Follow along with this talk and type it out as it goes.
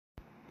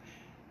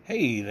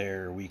Hey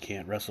there, We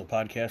Can't Wrestle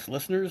podcast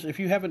listeners. If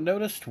you haven't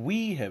noticed,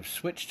 we have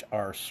switched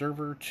our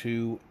server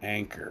to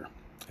Anchor.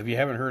 If you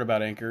haven't heard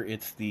about Anchor,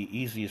 it's the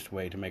easiest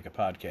way to make a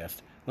podcast.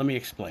 Let me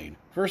explain.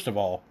 First of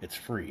all, it's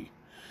free.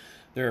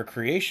 There are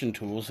creation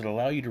tools that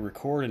allow you to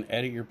record and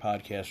edit your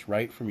podcast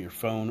right from your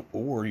phone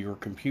or your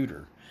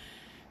computer.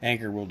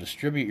 Anchor will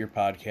distribute your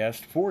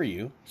podcast for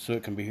you so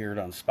it can be heard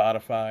on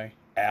Spotify,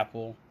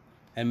 Apple,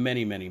 and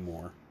many, many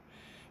more.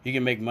 You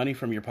can make money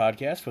from your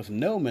podcast with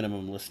no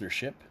minimum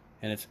listenership,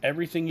 and it's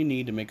everything you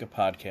need to make a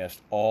podcast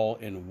all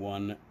in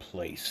one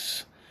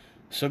place.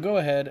 So go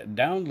ahead,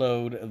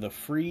 download the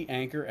free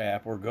Anchor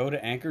app or go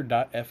to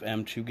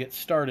anchor.fm to get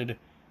started.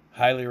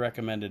 Highly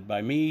recommended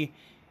by me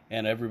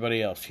and everybody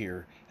else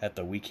here at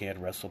the We Can't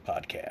Wrestle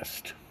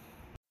podcast.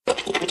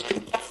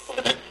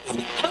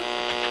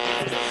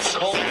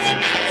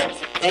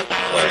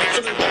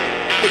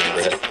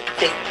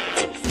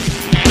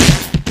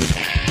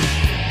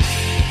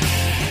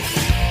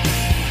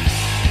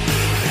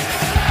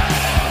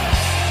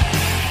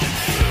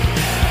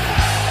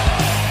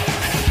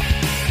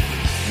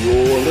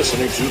 You're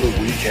listening to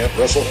the We Can't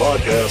Wrestle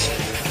podcast.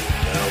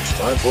 Now it's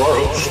time for our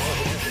host,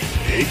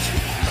 Nate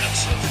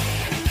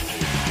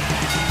Matson.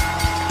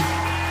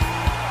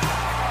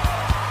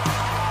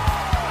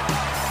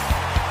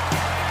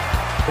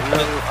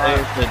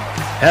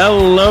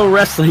 Hello,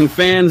 wrestling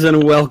fans,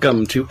 and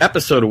welcome to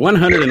episode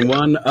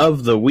 101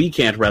 of the We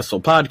Can't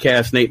Wrestle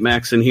podcast. Nate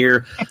Maxon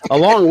here,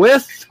 along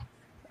with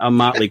a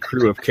motley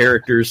crew of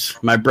characters.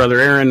 My brother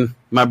Aaron,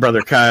 my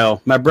brother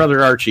Kyle, my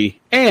brother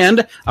Archie,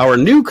 and our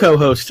new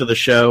co-host to the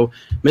show,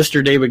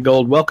 Mr. David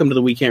Gold. Welcome to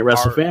the We Can't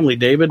Wrestle family,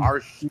 David.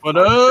 What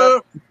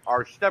up?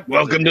 Our step.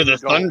 Welcome to the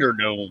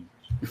Thunderdome.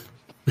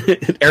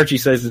 Archie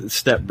says it's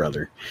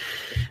stepbrother.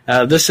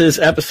 This is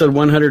episode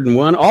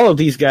 101. All of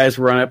these guys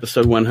were on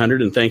episode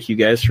 100, and thank you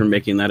guys for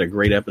making that a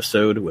great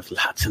episode with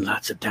lots and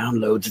lots of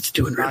downloads. It's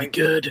doing really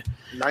good.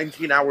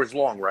 19 hours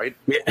long, right?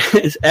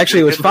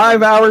 Actually, it was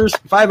 5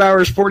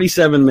 hours,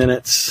 47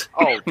 minutes.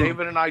 Oh,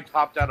 David and I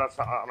topped that on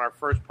our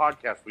first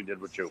podcast we did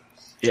with you.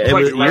 Yeah, it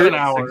like was 11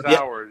 hours.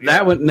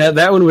 Yeah.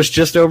 That one was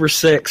just over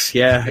 6.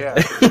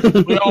 Yeah.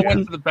 We all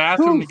went to the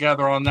bathroom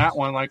together on that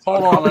one. Like,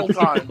 hold on, let's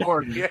time.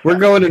 record. We're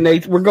going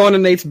to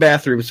Nate's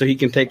bathroom so he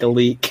can take a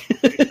leak.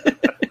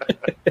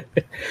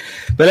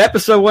 But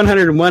episode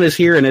 101 is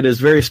here, and it is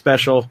very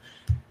special.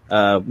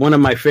 One of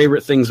my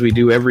favorite things we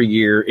do every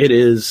year. It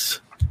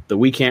is the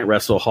We Can't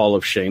Wrestle Hall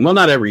of Shame. Well,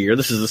 not every year.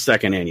 This is the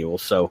second annual,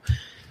 so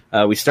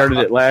we started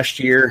it last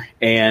year,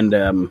 and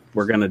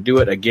we're going to do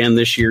it again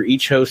this year.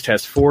 Each host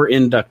has 4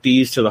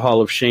 inductees to the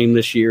Hall of Shame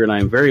this year, and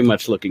I'm very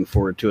much looking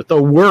forward to it.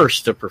 The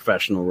worst of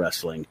professional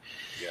wrestling.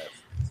 Yes.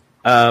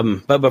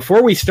 But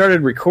before we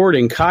started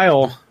recording,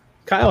 Kyle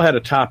had a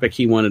topic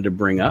he wanted to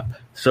bring up,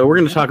 so we're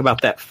going to talk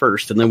about that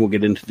first, and then we'll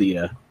get into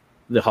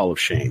the Hall of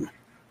Shame.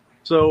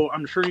 So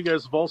I'm sure you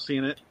guys have all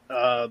seen it.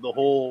 The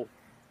whole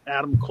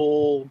Adam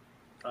Cole.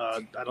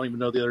 I don't even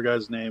know the other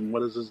guy's name.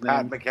 What is his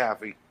name? Pat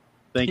McAfee.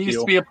 Thank He you. used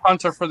to be a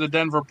punter for the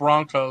Denver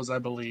Broncos, I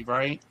believe,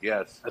 right?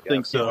 Yes. I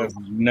think so. I have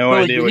no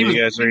idea what you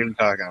guys are even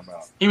talking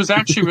about. He was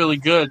actually really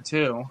good,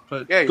 too.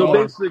 But Yeah, So you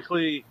are.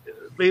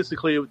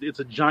 basically, it's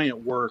a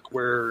giant work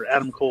where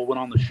Adam Cole went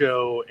on the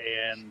show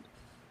and,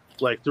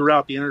 like,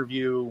 throughout the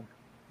interview,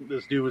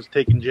 this dude was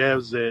taking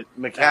jabs at Adam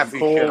McAfee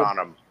Cole, shit on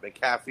him.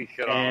 McAfee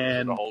shit on him.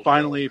 and the whole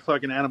finally,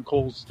 fucking Adam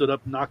Cole stood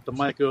up, knocked the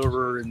mic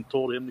over, and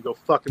told him to go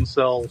fuck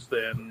himself.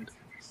 And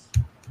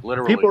show.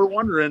 Literally. people are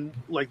wondering,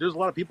 like, there's a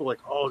lot of people like,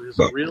 oh, is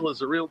it real?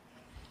 Is it real?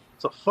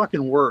 It's a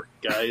fucking work,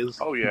 guys.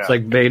 Oh, yeah. It's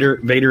like Vader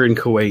in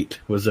Kuwait.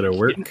 Was it a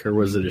work or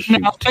was it a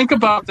shoot? now, think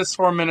about this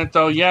for a minute,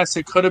 though. Yes,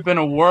 it could have been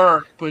a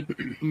work, but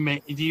do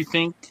you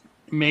think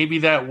maybe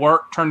that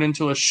work turned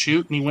into a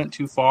shoot and he went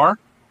too far?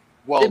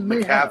 Well, It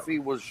may have.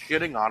 McAfee was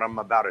shitting on him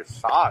about his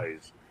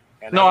size.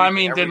 And No, I every-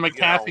 mean, did every-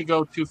 McAfee you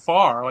know, go too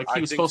far? Like, I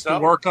he was think supposed so. to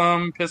work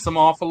him, piss him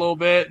off a little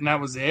bit, and that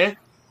was it?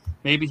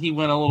 Maybe he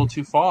went a little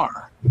too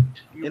far. you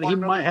And he wanna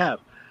know- might have.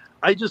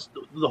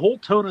 The whole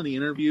tone of the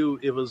interview,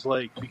 it was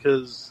like,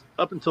 because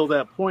up until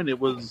that point, it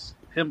was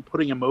him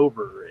putting him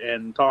over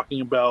and talking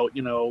about,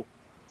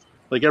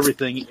 like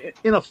everything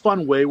in a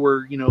fun way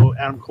where,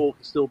 Adam Cole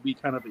can still be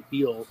kind of a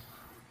heel.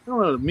 I don't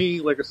know, to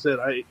me, like I said,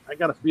 I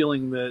got a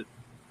feeling that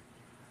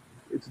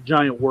it's a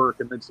giant work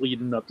and it's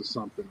leading up to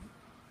something.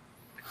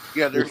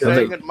 Yeah, they're Because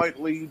saying it might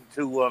lead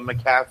to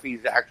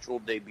McAfee's actual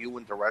debut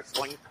into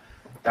wrestling.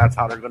 That's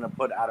how they're going to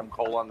put Adam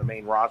Cole on the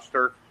main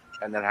roster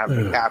and then have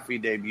McAfee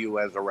debut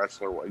as a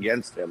wrestler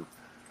against him.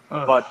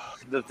 But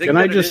the thing Can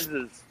that I it just-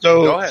 is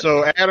go ahead.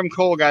 So Adam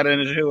Cole got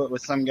into it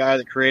with some guy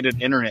that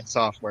created internet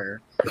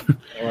software. You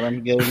know what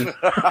I'm getting?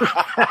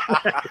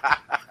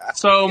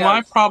 So Yes.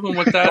 my problem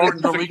with that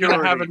is, Norton are we going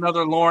to have Security.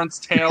 another Lawrence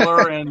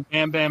Taylor and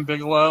Bam Bam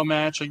Bigelow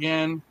match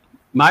again?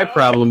 My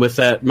problem with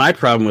that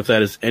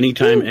is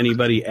anytime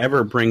anybody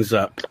ever brings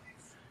up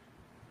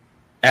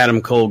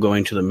Adam Cole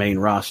going to the main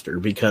roster,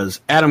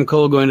 because Adam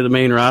Cole going to the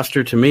main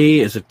roster to me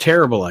is a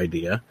terrible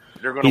idea.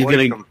 They're going to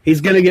waste him.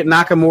 He's going to get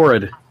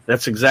Nakamura.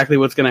 That's exactly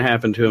what's going to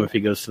happen to him if he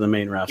goes to the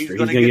main roster. He's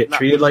going to get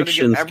treated like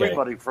Shinsuke.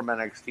 Everybody from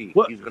NXT.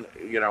 What? He's going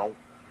to,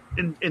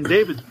 And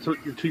David,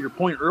 to your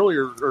point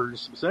earlier, or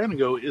just a second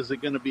ago, is it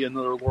going to be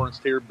another Lawrence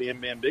Taylor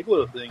Bam Bam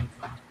Bigelow thing?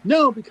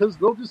 No, because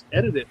they'll just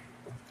edit it.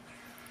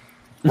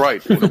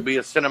 Right. It'll be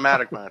a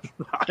cinematic match.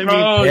 I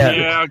mean,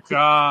 yeah,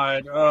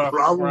 God.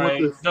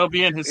 Right. They'll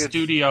be in his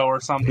studio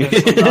or something.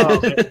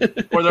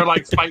 Where they're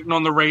like fighting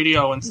on the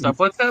radio and stuff.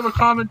 Let's have a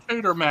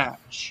commentator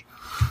match.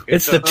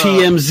 It's the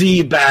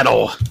TMZ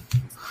battle.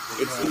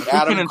 It's the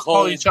Adam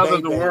Cole each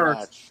other the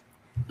words.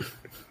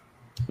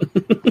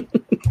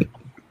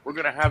 We're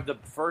going to have the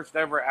first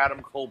ever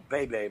Adam Cole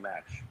Bebe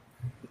match.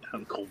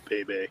 Adam Cole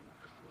Bebe.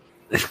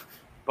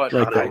 But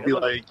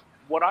like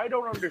what I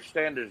don't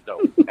understand is,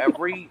 though,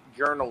 every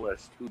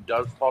journalist who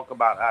does talk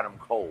about Adam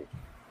Cole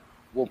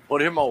will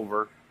put him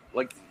over.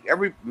 Like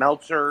every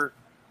Meltzer,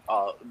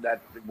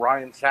 that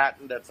Ryan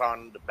Satin that's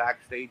on the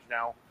backstage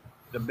now,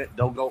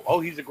 they'll go,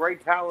 "Oh, he's a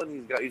great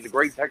talent. He's a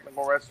great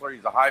technical wrestler.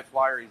 He's a high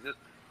flyer. He's this."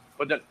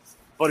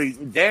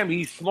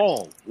 He's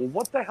small. Well,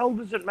 what the hell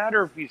does it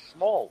matter if he's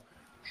small?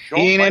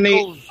 He ain't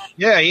any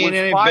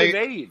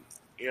 5'8".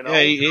 You know?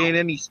 Yeah, he ain't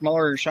any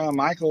smaller than Shawn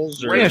Michaels.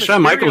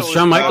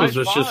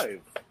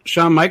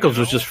 Shawn Michaels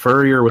was just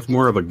furrier with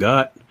more of a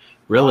gut,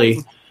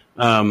 really.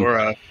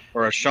 Or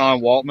a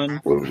Sean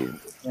Waltman.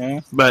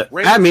 Yeah. But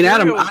I mean,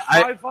 Adam,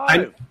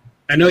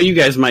 I know you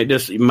guys might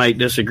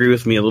disagree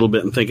with me a little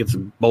bit and think it's a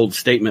bold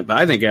statement, but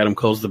I think Adam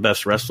Cole's the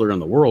best wrestler in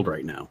the world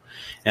right now,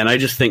 and I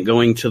just think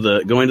going to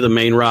the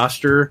main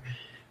roster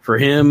for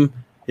him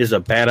is a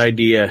bad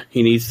idea.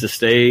 He needs to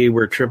stay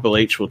where Triple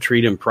H will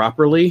treat him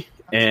properly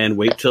and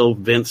wait till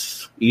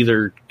Vince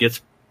either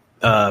gets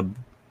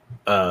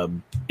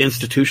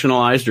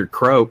institutionalized or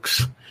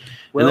croaks,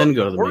 and then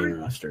go to the main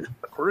roster.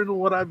 According to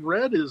what I've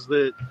read, is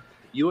that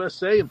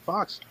USA and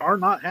Fox are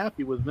not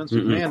happy with Vince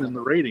McMahon in the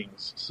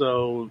ratings,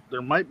 so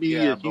there might be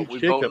a huge we shakeup. We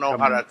don't know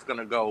how that's going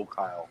to go,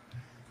 Kyle.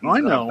 I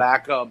know.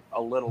 Back up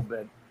a little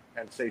bit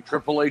and say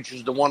Triple H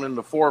is the one in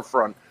the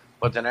forefront,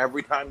 but then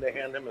every time they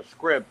hand him a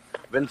script,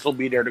 Vince will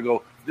be there to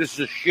go, "This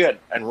is shit,"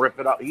 and rip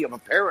it up. He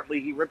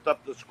ripped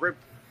up the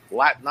script,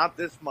 not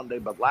this Monday,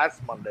 but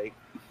last Monday,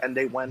 and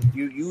they went.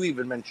 You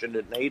even mentioned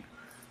it, Nate.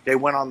 They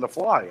went on the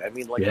fly. I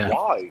mean,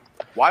 why?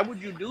 Why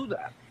would you do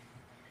that?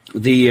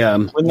 When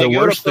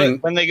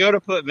they go to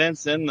put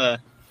Vince in the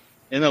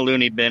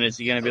loony bin, is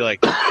he going to be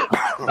like,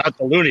 "Not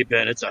the loony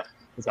bin? It's a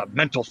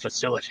mental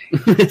facility."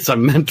 It's a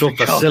mental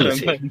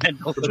facility.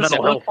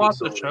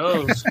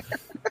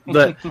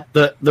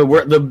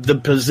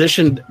 The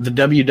position the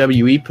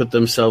WWE put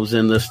themselves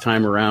in this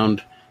time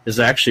around is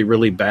actually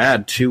really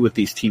bad too with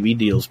these TV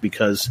deals,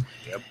 because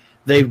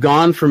they've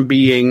gone from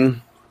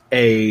being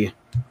a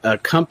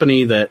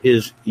company that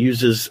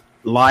uses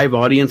live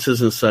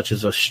audiences and such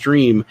as a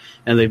stream,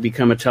 and they've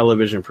become a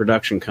television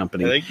production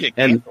company.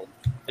 And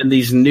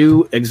these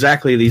new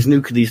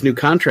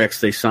contracts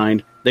they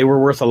signed, they were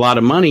worth a lot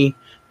of money,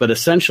 but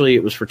essentially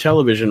it was for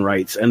television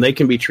rights, and they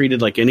can be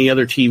treated like any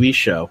other TV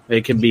show.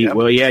 It can be,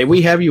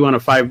 we have you on a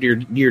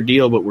 5-year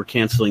deal, but we're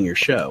canceling your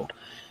show.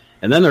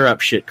 And then they're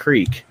up shit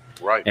creek.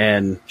 Right.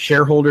 And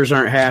shareholders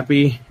aren't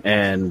happy,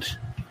 and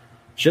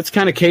shit's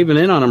kind of caving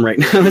in on them right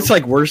now. It's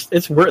like worse.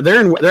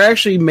 They're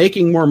actually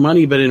making more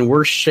money, but in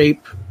worse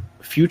shape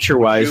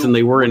future-wise than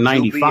they were in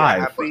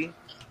 '95.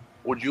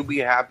 Would you be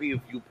happy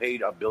if you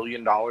paid $1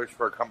 billion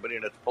for a company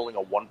that's pulling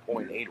a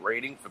 1.8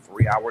 rating for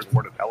 3 hours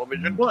worth of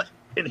television? Well,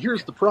 and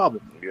here's the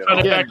problem.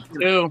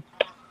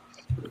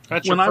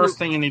 That's your first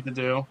thing you need to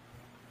do.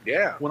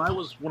 Yeah. When I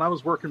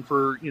was working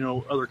for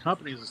other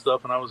companies and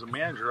stuff, and I was a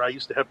manager, I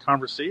used to have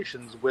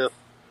conversations with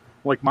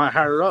like my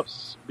higher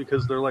ups,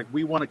 because they're like,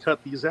 we want to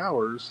cut these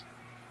hours.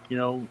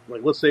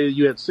 Like let's say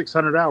you had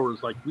 600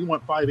 hours, like we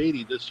want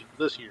 580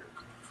 this year,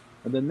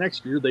 and then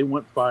next year they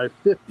want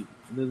 550,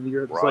 and then the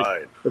year it's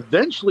like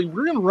eventually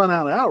we're going to run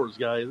out of hours,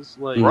 guys.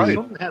 Like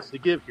something has to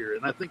give here,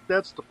 and I think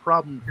that's the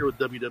problem here with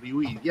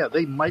WWE. Yeah,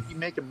 they might be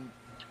making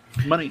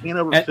money hand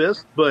over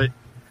fist, but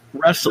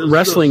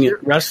wrestling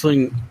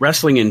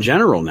in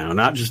general now,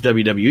 not just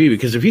WWE,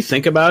 because if you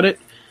think about it,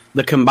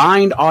 the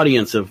combined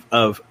audience of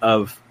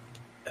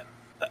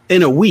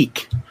in a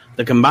week,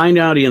 the combined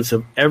audience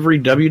of every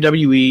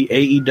WWE,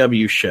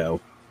 AEW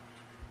show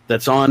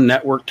that's on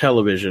network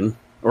television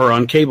or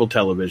on cable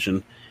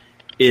television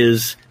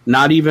is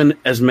not even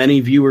as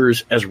many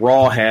viewers as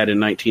Raw had in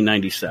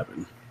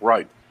 1997.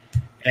 Right.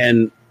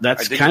 And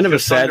that's kind of a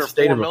sad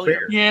state of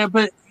affairs. Yeah,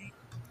 but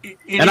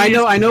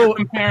I know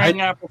comparing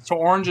apples to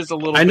oranges a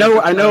little bit.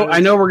 I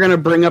know we're going to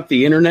bring up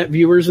the internet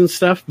viewers and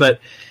stuff, but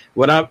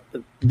what I'm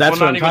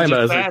talking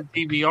about. Is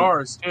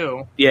DVRs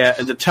too. Yeah,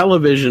 the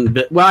television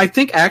bit. Well, I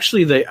think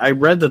actually I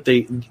read that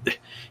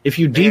if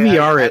you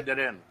DVR it.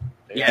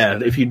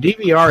 If you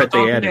DVR it,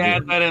 they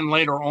add that in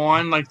later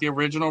on. Like the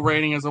original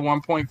rating is a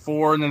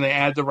 1.4, and then they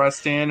add the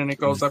rest in, and it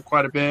goes up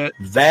quite a bit.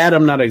 That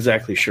I'm not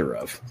exactly sure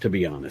of, to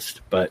be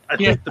honest. But I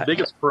think the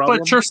biggest problem.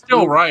 But you're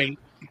still right.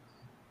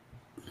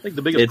 I think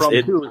the biggest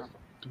problem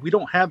too we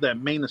don't have that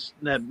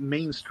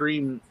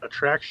mainstream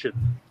attraction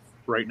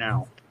right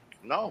now.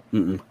 No.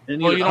 And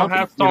well, you don't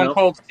have Stone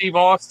Cold Steve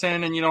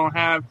Austin, and you don't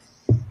have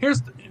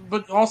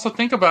but also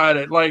think about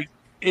it, like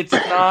it's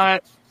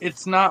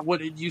not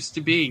what it used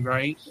to be,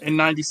 right? In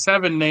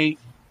 '97, Nate,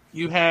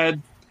 you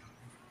had,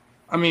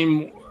 I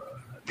mean,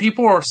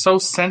 people are so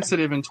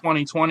sensitive in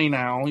 2020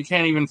 now. You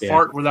can't even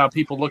fart without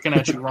people looking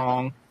at you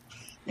wrong.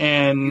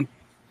 And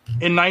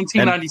in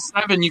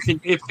 1997,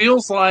 it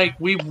feels like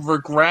we've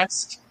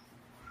regressed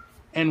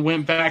and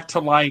went back to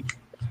like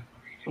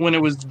when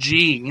it was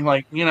G,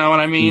 like, you know what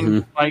I mean?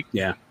 Mm-hmm. Like,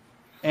 yeah.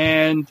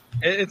 And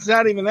it's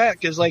not even that,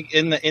 because like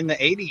in the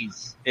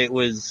 80s, it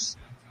was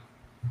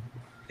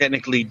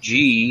technically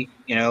G,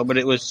 you know, but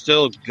it was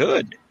still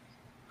good.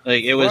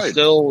 Like it was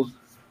still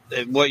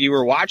what you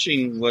were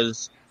watching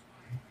was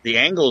the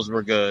angles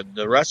were good.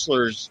 The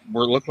wrestlers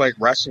looked like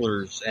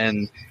wrestlers,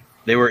 and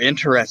they were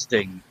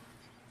interesting.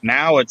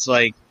 Now it's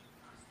like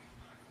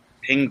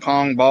ping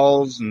pong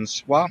balls and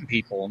swamp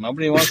people.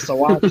 Nobody wants to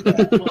watch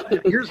that.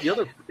 Well, here's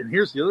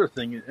the other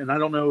thing, and I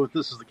don't know if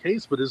this is the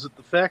case, but is it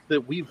the fact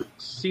that we've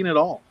seen it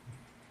all?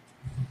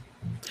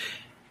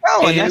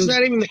 No, and that's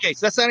not even the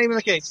case. It's not even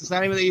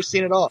that you've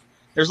seen it all.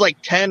 There's like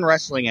 10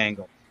 wrestling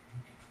angles.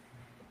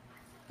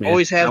 Yeah.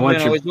 Always have been.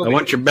 I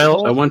want your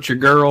belt. I want your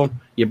girl.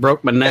 You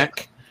broke my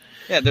neck.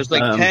 Yeah, there's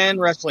like 10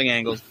 wrestling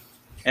angles,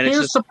 and it's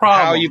just the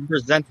problem. how you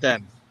present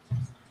them.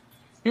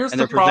 Here's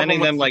and the they're presenting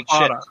problem them like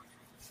product.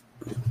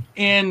 shit.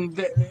 In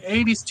the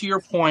 80s, to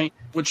your point,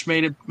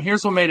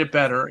 here's what made it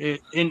better. In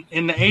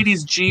the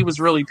 80s, G was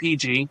really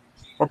PG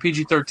or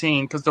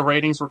PG-13 because the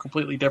ratings were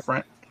completely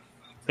different.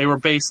 They were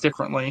based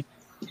differently.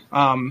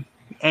 And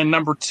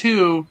number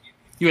two,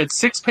 you had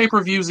 6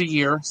 pay-per-views a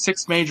year,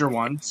 6 major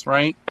ones,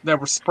 right, that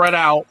were spread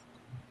out.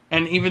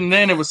 And even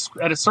then, it was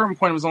at a certain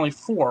point, it was only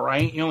 4,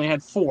 right? You only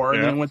had 4,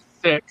 and then it went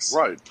to 6.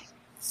 Right.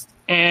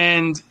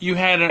 And you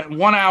had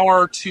 1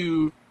 hour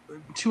to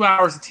 2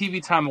 hours of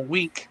TV time a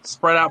week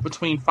spread out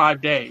between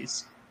 5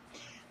 days.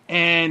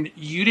 And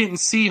you didn't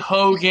see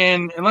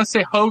Hogan, and let's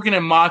say Hogan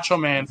and Macho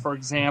Man, for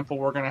example,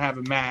 were going to have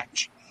a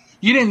match.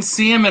 You didn't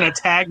see him in a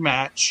tag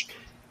match,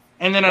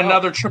 and then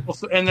another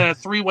and then a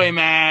 3-way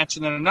match,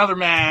 and then another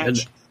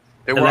match.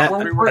 They were a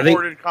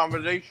pre-recorded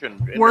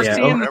conversation. We're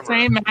seeing the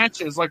same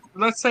matches. Like,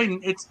 let's say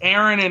it's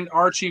Aaron and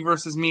Archie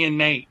versus me and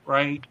Nate,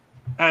 right,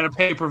 at a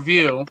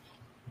pay-per-view.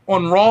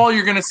 On Raw,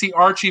 you're going to see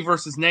Archie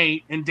versus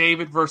Nate and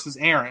David versus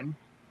Aaron.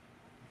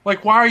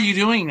 Like, why are you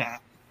doing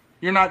that?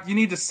 You're not. You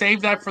need to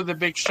save that for the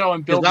big show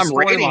and build a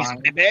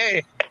storyline.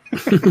 The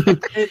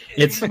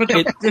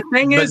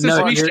thing is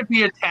we should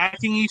be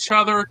attacking each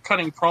other,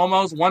 cutting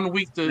promos. 1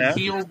 week the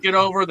heels get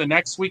over, the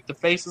next week the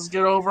faces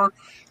get over.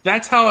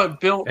 That's how it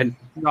built an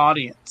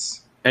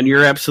audience. And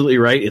you're absolutely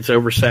right. It's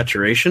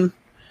oversaturation.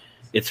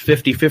 It's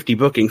 50-50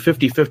 booking.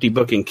 50-50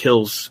 booking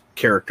kills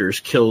characters,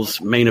 kills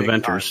main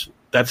eventers.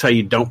 That's how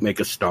you don't make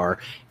a star.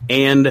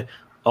 And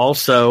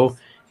also,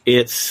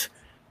 and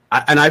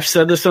I've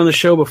said this on the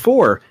show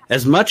before,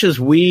 as much as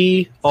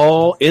we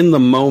all in the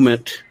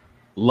moment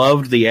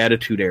loved the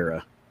Attitude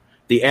Era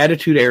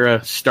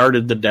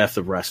started the death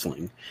of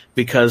wrestling.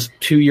 Because,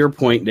 to your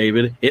point,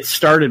 David, it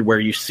started where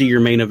you see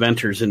your main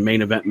eventers in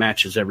main event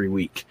matches every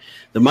week.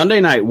 The Monday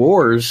Night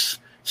Wars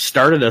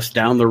started us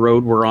down the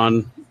road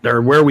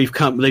where we've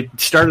come. They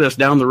started us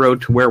down the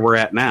road to where we're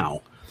at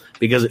now.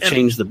 Because it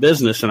changed the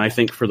business, and I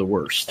think for the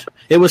worst.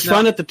 It was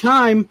fun at the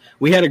time.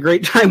 We had a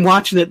great time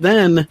watching it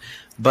then,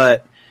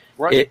 but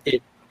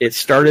it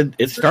started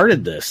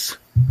this.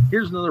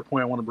 Here's another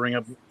point I want to bring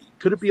up.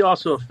 Could it be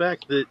also a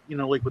fact that,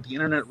 like with the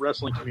internet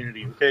wrestling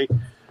community, okay?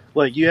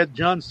 Like you had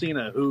John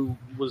Cena, who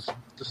was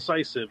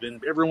decisive,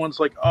 and everyone's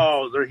like,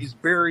 he's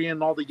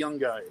burying all the young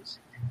guys.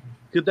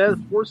 Could that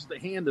force the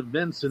hand of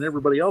Vince and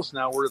everybody else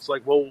now where it's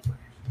like, well,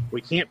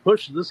 we can't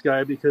push this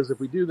guy because if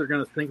we do, they're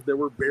going to think that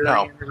we're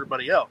burying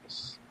everybody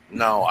else.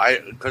 No,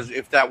 because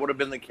if that would have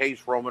been the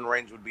case, Roman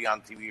Reigns would be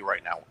on TV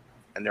right now,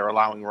 and they're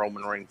allowing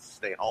Roman Reigns to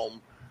stay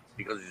home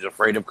because he's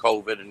afraid of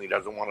COVID and he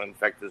doesn't want to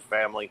infect his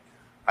family.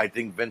 I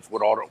think Vince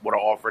would have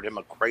offered him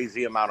a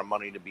crazy amount of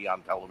money to be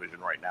on television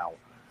right now.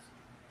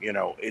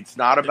 It's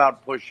not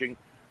about pushing.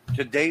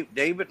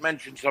 David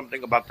mentioned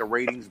something about the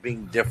ratings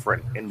being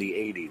different in the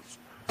 80s.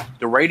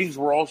 The ratings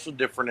were also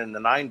different in the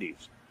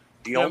 90s.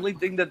 The only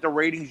thing that the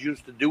ratings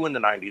used to do in the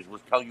 90s was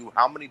tell you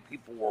how many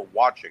people were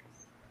watching.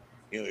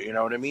 You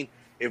know what I mean?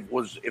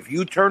 If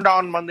you turned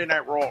on Monday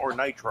Night Raw or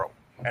Nitro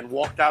and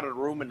walked out of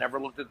the room and never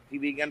looked at the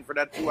TV again for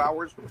that 2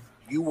 hours,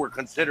 you were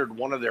considered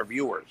one of their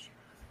viewers.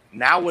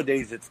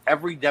 Nowadays, it's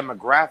every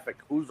demographic.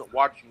 Who's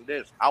watching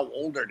this? How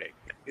old are they?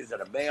 Is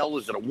it a male?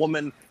 Is it a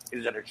woman?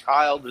 Is it a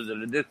child? Is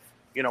it a this?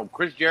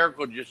 Chris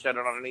Jericho just said it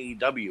on an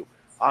AEW.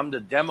 I'm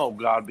the demo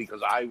god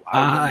because I'm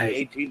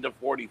 18 to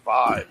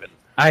 45. And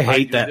I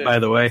hate that, by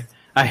the way.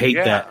 I hate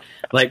that.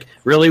 Like,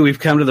 really, we've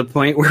come to the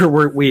point where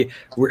we're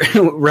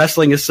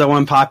wrestling is so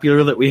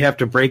unpopular that we have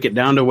to break it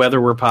down to whether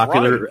we're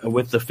popular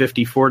with the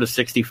 54 to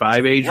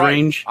 65 age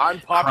range. I'm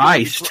popular.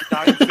 Christ.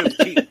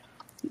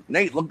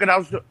 Nate, look at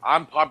how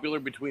I'm popular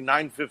between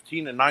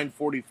 9:15 and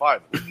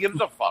 9:45. Who gives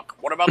a fuck?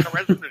 What about the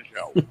rest of the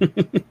show?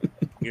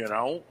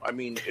 I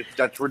mean,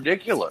 that's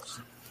ridiculous.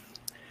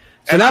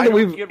 So now that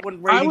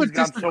I would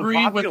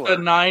disagree with the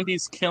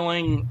 90s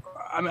killing.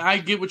 I mean, I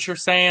get what you're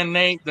saying,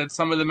 Nate, that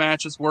some of the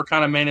matches were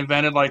kind of main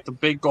evented, like the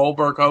big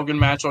Goldberg-Hogan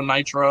match on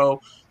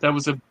Nitro. That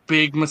was a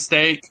big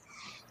mistake.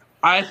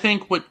 I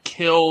think what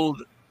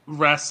killed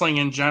wrestling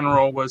in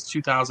general was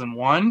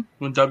 2001,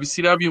 when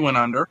WCW went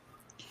under.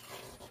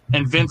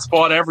 And Vince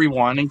bought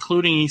everyone,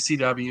 including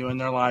ECW, in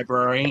their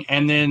library.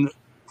 And then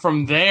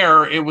from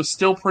there, it was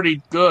still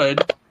pretty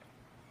good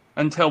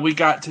until we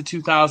got to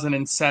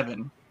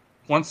 2007.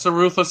 Once the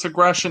Ruthless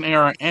Aggression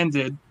era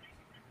ended,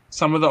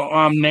 some of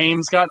the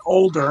names got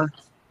older.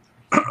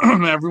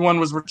 Everyone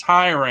was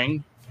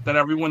retiring that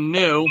everyone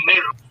knew.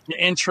 The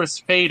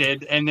interest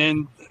faded, and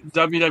then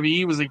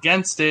WWE was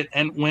against it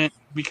and went,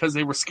 because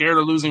they were scared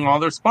of losing all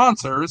their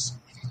sponsors,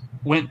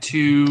 went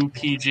to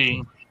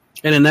PG.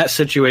 And in that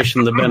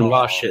situation, the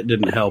Benoit shit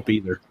didn't help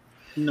either.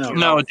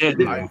 No, it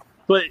didn't.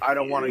 But I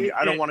don't want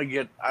to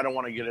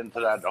get into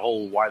that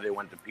whole why they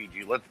went to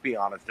PG. Let's be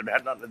honest; it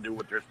had nothing to do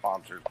with their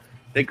sponsors.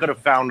 They could have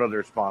found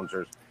other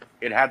sponsors.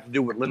 It had to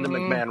do with Linda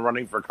McMahon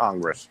running for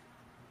Congress.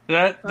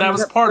 That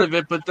was part of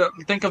it, but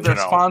think of their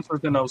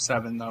sponsors in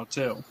 2007, though,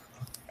 too.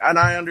 And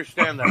I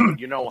understand that,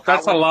 but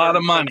that's a lot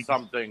of money.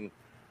 Something.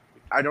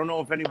 I don't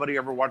know if anybody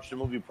ever watched the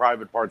movie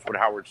Private Parts with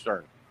Howard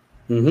Stern.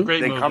 Mm-hmm.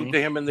 Great movie. Come to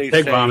him and they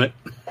say, vomit.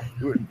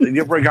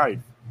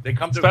 They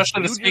come to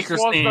especially the speaker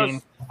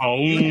scene.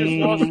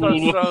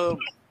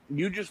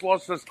 You just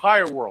lost us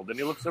Tire World. And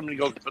he looks at him and he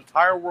goes, the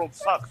Tire World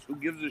sucks. Who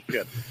gives a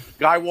shit?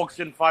 Guy walks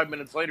in 5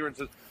 minutes later and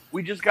says,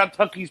 we just got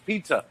Tucky's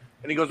Pizza.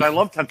 And he goes, I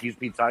love Tucky's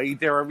Pizza. I eat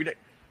there every day.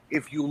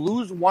 If you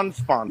lose one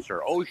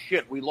sponsor, oh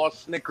shit, we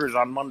lost Snickers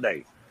on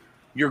Monday.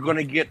 You're going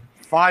to get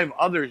 5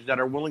 others that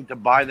are willing to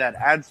buy that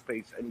ad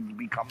space and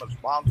become a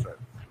sponsor.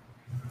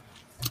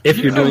 If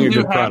you're doing a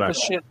good product. You have the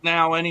shit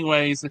now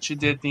anyways that you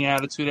did in the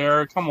Attitude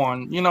Era. Come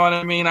on. You know what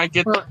I mean? I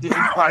get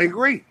I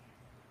agree.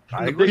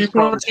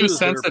 People are too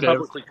sensitive. They're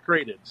publicly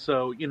traded,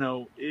 so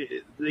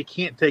they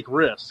can't take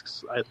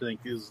risks. I think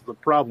is the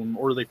problem,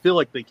 or they feel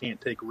like they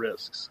can't take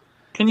risks.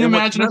 Can you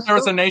imagine if there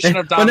was a Nation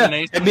of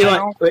Domination?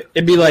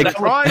 It'd be like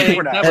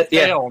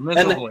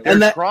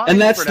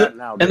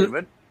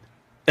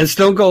and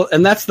Stone Cold,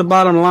 and that's the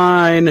bottom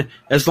line.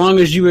 As long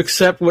as you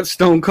accept what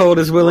Stone Cold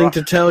is willing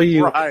to tell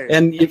you,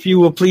 and if you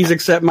will please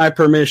accept my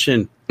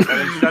permission.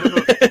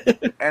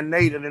 And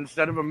Nate,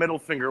 instead of a middle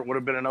finger, it would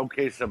have been an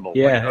OK symbol.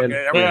 Yeah,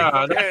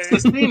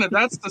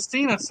 That's the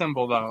Cena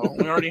symbol, though.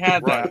 We already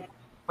had that.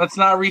 Let's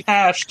not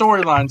rehash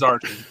storylines,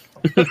 Archie.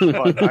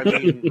 But I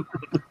mean,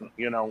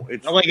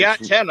 it's only got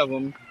 10 of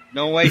them.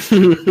 No way.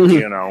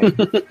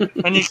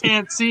 And you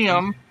can't see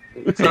them.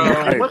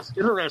 So. What's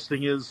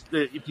interesting is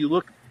that if you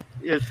look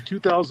at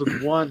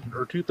 2001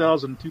 or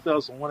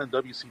 2001 in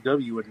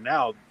WCW, and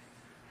now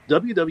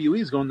WWE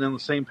is going down the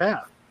same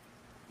path.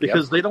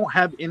 Because they don't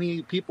have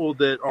any people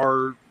that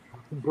are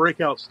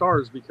breakout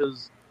stars,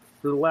 because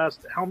for the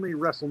last, how many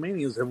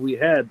WrestleManias have we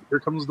had? Here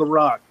comes The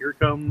Rock. Here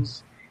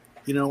comes,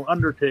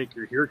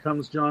 Undertaker. Here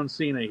comes John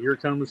Cena. Here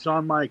comes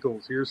Shawn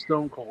Michaels. Here's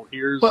Stone Cold.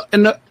 Here's... Well,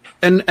 and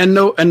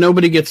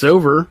nobody gets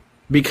over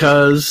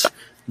because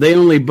they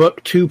only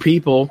book 2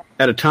 people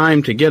at a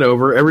time to get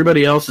over.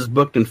 Everybody else is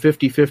booked in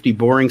 50-50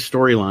 boring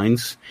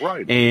storylines.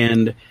 Right.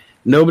 And...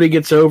 nobody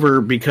gets over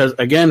because,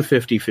 again,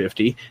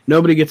 50-50.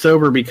 Nobody gets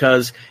over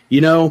because,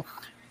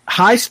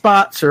 high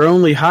spots are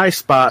only high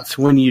spots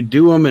when you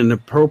do them in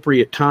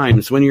appropriate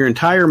times. When your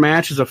entire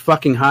match is a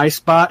fucking high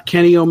spot,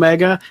 Kenny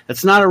Omega,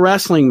 it's not a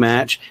wrestling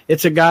match.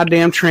 It's a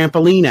goddamn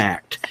trampoline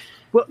act.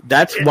 Well,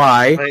 that's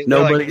why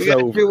nobody's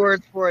over. 2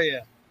 words for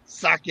you.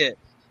 Suck it.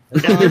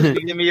 As long as you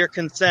give me your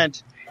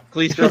consent,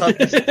 please fill out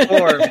this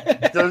form.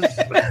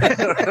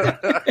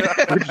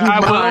 I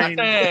will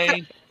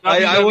say...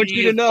 I want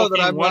you to know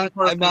that I'm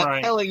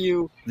not telling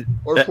you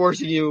or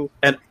forcing you.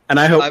 And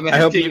I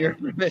hope your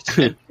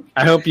permission.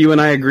 I hope you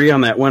and I agree on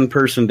that one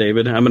person,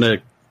 David.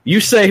 You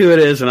say who it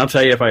is, and I'll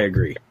tell you if I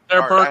agree.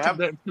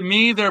 To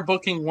me, they're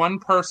booking one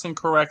person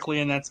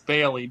correctly, and that's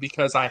Bayley,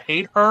 because I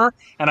hate her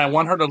and I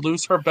want her to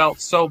lose her belt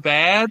so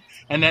bad,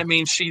 and that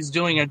means she's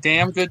doing a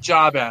damn good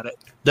job at it.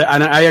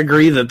 And I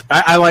agree that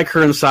I like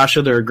her and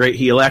Sasha. They're a great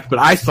heel act, but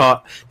I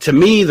thought, to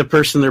me, the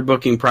person they're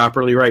booking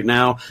properly right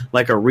now,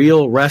 like a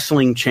real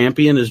wrestling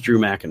champion, is Drew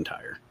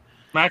McIntyre.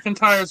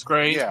 McIntyre's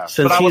great,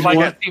 but I would like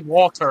to see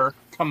Walter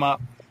come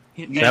up.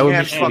 You can't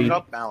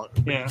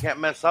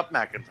mess up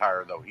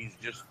McIntyre, though.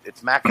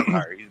 It's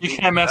McIntyre. You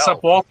can't mess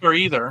up Walter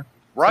either.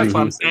 Right. That's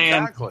what I'm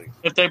saying. Exactly.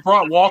 If they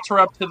brought Walter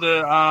up to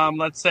the,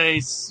 let's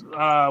say,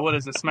 what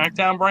is it,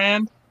 SmackDown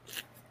brand,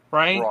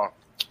 right?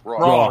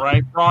 Raw,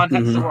 right? Braun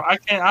has I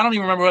don't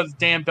even remember the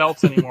damn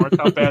belts anymore.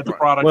 That's how bad the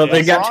product is.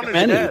 They got too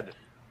many.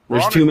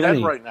 There's too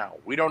many right now.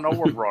 We don't know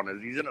where Braun is.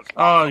 He's in a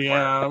spot. Oh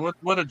yeah,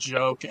 what a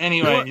joke.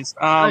 Anyways,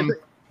 I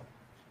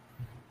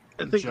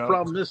think the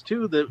problem is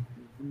too that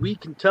we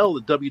can tell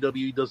that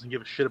WWE doesn't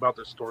give a shit about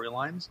their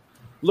storylines.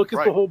 Look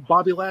at the whole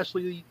Bobby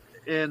Lashley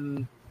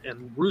and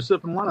and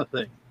Rusev and Lana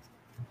thing.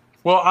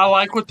 Well, I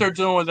like what they're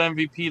doing with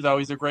MVP, though.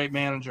 He's a great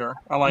manager.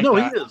 I like No,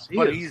 that. he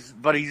is.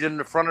 But he's in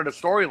the front of the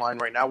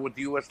storyline right now with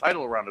the U.S.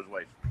 title around his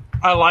waist.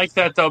 I like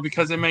that, though,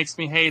 because it makes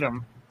me hate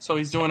him. So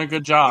he's doing a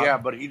good job. Yeah,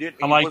 but he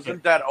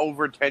wasn't that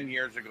over 10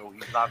 years ago.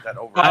 He's not that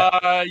over.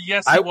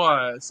 Yes, he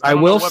was. I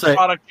will know what say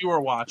product you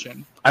were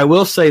watching. I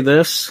will say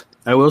this.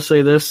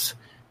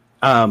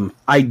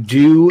 I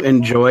do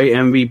enjoy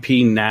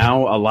MVP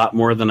now a lot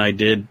more than I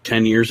did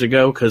 10 years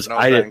ago because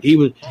I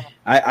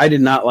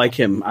did not like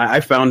him.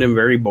 I found him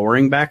very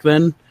boring back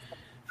then.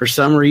 For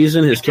some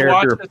reason, his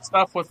character. Did you watch his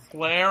stuff with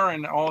Flair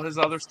and all his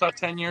other stuff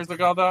 10 years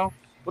ago, though?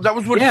 Well, that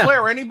was with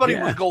Flair. Anybody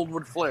was gold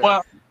with Flair.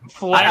 Well,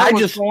 Flair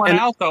was going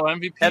out, though.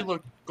 MVP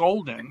looked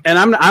golden. And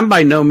I'm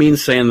by no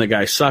means saying the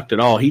guy sucked at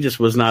all. He just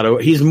was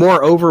not. He's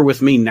more over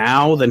with me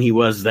now than he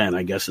was then,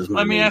 I guess is my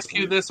Let me ask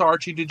you this,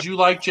 Archie. Did you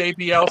like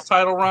JBL's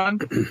title run?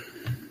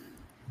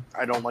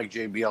 I don't like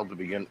JBL to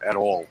begin at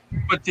all.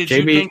 But did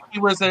you think he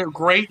was a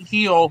great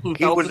heel who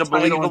held the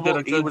title and did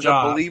a good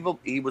job?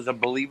 He was a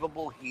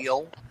believable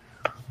heel,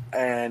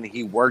 and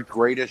he worked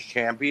great as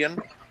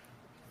champion.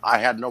 I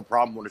had no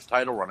problem with his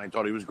title run. I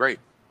thought he was great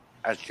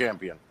as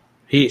champion.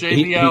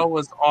 JBL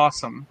was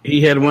awesome.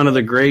 He had one of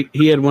the great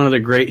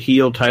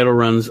heel title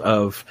runs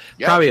of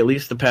probably at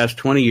least the past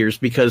 20 years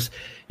because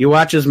you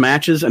watch his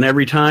matches and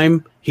every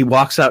time he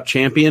walks out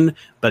champion,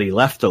 but he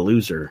left a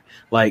loser.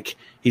 Like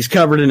he's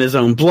covered in his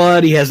own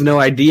blood. He has no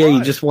idea. Right.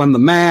 He just won the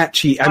match.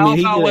 He did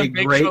a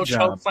great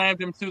job. Big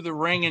slammed him through the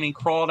ring and he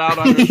crawled out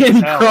under the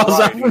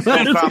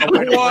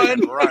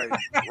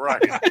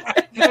Right.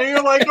 And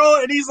you're like,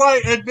 and he's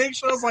like, and Big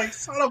Show's like,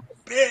 son of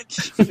a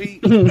bitch.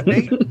 See,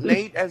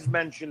 Nate has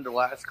mentioned the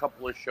last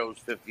couple of shows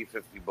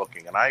 50-50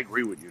 booking, and I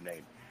agree with you,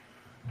 Nate.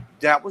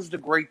 That was the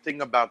great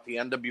thing about the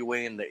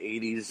NWA in the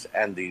 80s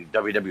and the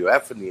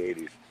WWF in the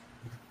 80s.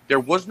 There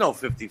was no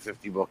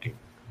 50-50 booking.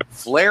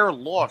 Flair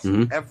lost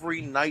every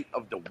night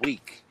of the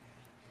week.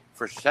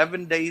 For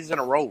 7 days in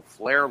a row,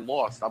 Flair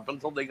lost up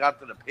until they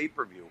got to the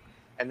pay-per-view.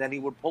 And then he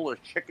would pull a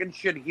chicken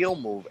shit heel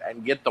move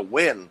and get the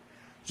win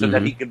so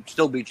that he could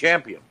still be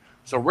champion.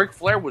 So Ric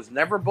Flair was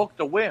never booked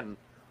to win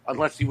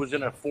unless he was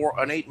in an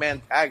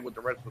 8-man tag with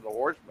the rest of the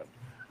Horsemen.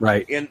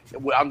 Right.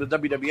 On the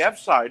WWF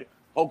side,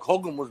 Hulk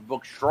Hogan was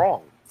booked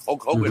strong.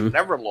 Hulk Hogan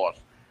never lost.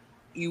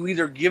 You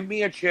either give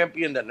me a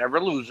champion that never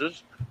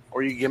loses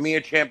or you give me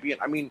a champion.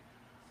 I mean,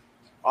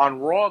 on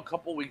Raw a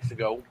couple weeks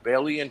ago,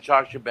 Bayley and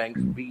Sasha Banks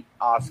beat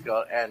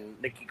Asuka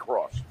and Nikki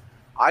Cross.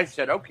 I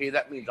said, okay,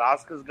 that means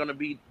Sasha's going to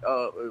beat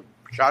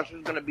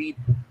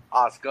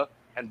Asuka,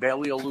 and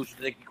Bayley will lose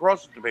to Nikki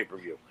Cross at the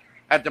pay-per-view.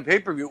 At the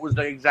pay-per-view, it was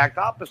the exact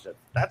opposite.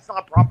 That's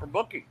not proper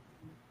booking.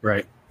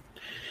 Right.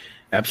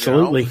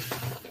 Absolutely. You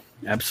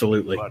know?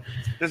 Absolutely. But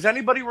does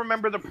anybody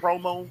remember the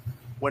promo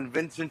when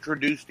Vince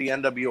introduced the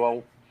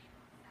NWO?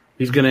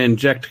 He's going to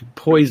inject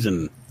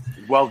poison.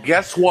 Well,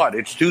 guess what?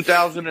 It's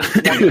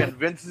 2020, and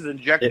Vince is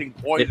injecting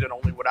poison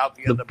only without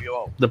the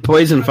NWO. The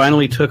poison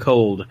finally took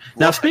hold.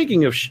 Now,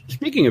 speaking of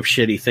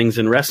shitty things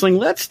in wrestling,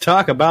 let's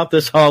talk about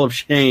this Hall of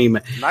Shame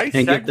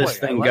and get this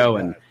thing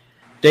going. That.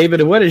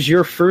 David, what is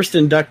your first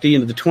inductee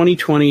into the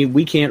 2020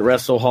 We Can't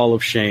Wrestle Hall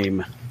of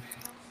Shame?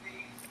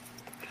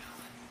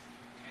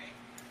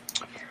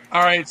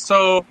 All right,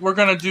 so we're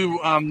going to do,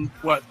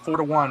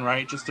 4-1,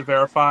 right? Just to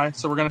verify.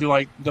 So we're going to do,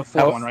 like, the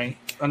 4-1, right?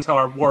 Until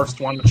our worst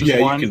one, which is 1.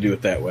 Yeah, you can do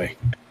it that way.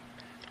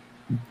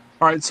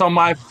 All right, so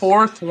my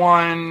fourth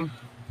one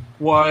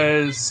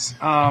was,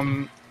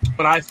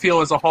 what I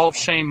feel is a Hall of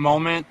Shame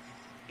moment,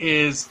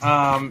 is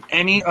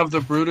any of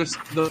the Brutus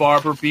the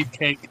Barber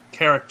Beefcake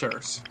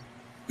characters.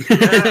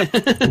 Yes.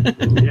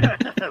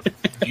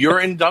 You're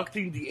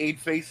inducting the 8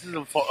 faces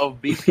of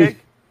Beefcake?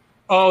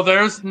 Oh,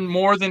 there's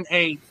more than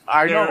 8.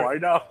 I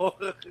know.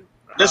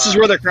 This is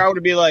where the crowd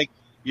would be like,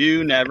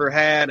 you never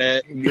had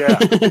it. Yeah.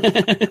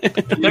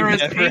 There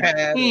is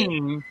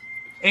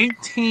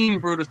 18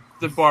 Brutus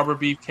the Barber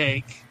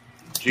Beefcake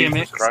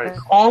gimmicks.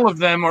 All of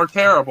them are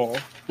terrible.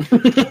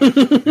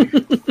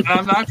 And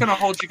I'm not going to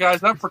hold you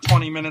guys up for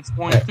 20 minutes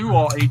going through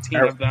all 18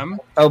 of them.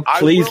 Oh,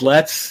 please,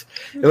 let's.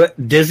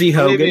 Dizzy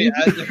Hogan.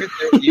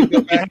 You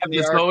have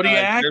the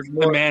Zodiac,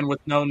 the man with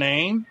no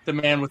name, the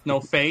man with no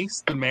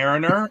face, the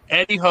Mariner,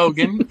 Eddie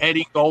Hogan,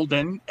 Eddie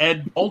Golden,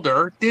 Ed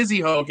Boulder,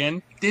 Dizzy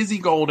Hogan, Dizzy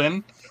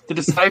Golden, the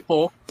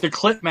Disciple, the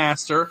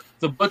Clipmaster,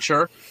 the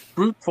Butcher,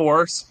 Brute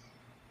Force,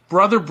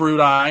 Brother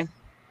Brute Eye,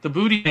 the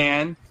Booty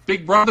Man,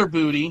 Big Brother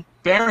Booty,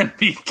 Baron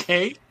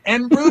Beefcake,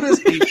 and Brutus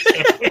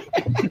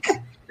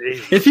Beefcake.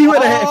 If he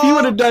would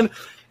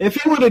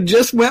have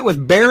just went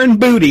with Baron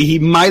Booty, he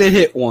might have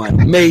hit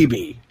one,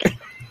 maybe.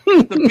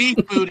 The Beef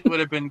Booty would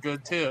have been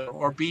good too,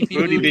 or Beefy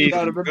Booty.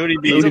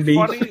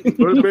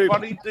 The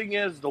funny thing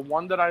is, the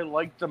one that I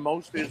liked the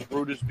most is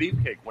Brutus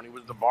Beefcake when he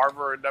was the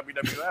barber in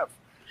WWF.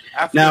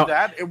 After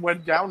that, it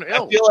went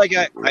downhill.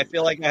 I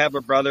feel like I have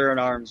a brother in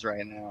arms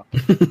right now. I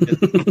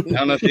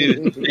don't know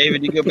if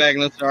David, you go back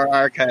and listen to our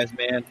archives,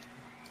 man.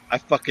 I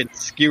fucking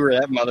skewer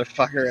that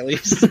motherfucker at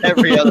least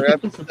every other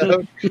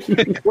episode.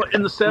 Well,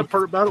 and the sad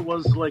part about it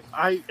was, like,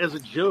 as a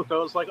joke, I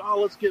was like,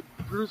 "Oh, let's get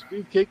Brutus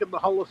Beefcake in the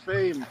Hall of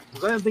Fame,"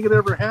 because I didn't think it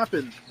ever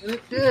happened, and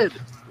it did.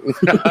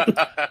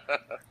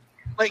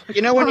 Like,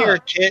 when you're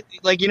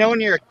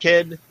a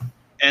kid,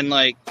 and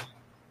like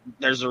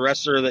there's a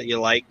wrestler that you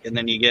like, and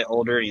then you get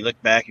older and you look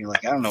back and you're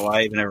like, I don't know why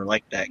I even ever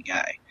liked that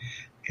guy.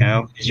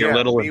 Because you're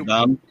little and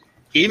dumb.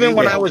 Even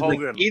when I was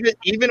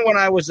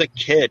a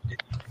kid,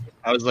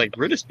 I was like,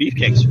 Brutus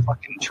Beefcake's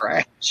fucking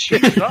trash.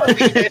 I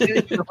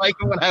didn't even like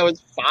him when I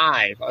was 5.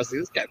 I was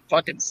like, this guy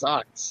fucking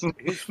sucks.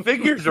 His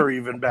figures are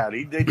even bad.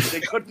 They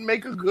couldn't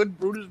make a good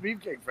Brutus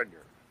Beefcake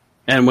figure.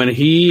 And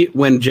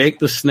when Jake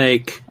the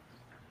Snake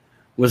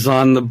was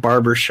on the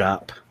barber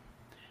shop,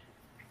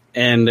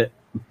 and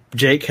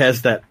Jake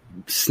has that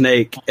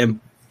snake, and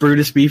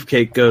Brutus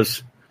Beefcake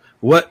goes,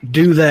 "What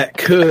do that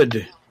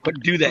could? What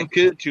do that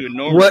good to a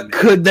normal What man?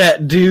 could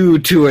that do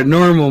to a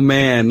normal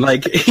man?"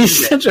 Like,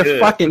 he's such a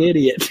fucking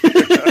idiot.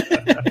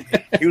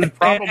 He was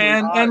probably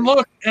and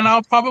look, and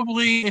I'll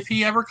probably, if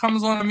he ever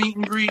comes on a meet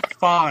and greet,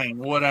 fine,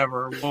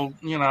 whatever. We'll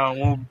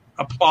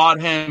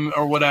applaud him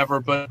or whatever.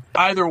 But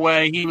either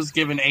way, he was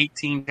given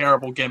 18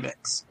 terrible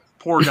gimmicks.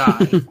 Poor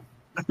guy.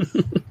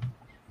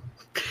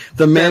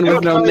 The man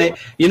with no name.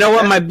 You know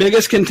what? My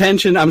biggest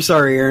contention. I'm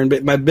sorry, Aaron,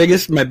 but my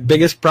biggest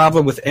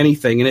problem with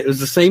anything, and it was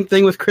the same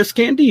thing with Chris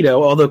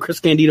Candido. Although Chris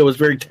Candido was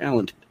very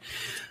talented,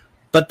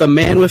 but the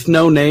man with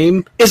no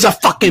name is a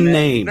fucking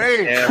name.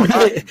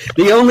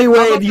 The only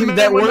way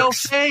that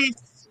works. The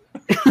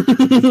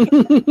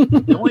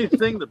only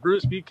thing that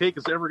Brutus Beefcake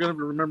is ever going to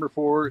be remembered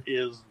for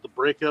is the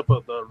breakup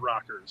of the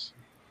Rockers.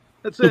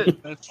 That's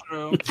it. That's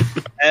true.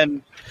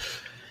 And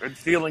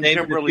stealing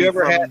David, Kimberly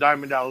from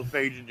Diamond Dallas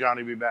Page and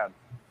Johnny B. Bad.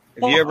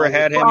 If you ever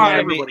had him on a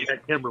everybody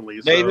had Kimberly.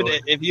 So. David,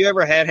 if you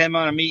ever had him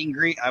on a meet and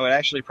greet, I would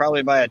actually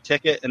probably buy a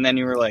ticket, and then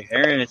you were like,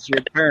 Aaron, it's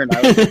your turn.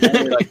 I would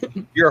be like,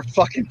 you're a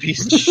fucking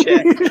piece of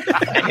shit.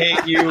 I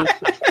hate you.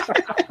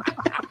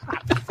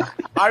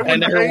 I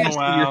would pay,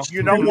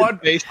 you know what?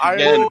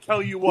 I will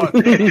tell you what.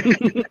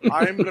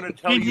 I'm going to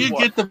tell you You'd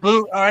what. get the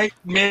boot, all right,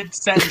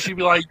 mid-sentence, you'd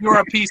be like, you're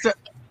a piece of...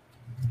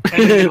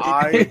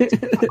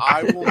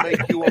 I will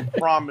make you a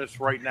promise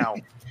right now.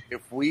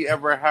 If we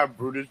ever have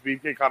Brutus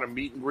Beefcake on a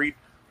meet and greet,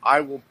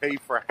 I will pay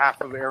for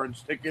half of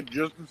Aaron's ticket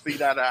just to see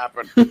that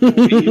happen.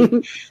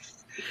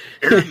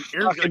 Aaron's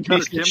going to cut a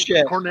Jim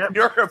Cornette.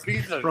 You're a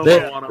piece of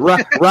shit.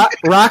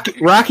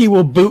 Rocky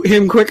will boot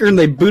him quicker than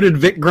they booted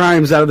Vic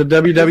Grimes out of the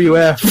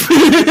WWF.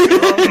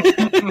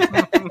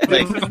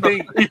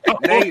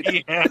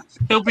 Nate. Yeah.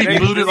 He'll be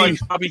booted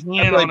like Bobby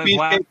Heenan on his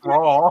last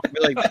Raw. I'll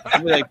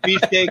be like,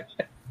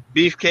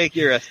 Beefcake,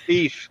 you're a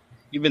thief.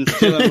 You've been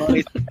stealing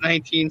money since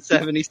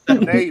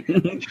 1977. Nate,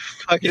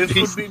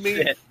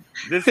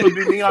 this would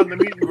be me on the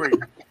meet and greet.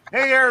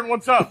 Hey, Aaron,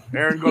 what's up?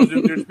 Aaron goes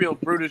into his spiel.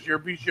 Brutus, you're a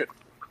piece of shit.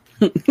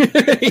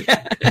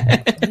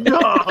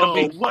 No,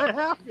 what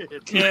happened?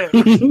 Yeah.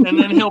 And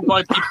then he'll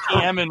like be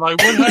PMing like,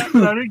 what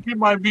happened? I didn't get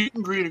my meet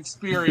and greet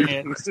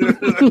experience.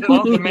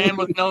 Well, the man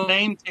with no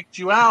name kicked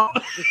you out.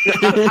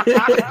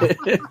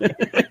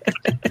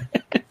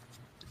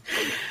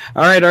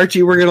 All right,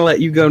 Archie, we're going to let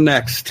you go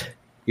next.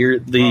 You're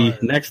the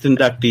next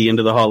inductee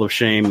into the Hall of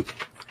Shame.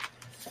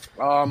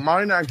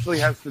 Mine actually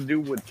has to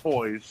do with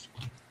toys.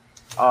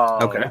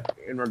 Okay.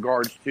 In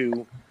regards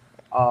to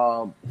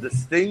the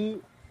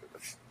Sting,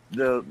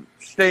 the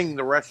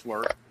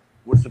wrestler,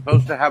 was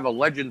supposed to have a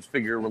Legends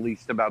figure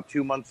released about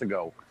 2 months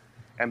ago.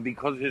 And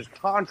because his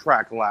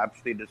contract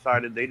lapsed, they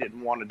decided they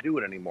didn't want to do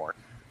it anymore.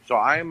 So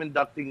I am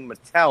inducting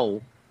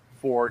Mattel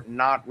for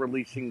not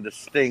releasing the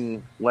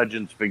Sting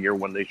Legends figure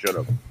when they should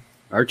have.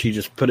 Archie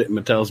just put it in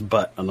Mattel's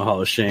butt on the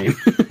Hall of Shame.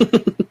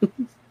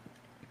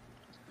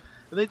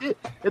 And they did.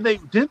 And they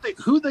didn't.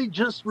 Who they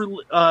just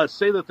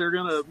say that they're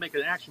going to make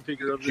an action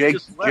figure of? Jake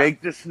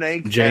the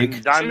Snake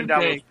and Diamond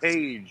Dallas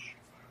Page.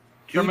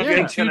 Two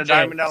Jakes and a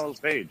Diamond Dallas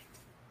Page.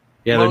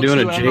 Yeah, they're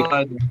doing a Jake.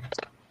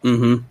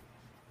 Mm-hmm.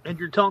 And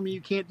you're telling me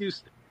you can't do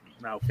Sting?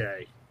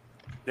 Okay.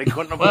 They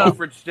couldn't have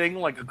offered Sting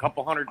like a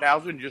couple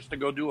 $100,000 just to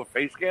go do a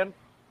face scan?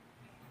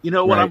 You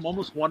know what I'm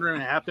almost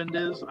wondering happened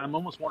is, I'm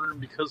almost wondering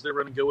because they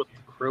were going to go with the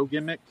Crow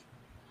gimmick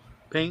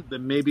paint, that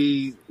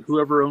maybe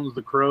whoever owns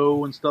the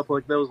Crow and stuff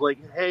like that was like,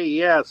 hey,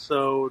 yeah,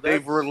 so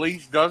they've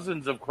released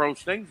dozens of Crow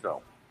Stings,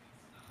 though.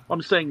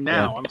 I'm saying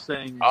now. I'm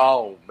saying...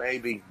 Oh,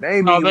 maybe.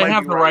 No, they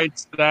have the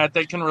rights to that.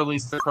 They can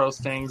release the Crow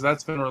Stings.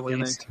 That's been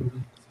released.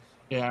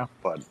 Yeah.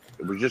 But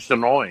it was just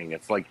annoying.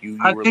 It's like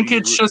I think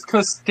it's just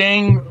because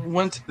Sting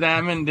went to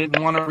them and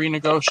didn't want to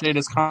renegotiate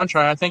his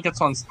contract. I think it's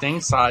on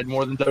Sting's side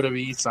more than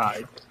WWE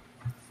side.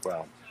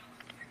 Well,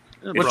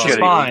 which is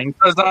fine.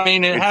 Because, I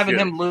mean, having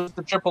him lose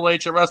to Triple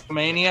H at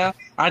WrestleMania,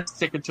 I'd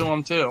stick it to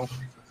him, too.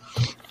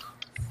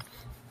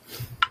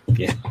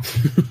 Yeah.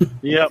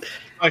 Yep.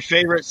 My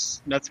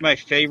favorites. That's my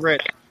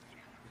favorite.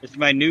 It's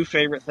my new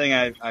favorite thing.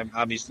 I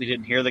obviously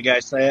didn't hear the guy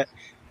say it,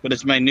 but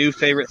it's my new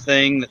favorite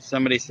thing that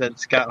somebody said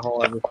Scott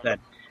Hall ever said.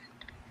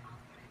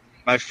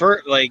 My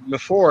first,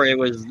 before it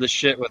was the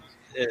shit with,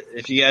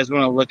 if you guys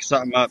want to look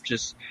something up,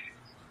 just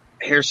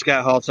hear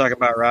Scott Hall talk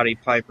about Roddy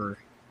Piper.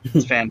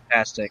 It's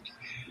fantastic.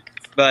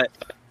 But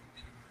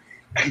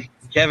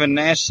Kevin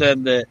Nash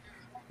said that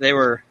they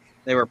were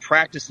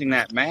practicing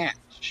that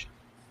match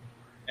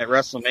at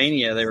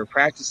WrestleMania. They were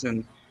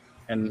practicing,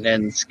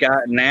 and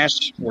Scott and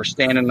Nash were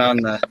standing on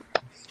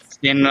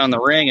the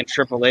ring, and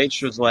Triple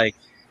H was like,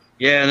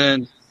 "Yeah, and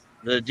then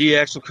the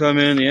DX will come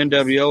in, the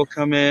NWO will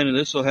come in, and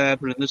this will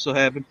happen, and this will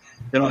happen.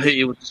 Then I'll hit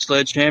you with the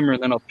sledgehammer,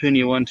 and then I'll pin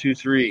you 1, 2,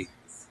 3."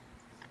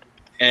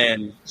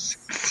 And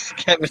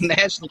Kevin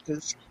Nash looked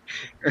at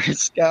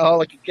Scott Hall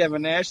looked at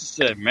Kevin Nash and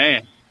said,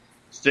 "Man,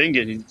 Sting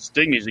needs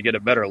to get a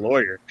better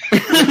lawyer."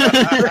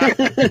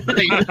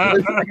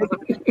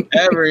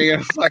 Ever you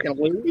gonna fucking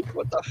leave?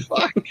 What the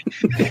fuck?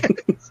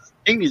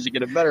 Sting needs to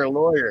get a better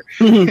lawyer.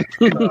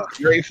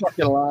 Great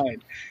fucking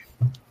line.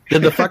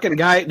 Did the fucking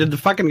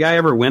guy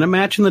ever win a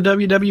match in the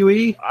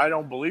WWE? I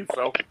don't believe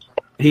so.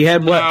 He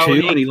had two,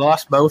 and he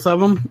lost both of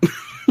them.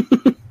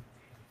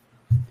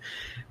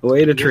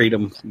 Way to treat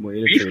him.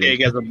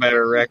 Beefcake has a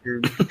better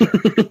record.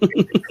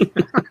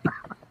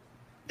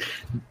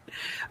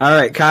 All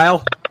right,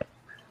 Kyle.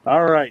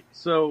 All right,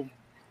 so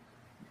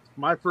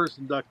my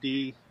first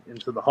inductee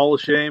into the Hall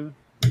of Shame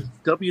is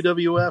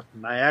WWF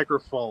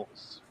Niagara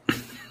Falls.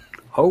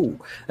 Oh,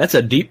 that's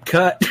a deep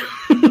cut.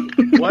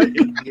 What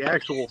in the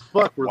actual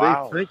fuck were they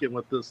thinking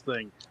with this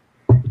thing?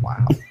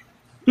 Wow.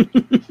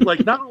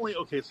 Like, not only,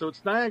 okay, so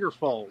it's Niagara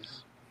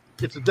Falls.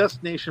 It's a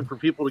destination for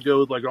people to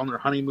go, like, on their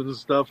honeymoons and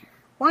stuff.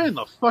 Why in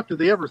the fuck did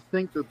they ever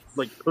think that,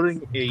 like,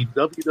 putting a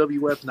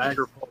WWF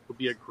Niagara Falls would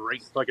be a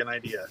great fucking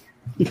idea?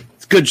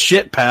 It's good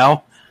shit,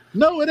 pal.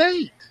 No, it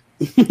ain't.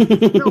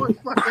 No, it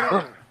fucking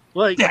ain't.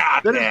 Like,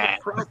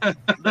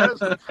 that is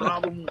the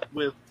problem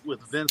with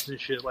Vince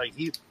and shit. Like,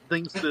 he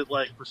thinks that,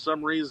 like, for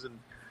some reason,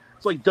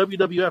 it's like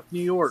WWF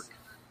New York.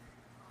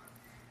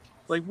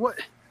 Like, what?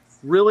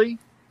 Really?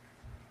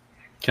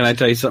 Can I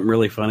tell you something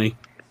really funny?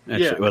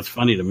 Actually, Yeah. what's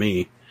funny to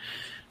me.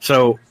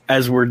 So,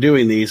 as we're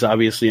doing these,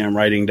 obviously I'm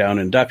writing down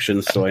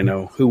inductions so I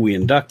know who we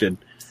inducted.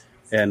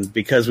 And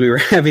because we were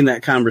having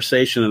that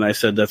conversation and I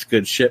said, "That's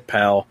good shit,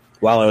 pal,"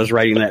 while I was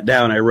writing that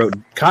down, I wrote,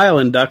 "Kyle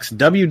inducts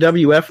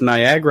WWF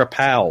Niagara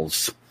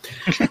Pals."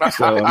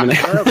 So I'm gonna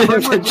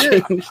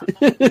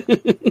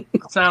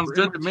Sounds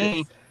good to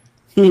me.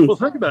 Well,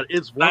 think about it.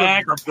 It's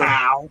Niagara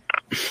Pal.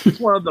 It's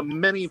one of the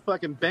many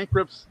fucking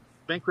bankrupt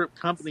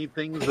company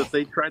things that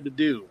they tried to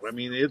do. I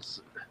mean,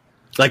 it's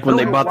like when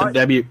they bought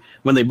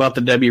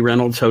the Debbie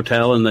Reynolds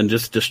Hotel and then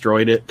just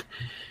destroyed it.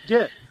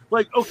 Yeah.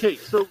 Like, okay,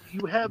 so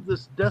you have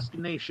this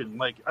destination.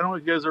 Like, I don't know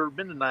if you guys have ever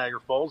been to Niagara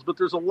Falls, but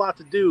there's a lot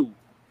to do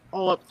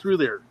all up through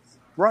there.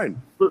 Right.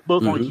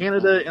 Both on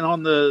Canada and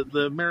on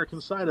the American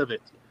side of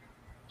it.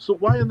 So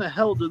why in the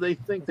hell do they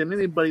think that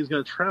anybody's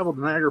going to travel to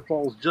Niagara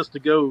Falls just to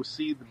go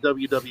see the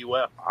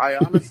WWF? I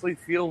honestly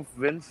feel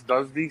Vince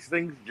does these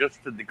things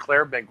just to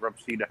declare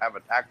bankruptcy to have a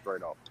tax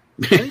write-off.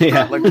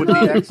 Yeah. Like with the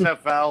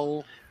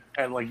XFL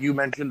and like you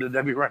mentioned the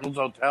Debbie Reynolds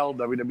Hotel,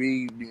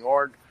 WWE New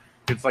York.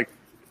 It's like,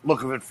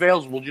 look, if it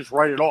fails, we'll just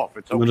write it off.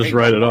 It's okay. We'll just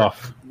write it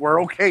off.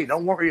 We're okay.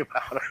 Don't worry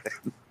about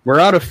it. We're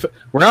out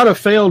of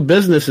failed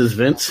businesses,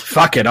 Vince.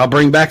 Fuck it, I'll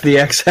bring back the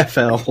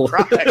XFL.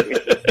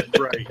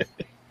 Right.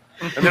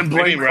 And then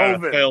blame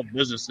COVID. Failed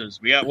businesses.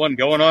 We got one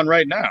going on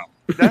right now.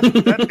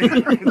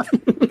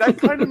 That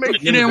kind of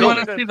makes You didn't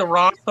want to see The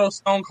Rock throw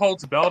Stone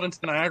Cold's belt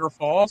into Niagara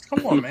Falls?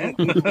 Come on, man.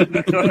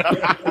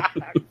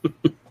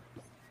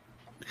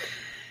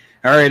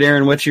 All right,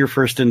 Aaron, what's your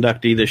first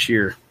inductee this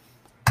year?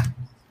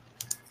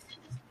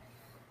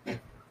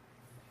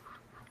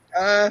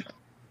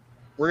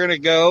 We're going to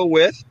go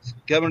with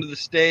coming to the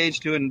stage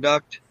to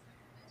induct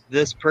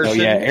this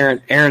person. Oh, yeah,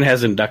 Aaron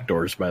has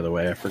inductors, by the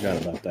way. I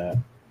forgot about that.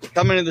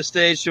 Coming to the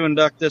stage to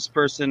induct this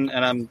person,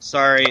 and I'm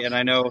sorry, and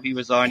I know he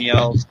was on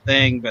y'all's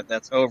thing, but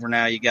that's over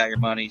now. You got your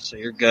money, so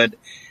you're good.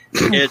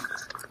 It's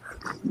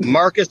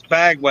Marcus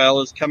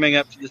Bagwell is coming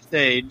up to the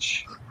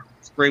stage.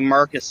 Let's bring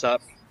Marcus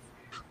up,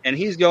 and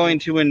he's going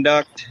to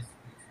induct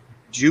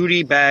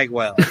Judy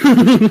Bagwell.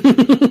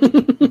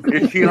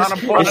 Is she on a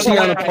poll?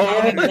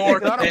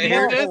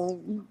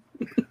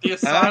 The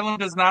Asylum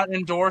does not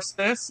endorse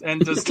this,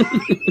 and does.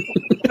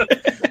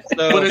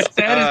 So, what is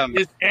said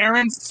is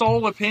Aaron's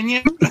sole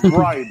opinion.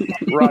 Right.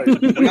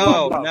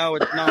 No,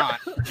 it's not.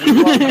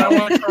 I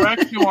want to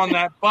correct you on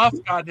that. Buff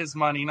got his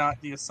money,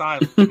 not the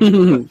Asylum.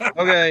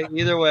 Okay,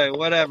 either way,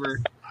 whatever.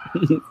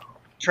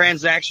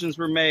 Transactions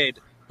were made.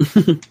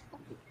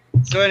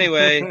 So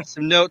anyway,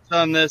 some notes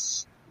on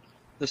this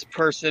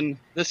person.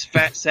 This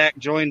fat sack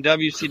joined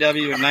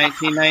WCW in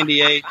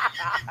 1998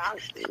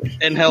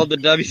 and held the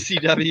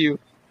WCW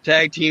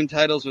tag team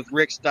titles with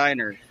Rick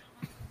Steiner.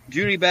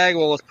 Judy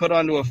Bagwell was put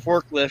onto a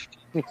forklift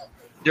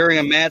during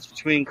a match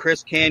between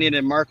Chris Kanyon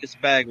and Marcus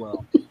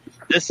Bagwell.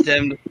 This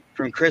stemmed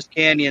from Chris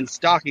Kanyon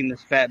stalking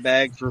this fat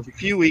bag for a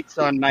few weeks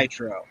on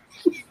Nitro.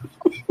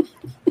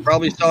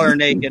 Probably saw her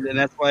naked, and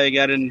that's why he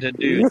got into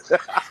dudes.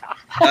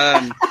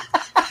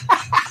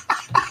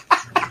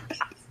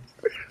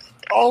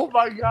 Oh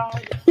my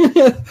God! Who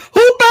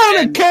bound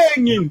a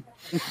canyon?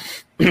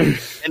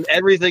 And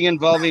everything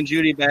involving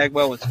Judy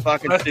Bagwell was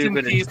fucking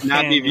stupid and should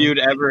not be viewed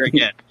ever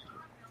again.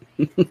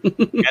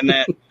 And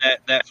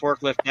that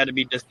forklift had to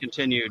be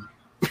discontinued.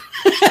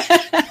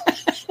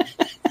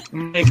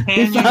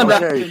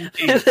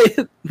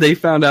 They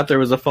found out there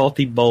was a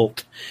faulty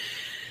bolt.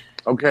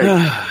 Okay.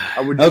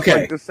 I would just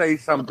like to say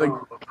something.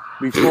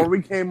 Before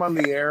we came on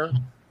the air,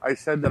 I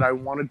said that I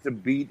wanted to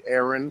beat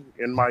Aaron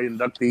in my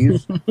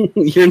inductees.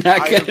 You're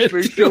not going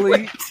to do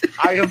it.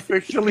 I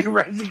officially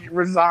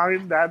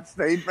resigned that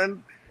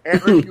statement.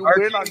 Aaron, you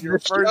win on your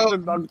first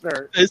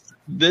inductor.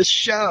 This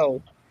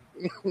show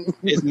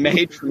is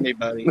made for me,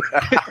 buddy.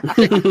 I've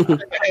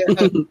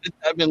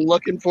been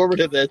looking forward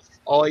to this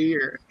all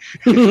year.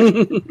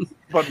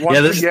 But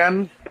once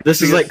again,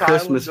 this is like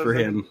Christmas for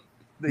him.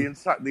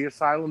 The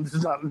asylum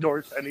does not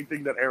endorse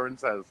anything that Aaron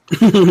says.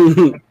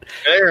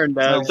 Aaron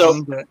does.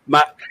 So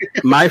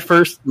my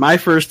first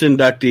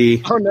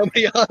inductee. Oh,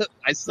 nobody else.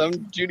 I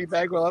summed Judy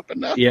Bagwell up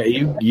enough. Yeah,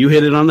 you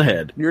hit it on the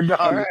head. You're done.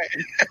 All right.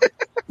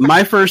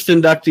 My first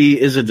inductee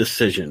is a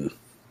decision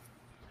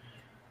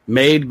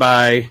made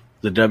by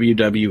the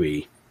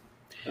WWE.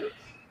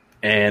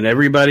 And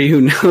everybody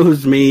who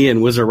knows me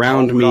and was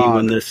around me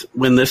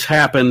when this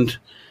happened,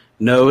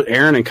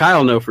 Aaron and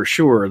Kyle know for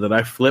sure that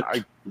I flipped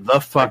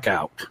the fuck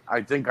out.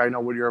 I think I know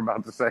what you're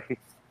about to say.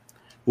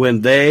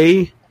 When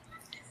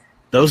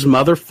those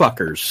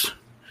motherfuckers,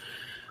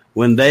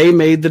 when they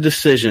made the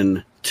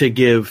decision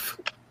to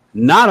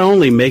not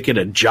only make it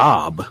a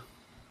job,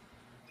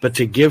 but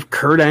to give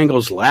Kurt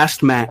Angle's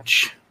last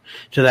match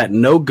to that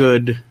no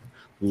good,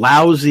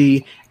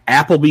 lousy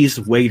Applebee's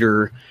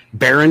waiter,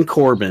 Baron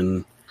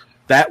Corbin.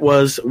 That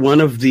was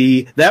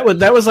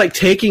that was like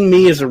taking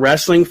me as a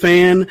wrestling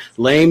fan,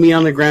 laying me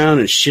on the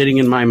ground and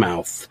shitting in my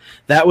mouth.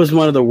 That was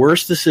one of the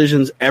worst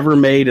decisions ever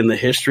made in the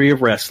history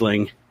of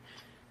wrestling.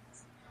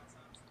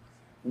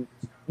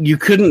 You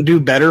couldn't do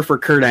better for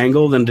Kurt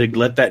Angle than to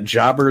let that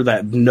jobber,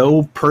 that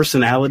no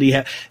personality.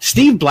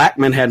 Steve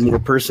Blackman had more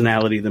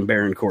personality than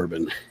Baron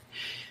Corbin.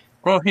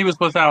 Well, he was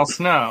with Al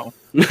Snow.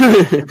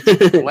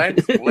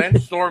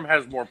 Lance Storm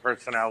has more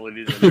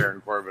personality than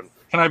Baron Corbin.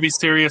 Can I be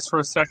serious for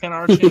a second,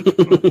 Archie?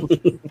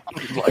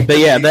 But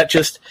yeah, that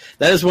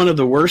is one of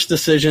the worst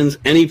decisions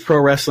any pro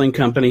wrestling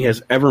company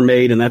has ever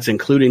made, and that's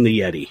including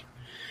the Yeti.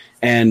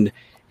 And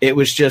it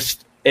was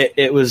just,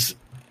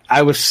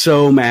 I was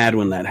so mad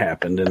when that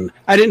happened, and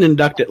I didn't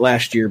induct it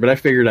last year, but I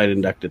figured I'd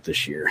induct it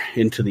this year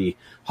into the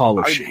Hall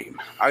of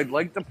Shame. I'd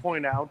like to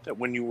point out that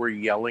when you were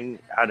yelling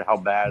at how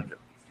bad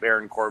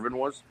Baron Corbin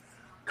was,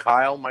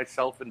 Kyle,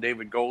 myself, and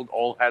David Gold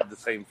all had the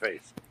same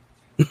face.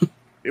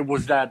 It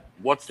was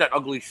what's that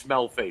ugly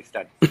smell face?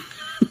 That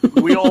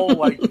we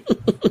all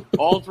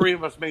all three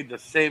of us made the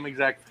same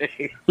exact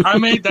face. I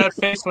made that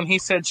face when he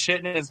said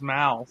shit in his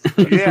mouth.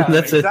 Yeah,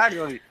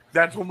 exactly.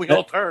 That's when we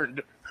all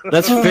turned.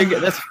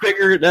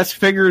 That's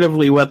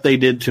figuratively what they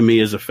did to me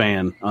as a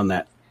fan on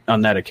that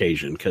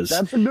occasion. Because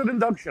that's a good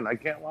induction. I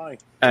can't lie.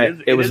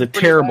 It was a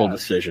terrible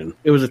decision.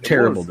 It was a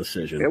terrible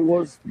decision. It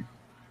was.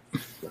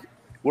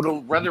 Would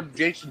have rather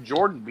Jason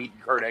Jordan beat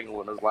Kurt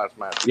Angle in his last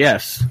match.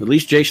 Yes, at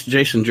least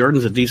Jason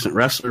Jordan's a decent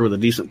wrestler with a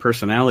decent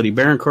personality.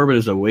 Baron Corbin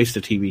is a waste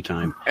of TV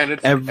time. And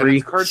it's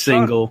every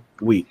single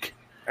week.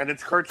 And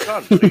it's Kurt's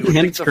son. So and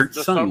it's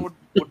Kurt's son. Would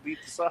beat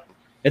the son.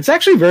 It's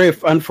actually very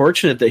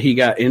unfortunate that he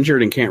got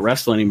injured and can't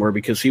wrestle anymore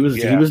because he was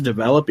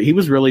developing. He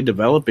was really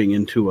developing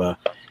into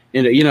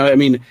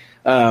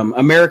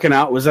American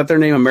Alpha. Was that their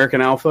name,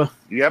 American Alpha?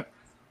 Yep.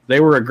 They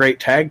were a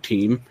great tag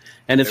team.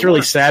 And it's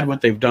really sad what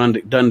they've done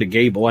to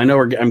Gable. I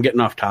know I'm getting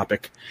off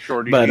topic,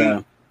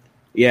 but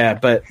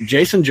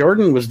Jason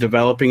Jordan was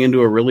developing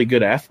into a really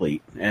good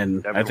athlete,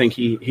 and I think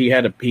he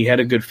had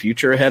a good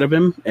future ahead of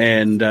him,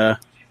 and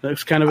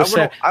that's kind of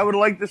sad. I would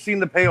like to see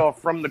the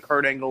payoff from the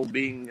Kurt Angle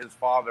being his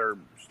father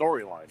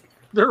storyline.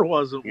 There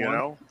wasn't one. You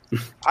know,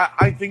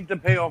 I think the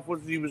payoff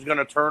was he was going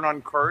to turn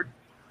on Kurt,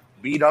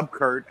 beat up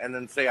Kurt, and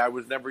then say, "I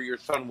was never your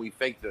son. We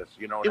faked this."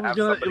 You know,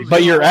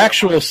 but your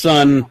actual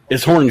son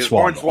is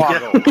Hornswoggle.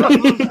 Yeah, I was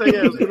going to say,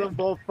 it was going to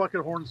involve fucking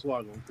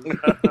Hornswoggle.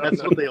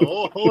 That's what they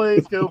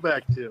always go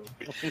back to.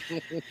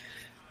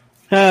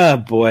 Oh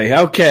boy.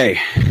 Okay,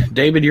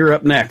 David, you're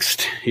up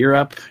next. You're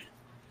up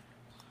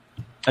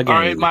again.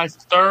 All right, my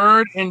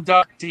third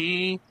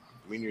inductee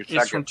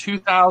is from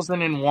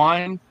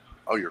 2001.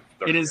 Oh, you're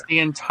third. It is the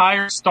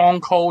entire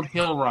Stone Cold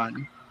heel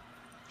run.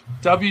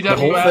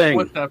 WWF,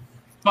 what the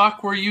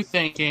fuck were you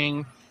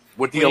thinking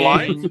with the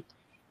alliance?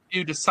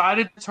 You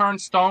decided to turn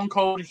Stone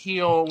Cold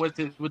heel with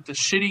the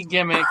shitty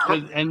gimmick,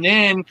 and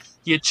then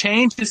you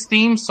changed his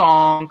theme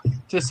song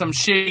to some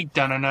shitty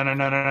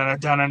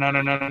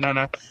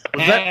da-na-na-na-na-na-na-na-na-na-na-na.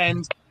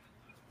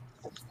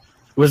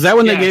 Was that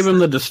when they gave him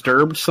the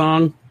Disturbed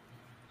song?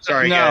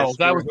 Sorry, no, guys.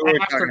 that was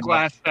after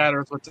Glass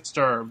Shatters with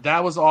Disturbed.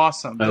 That was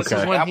awesome. Okay. This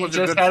is when he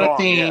just had a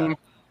theme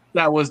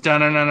that was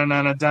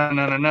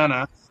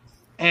da-na-na-na-na-na-na-na-na.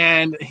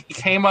 And he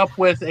came up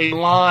with a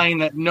line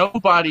that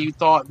nobody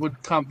thought would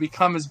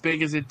become as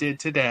big as it did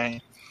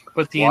today.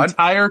 But the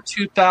entire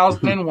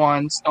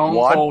 2001 Stone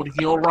Cold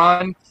heel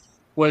run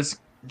was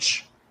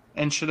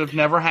and should have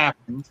never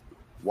happened.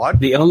 What?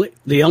 The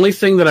only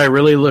thing that I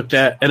really looked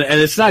at, and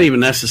it's not even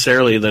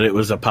necessarily that it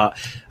was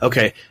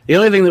okay. The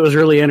only thing that was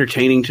really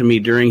entertaining to me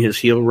during his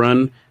heel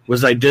run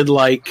was I did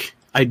like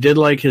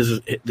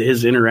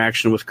his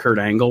interaction with Kurt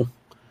Angle,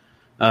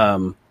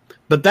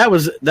 but that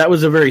was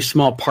a very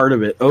small part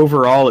of it.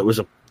 Overall, it was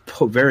a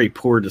very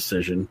poor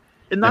decision.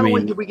 And not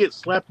only did we get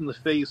slapped in the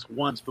face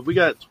once, but we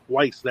got it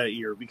twice that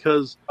year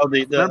because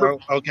okay,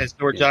 so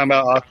we're talking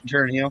about Austin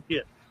turning heel.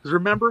 Yeah, because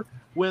remember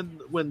when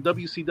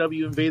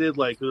WCW invaded,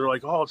 like they're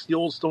like, oh, it's the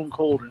old Stone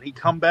Cold, and he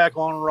come back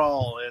on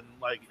Raw, and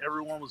like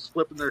everyone was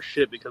flipping their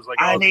shit because like,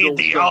 I need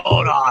the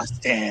old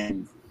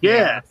Austin.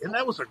 Yeah, and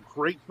that was a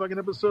great fucking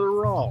episode of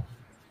Raw.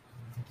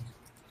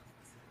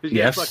 Because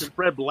you had fucking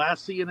Fred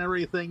Blassie and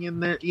everything in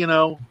there, you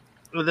know.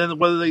 And then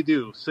what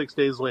do? 6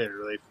 days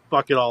later, they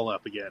fuck it all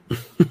up again.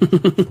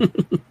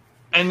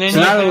 And then you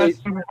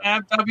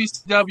have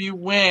WCW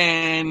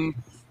win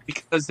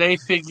because they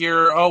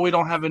figure, oh, we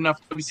don't have enough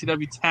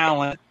WCW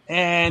talent,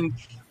 and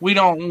we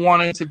don't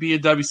want it to be a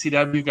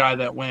WCW guy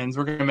that wins.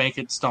 We're going to make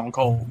it Stone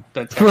Cold.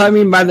 Well, I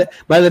mean, by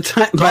the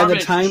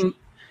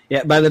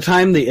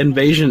time the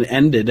invasion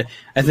ended,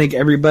 I think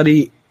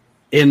everybody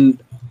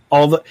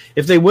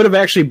if they would have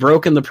actually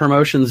broken the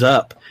promotions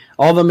up,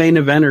 all the main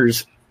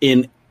eventers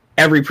in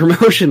every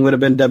promotion would have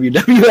been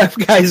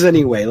WWF guys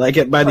anyway.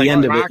 By the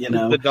end of it, you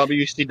know, the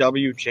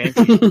WCW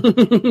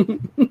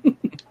champion.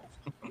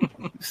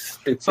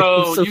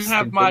 So you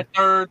have my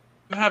third.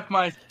 You have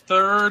my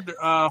third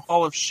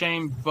Hall of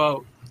Shame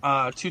vote.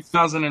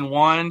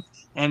 2001,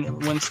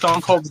 and when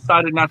Stone Cold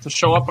decided not to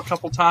show up a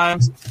couple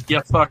times, you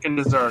fucking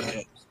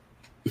deserved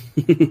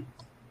it.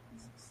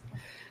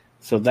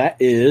 So that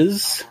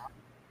is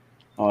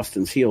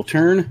Austin's heel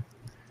turn.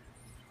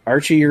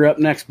 Archie, you're up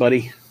next,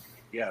 buddy.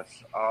 Yes.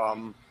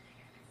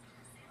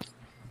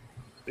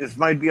 This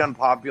might be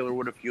unpopular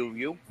with a few of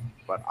you,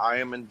 but I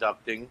am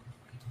inducting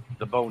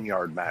the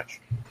Boneyard match.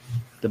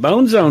 The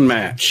Bone Zone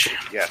match.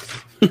 Yes.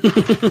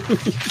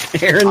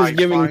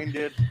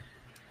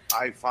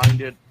 I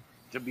find it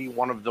to be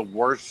one of the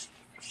worst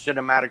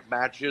cinematic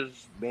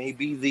matches.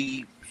 Maybe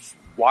the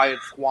Wyatt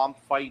Swamp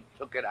fight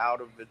took it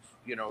out of its,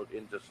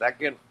 into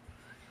second.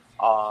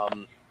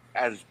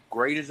 As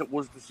great as it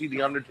was to see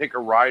The Undertaker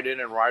ride in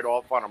and ride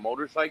off on a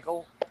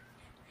motorcycle,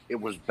 it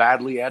was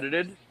badly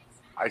edited.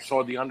 I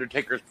saw The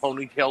Undertaker's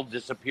ponytail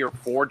disappear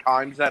 4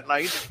 times that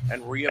night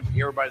and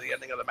reappear by the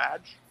ending of the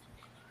match.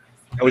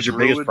 That was your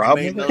biggest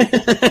problem? No.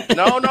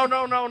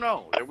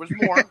 There was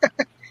more.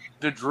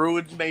 The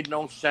Druids made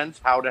no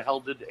sense. How the hell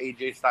did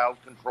AJ Styles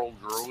control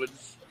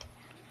Druids?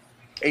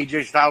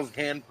 AJ Styles'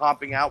 hand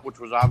popping out, which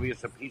was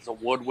obvious a piece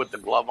of wood with the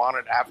glove on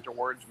it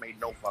afterwards, made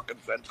no fucking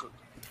sense.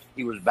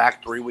 He was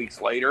back 3 weeks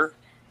later.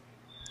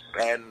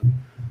 And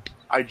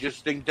I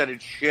just think that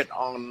it's shit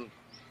on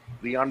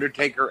The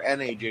Undertaker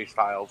and AJ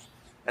Styles,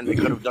 and they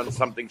could have done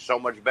something so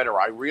much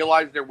better. I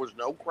realized there was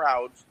no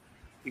crowds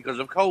because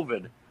of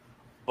COVID,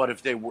 but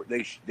if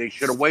they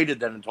should have waited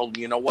then and told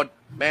me, you know what,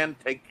 man,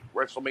 take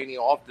WrestleMania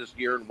off this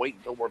year and wait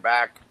until we're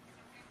back,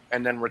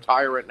 and then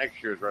retire at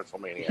next year's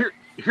WrestleMania.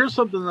 Here's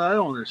something that I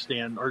don't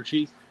understand,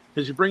 Archie,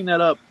 because you bring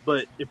that up,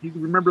 but if you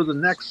remember the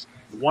next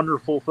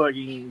wonderful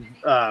fucking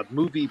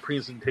movie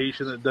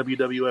presentation that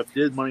WWF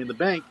did, Money in the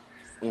Bank,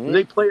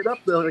 they played up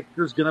like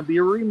there's going to be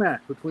a rematch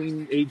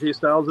between AJ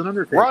Styles and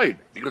Undertaker. Right,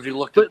 because he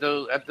looked at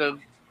the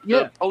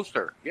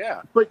poster.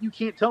 Yeah. But you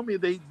can't tell me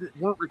they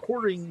weren't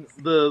recording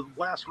the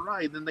last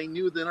ride and they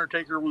knew the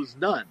Undertaker was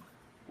done.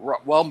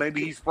 Well,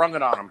 maybe he sprung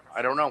it on him.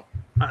 I don't know.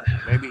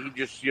 Maybe he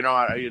just,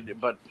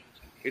 but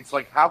it's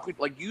like,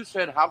 like you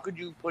said, how could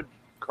you put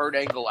Kurt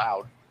Angle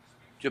out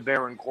to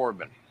Baron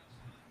Corbin?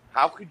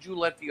 How could you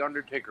let The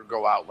Undertaker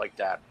go out like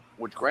that?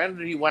 Which,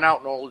 granted, he went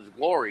out in all his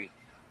glory,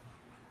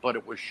 but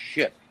it was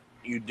shit.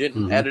 You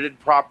didn't edit it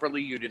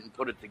properly. You didn't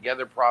put it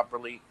together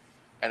properly.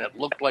 And it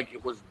looked like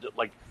it was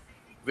like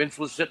Vince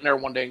was sitting there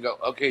one day and go,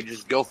 okay,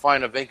 just go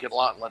find a vacant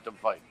lot and let them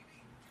fight.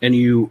 And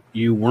you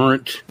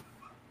weren't...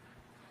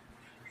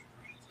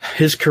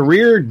 His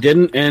career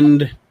didn't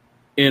end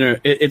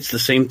it's the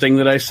same thing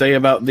that I say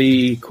about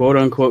the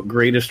quote-unquote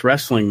greatest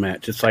wrestling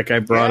match. It's like I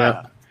brought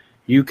up.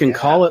 You can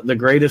call it the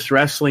greatest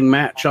wrestling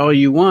match all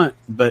you want,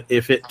 but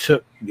if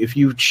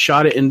you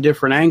shot it in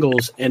different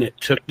angles and it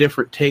took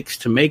different takes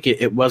to make it,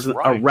 it wasn't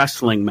a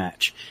wrestling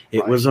match.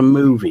 It was a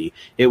movie.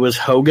 It was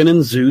Hogan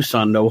and Zeus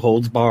on No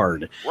Holds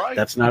Barred. Right.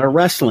 That's not a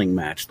wrestling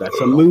match. That's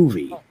a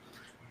movie.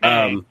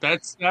 Hey,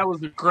 that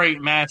was a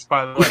great match,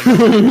 by the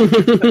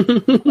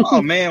way. Oh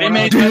man, they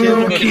made that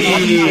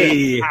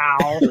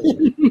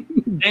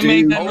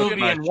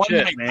movie in one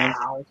night.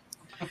 Pal.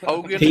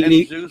 Hogan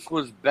and Zeus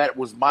was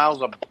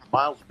miles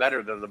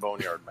better than the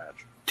Boneyard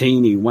match.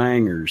 Teeny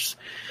wangers.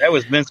 That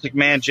was Vince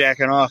McMahon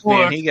jacking off,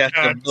 man. He got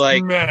to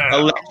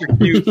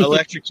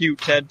electrocute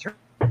Ted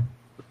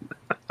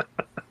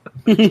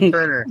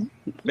Turner,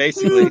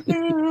 basically.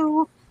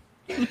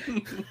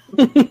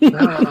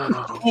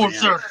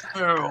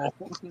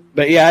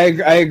 But yeah,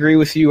 I agree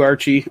with you,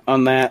 Archie,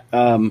 on that.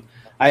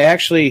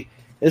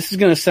 This is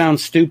going to sound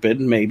stupid,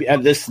 maybe.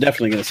 This is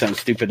definitely going to sound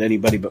stupid to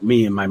anybody but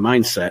me and my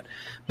mindset.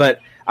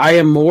 But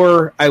I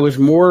was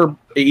more,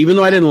 even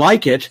though I didn't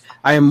like it,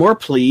 I am more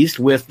pleased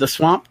with the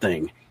Swamp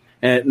Thing,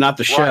 and not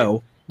the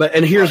show. But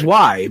and here's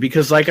why,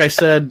 because like I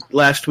said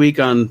last week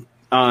on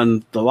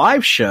the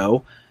live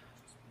show,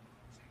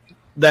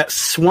 that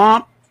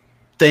Swamp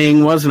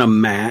Thing wasn't a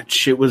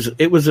match. It was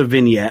a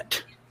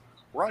vignette.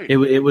 Right.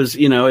 It was,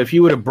 if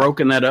you would have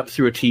broken that up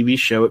through a TV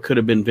show, it could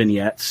have been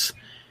vignettes.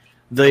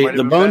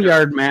 The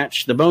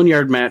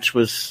Boneyard match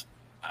was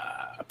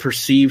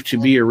perceived to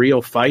be a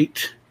real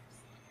fight.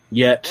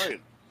 Yet,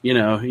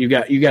 you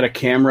got a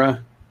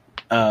camera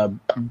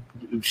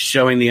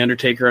showing the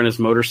Undertaker on his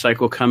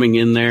motorcycle coming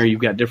in there.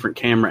 You've got different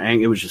camera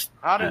angles. It was just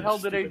how the hell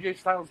did AJ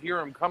Styles hear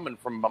him coming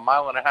from a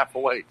mile and a half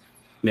away?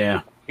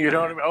 Yeah, you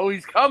know what I mean. Oh,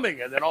 he's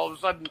coming, and then all of a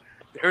sudden,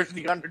 there's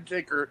the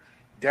Undertaker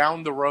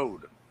down the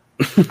road.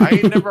 I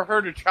ain't never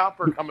heard a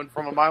chopper coming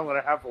from a mile and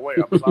a half away.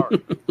 I'm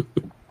sorry,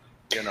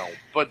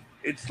 But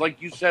it's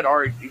like you said,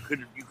 Art. You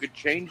could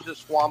change the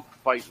Swamp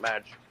Fight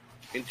match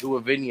into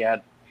a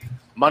vignette.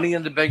 Money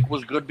in the Bank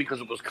was good because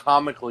it was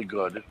comically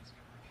good,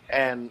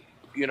 and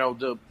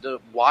the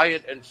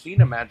Wyatt and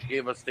Cena match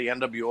gave us the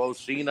NWO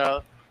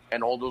Cena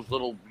and all those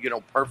little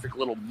perfect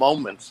little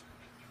moments.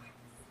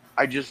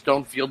 I just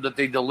don't feel that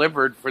they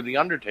delivered for the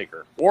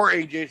Undertaker or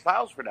AJ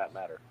Styles for that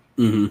matter.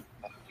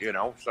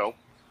 Mm-hmm. So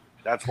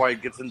that's why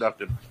it gets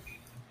inducted.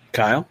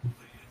 Kyle?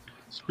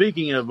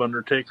 Speaking of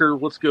Undertaker,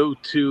 let's go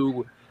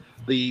to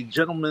the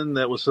gentleman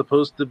that was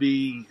supposed to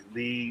be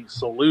the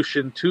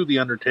solution to the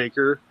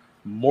Undertaker,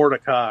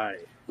 Mordecai.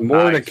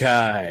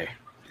 Mordecai.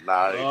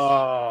 Nice.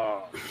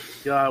 Oh,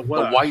 God,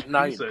 what the White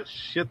Knight. piece of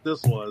shit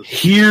this was.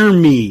 Hear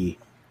me.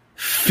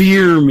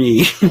 Fear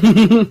me.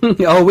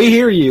 Oh, we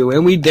hear you,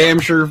 and we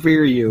damn sure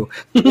fear you.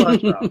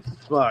 What the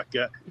fuck?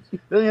 Then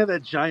he had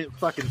that giant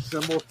fucking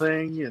symbol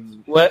thing,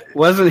 and what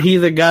wasn't he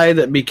the guy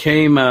that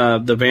became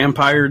the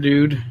vampire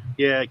dude?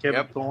 Yeah,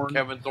 Kevin Thorne.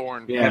 Kevin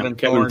Thorne. Yeah,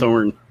 Kevin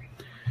Thorne.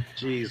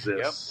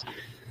 Jesus. Yep.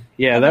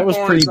 Yeah, that was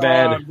pretty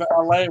bad.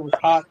 LA was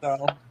hot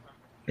though.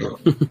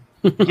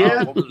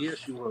 Yeah,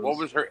 she was. What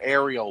was her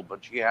Ariel?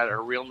 But she had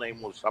her real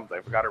name was something.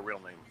 I forgot her real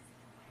name.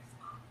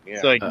 Yeah.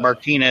 It's like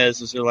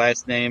Martinez is her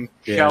last name.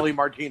 Yeah. Shelly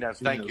Martinez.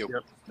 Thank you.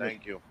 Yep.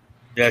 Thank you.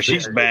 Yeah,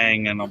 she's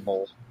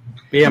bangable.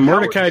 Yeah,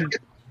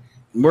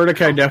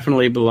 Mordecai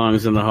definitely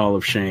belongs in the Hall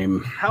of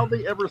Shame. How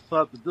they ever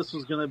thought that this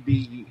was going to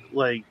be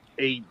like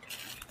a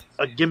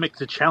gimmick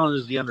to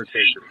challenge the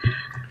Undertaker,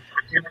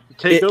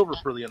 take over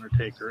for the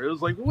Undertaker? It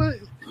was like, what?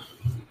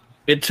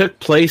 It took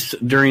place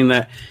during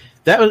that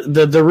was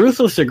the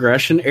Ruthless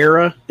Aggression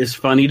era is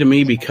funny to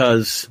me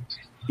because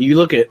you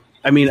look at,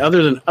 I mean,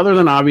 other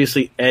than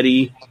obviously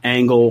Eddie,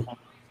 Angle,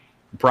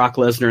 Brock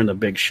Lesnar, and the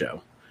Big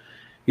Show,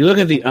 you look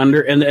at the and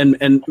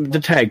the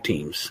tag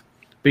teams.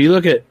 But you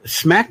look at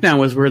SmackDown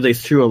was where they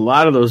threw a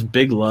lot of those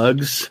big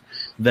lugs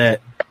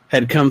that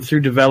had come through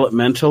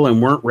developmental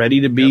and weren't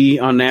ready to be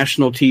on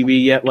national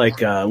TV yet,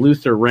 like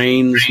Luther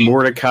Reigns,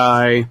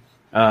 Mordecai,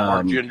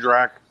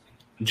 Jindrak.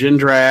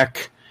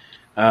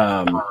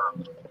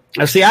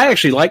 See, I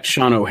actually liked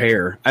Sean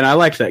O'Haire, and I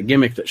liked that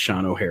gimmick that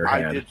Sean O'Haire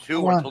had. I did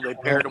too, until they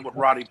paired him with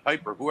Roddy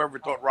Piper. Whoever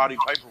thought Roddy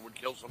Piper would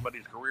kill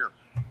somebody's career?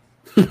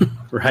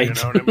 Right. You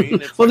know what I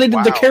mean? Well,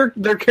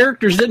 their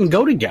characters didn't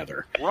go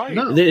together. Right.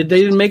 No. They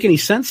didn't make any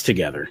sense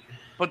together.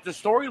 But the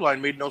storyline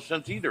made no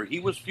sense either.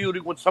 He was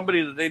feuding with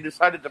somebody that they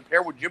decided to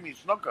pair with Jimmy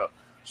Snuka.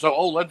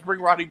 So, let's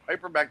bring Roddy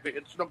Piper back to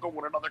hit Snuka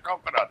with another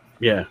coconut.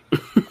 Yeah.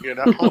 You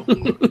know?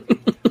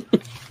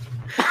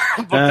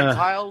 But to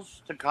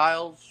Kyle's,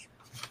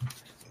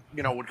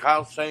 what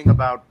Kyle's saying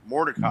about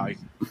Mordecai,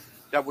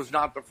 that was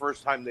not the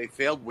first time they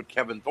failed with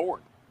Kevin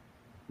Thorne.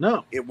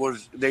 No. It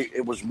was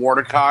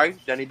Mordecai,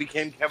 then he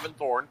became Kevin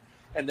Thorne,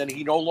 and then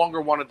he no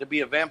longer wanted to be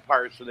a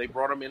vampire, so they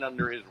brought him in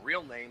under his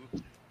real name,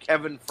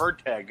 Kevin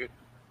Fertag,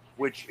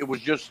 which it was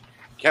just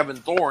Kevin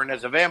Thorne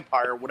as a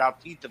vampire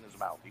without teeth in his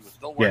mouth. He was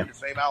still wearing the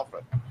same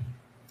outfit.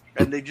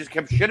 And they just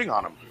kept shitting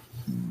on him.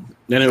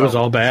 And it was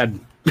all bad.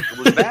 It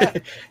was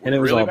bad. And it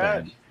was really all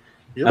bad.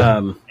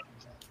 Yep.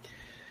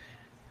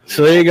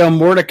 So there you go,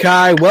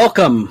 Mordecai.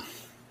 Welcome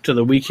to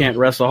the We Can't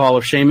Wrestle Hall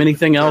of Shame.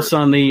 Anything else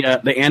on the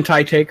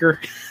anti-taker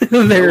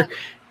there,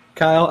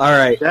 Kyle? All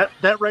right.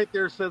 That right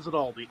there says it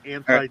all, the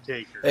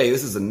anti-taker. Hey,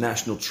 this is a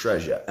national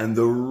treasure and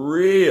the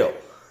real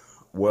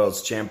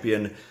world's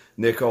champion,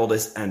 Nick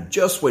Aldis. And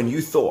just when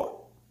you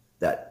thought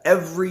that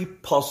every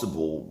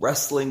possible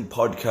wrestling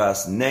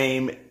podcast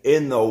name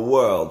in the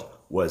world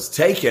was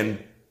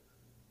taken,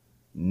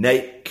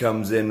 Nate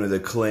comes in with a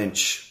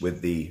clinch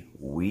with the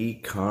We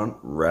Can't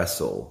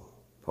Wrestle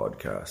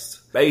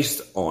podcast.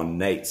 Based on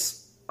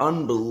Nate's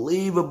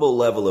unbelievable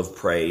level of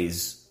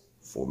praise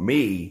for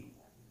me,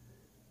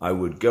 I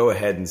would go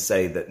ahead and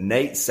say that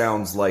Nate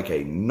sounds like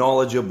a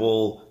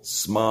knowledgeable,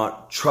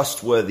 smart,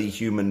 trustworthy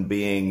human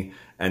being,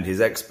 and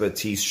his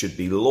expertise should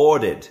be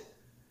lauded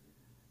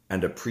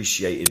and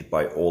appreciated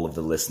by all of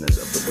the listeners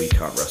of the We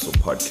Can't Wrestle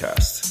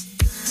podcast.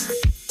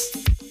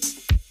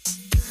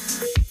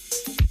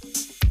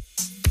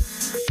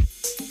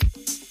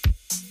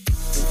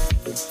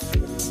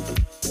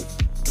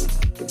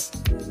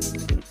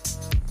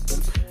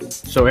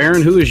 So,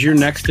 Aaron, who is your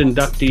next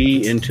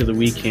inductee into the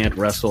We Can't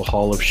Wrestle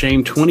Hall of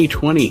Shame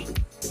 2020?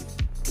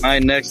 My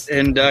next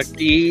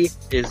inductee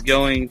is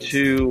going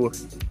to,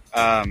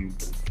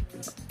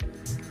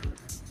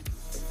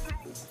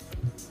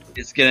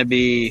 it's going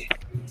to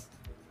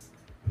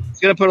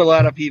put a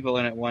lot of people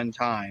in at one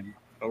time,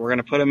 but we're going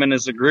to put them in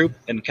as a group,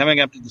 and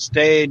coming up to the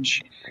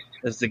stage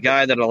is the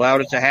guy that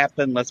allowed it to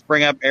happen. Let's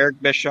bring up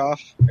Eric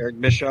Bischoff. Eric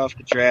Bischoff,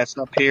 get your ass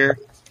up here.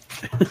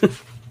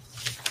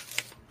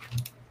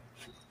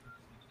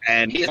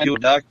 And he's going to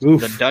induct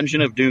the Dungeon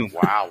of Doom.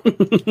 Wow.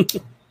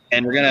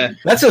 And we're gonna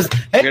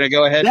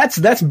go ahead. That's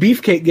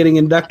Beefcake getting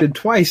inducted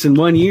twice in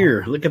 1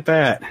 year. Look at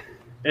that.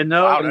 And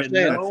no, wow, that's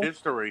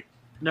history.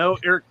 No,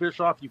 Eric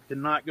Bischoff, you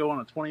cannot go on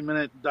a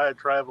 20-minute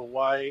diatribe of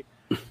why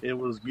it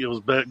was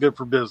good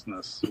for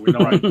business. We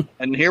know.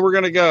 And here we're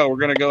gonna go. We're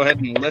gonna go ahead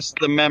and list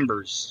the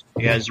members.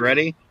 You guys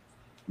ready?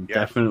 Yeah.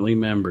 Definitely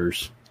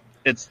members.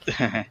 It's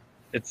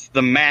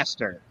the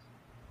Master.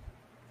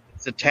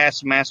 It's the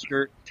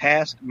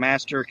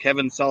Taskmaster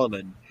Kevin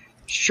Sullivan,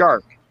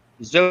 Shark,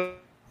 Zodiac,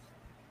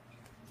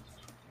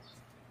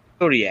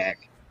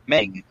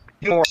 Meg,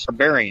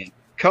 Barbarian,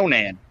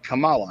 Conan,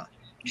 Kamala,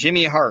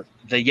 Jimmy Hart,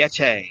 the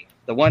Yeti,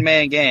 the One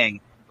Man Gang,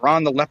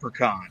 Ron the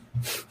Leprechaun,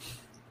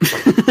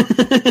 Steve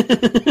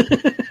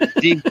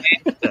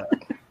Gangsta,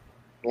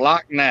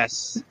 Loch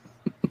Ness,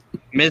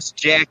 Miss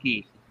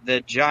Jackie,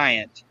 the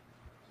Giant,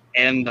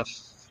 and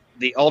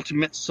the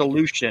Ultimate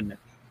Solution,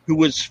 who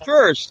was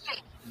first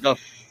the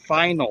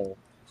final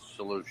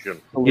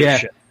solution.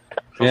 Yeah.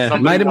 Yeah,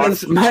 might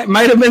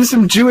have been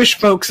some Jewish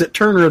folks at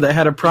Turner that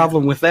had a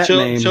problem with that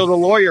name. So the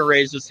lawyer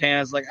raised his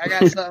hands like, I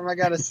got something I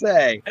got to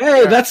say.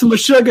 Hey, that's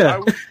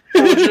Meshuggah.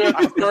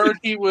 I heard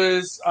he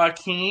was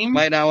Akeem.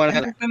 Might not want to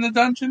have in the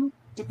dungeon.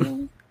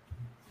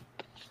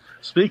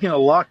 Speaking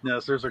of Loch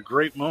Ness, there's a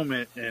great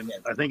moment, and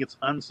I think it's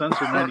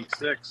Uncensored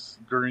 96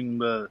 during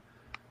the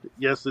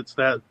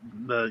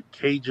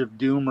Cage of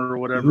Doom or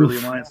whatever, the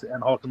Alliance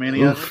and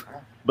Hulkamania.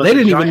 But they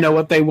didn't even know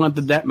what they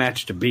wanted that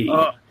match to be.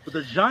 But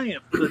the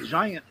giant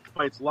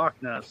fights Loch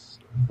Ness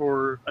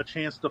for a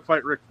chance to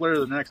fight Ric Flair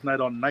the next night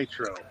on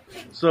Nitro.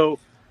 So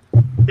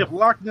if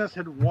Loch Ness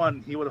had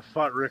won, he would have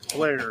fought Ric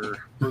Flair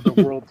for the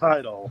world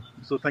title.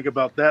 So think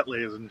about that,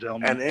 ladies and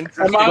gentlemen. Am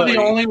I the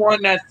only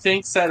one that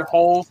thinks that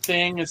whole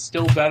thing is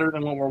still better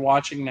than what we're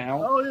watching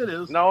now? Oh, it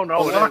is. No,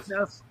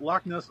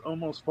 Loch Ness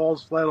almost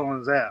falls flat on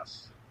his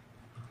ass.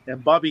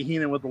 And Bobby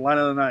Heenan with the line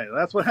of the night.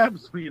 That's what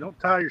happens when you don't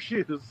tie your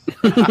shoes.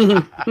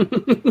 I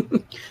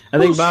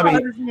think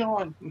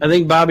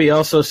Bobby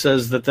also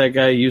says that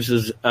guy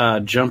uses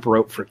jump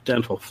rope for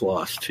dental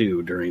floss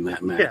too during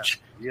that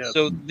match. Yeah.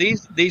 So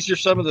these are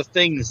some of the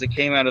things that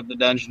came out of the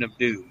Dungeon of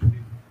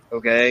Doom.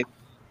 Okay,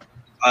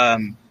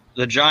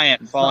 the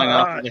Giant falling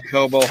off of the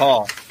Kobo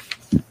Hall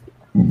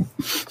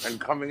and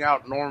coming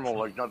out normal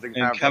like nothing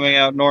happened. Coming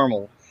out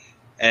normal,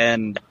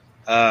 and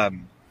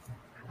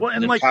well,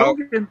 and like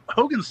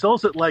Hogan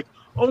sells it like,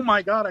 oh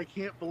my God, I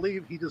can't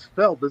believe he just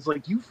fell. It's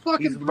like, you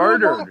fucking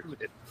murdered.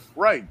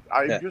 Right.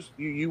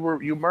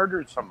 You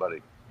murdered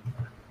somebody.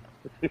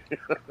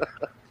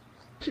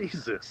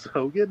 Jesus,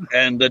 Hogan.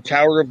 And the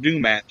Tower of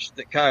Doom match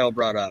that Kyle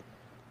brought up.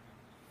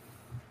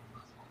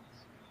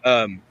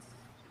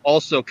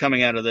 Also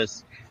coming out of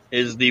this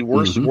is the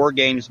worst War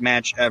Games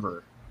match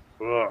ever.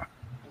 Ugh.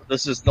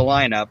 This is the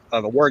lineup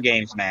of a War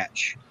Games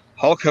match.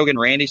 Hulk Hogan,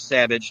 Randy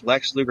Savage,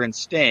 Lex Luger, and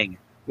Sting.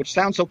 Which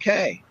sounds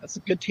okay. That's a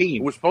good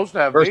team. We're supposed to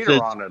have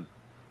Vader on it.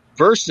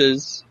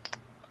 Versus,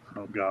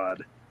 oh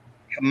God,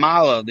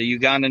 Kamala, the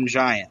Ugandan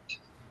Giant,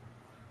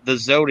 the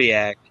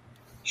Zodiac,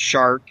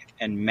 Shark,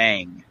 and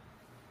Meng.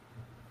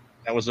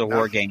 That was a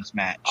War Games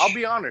match. I'll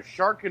be honest,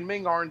 Shark and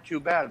Meng aren't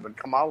too bad, but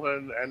Kamala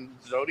and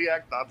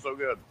Zodiac, not so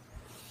good.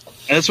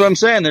 And that's what I'm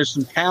saying. There's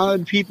some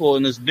talented people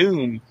in this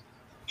Doom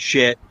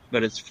shit,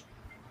 but it's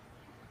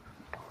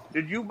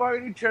Did you by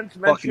any chance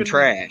mention fucking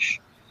trash?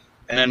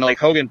 And then, like,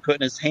 Hogan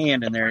putting his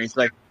hand in there, and he's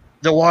like,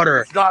 the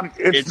water.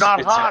 It's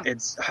not hot.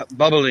 It's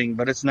bubbling,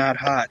 but it's not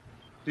hot.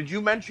 Did you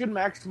mention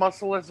Max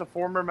Muscle as a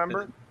former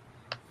member?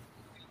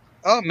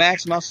 Oh,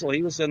 Max Muscle.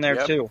 He was in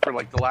there, too. For,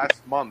 like, the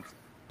last month.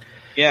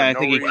 Yeah, I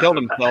think he killed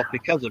himself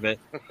because of it.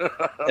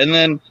 And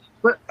then...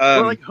 But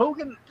like,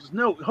 Hogan...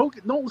 No,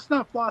 let's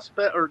not floss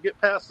or get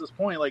past this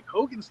point. Like,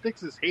 Hogan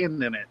sticks his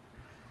hand in it,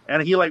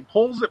 and he, like,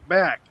 pulls it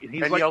back, and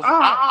he's like, yells,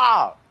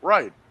 ah!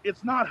 Right.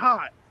 It's not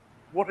hot.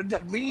 What did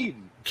that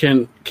mean?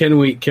 Can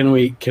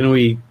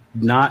we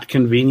not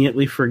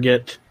conveniently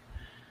forget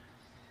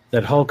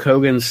that Hulk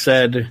Hogan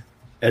said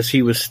as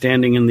he was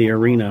standing in the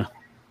arena,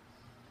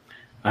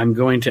 I'm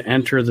going to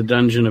enter the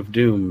Dungeon of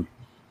Doom.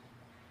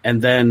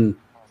 And then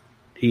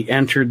he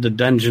entered the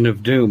Dungeon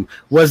of Doom.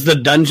 Was the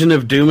Dungeon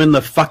of Doom in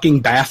the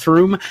fucking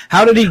bathroom?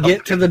 How did he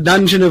get to the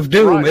Dungeon of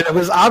Doom? Right. It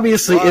was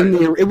obviously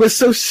it was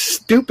so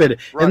stupid.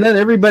 Right. And then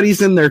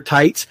everybody's in their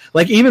tights.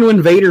 Like, even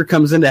when Vader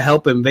comes in to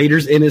help him,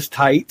 Vader's in his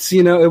tights.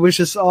 You know, it was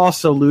just all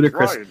so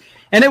ludicrous. Right.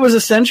 And it was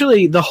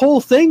essentially, the whole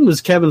thing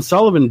was Kevin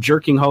Sullivan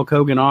jerking Hulk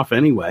Hogan off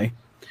anyway.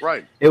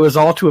 Right. It was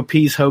all to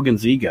appease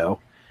Hogan's ego.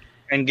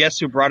 And guess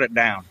who brought it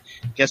down?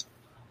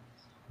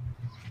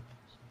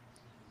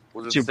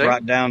 who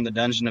brought down the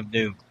Dungeon of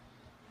Doom.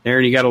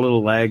 Aaron, you got a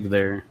little lag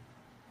there.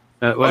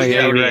 Well,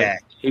 yeah, you're right.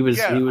 He was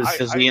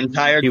because the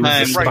entire time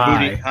was a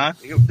spy. huh?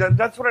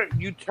 That's what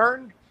you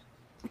turned.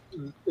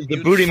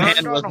 The Booty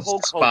Man was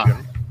a spy.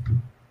 Hogan,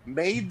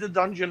 made the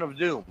Dungeon of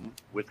Doom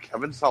with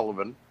Kevin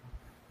Sullivan,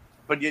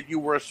 but yet you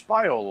were a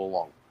spy all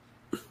along.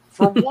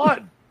 For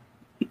what?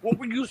 What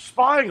were you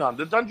spying on?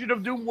 The Dungeon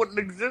of Doom wouldn't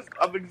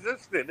have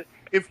existed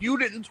if you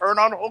didn't turn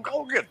on Hulk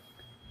Hogan.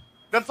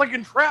 That's like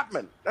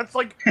entrapment. That's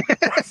like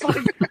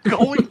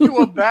going to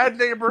a bad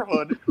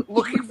neighborhood,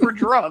 looking for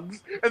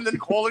drugs, and then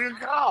calling a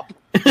cop.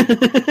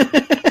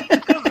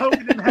 Because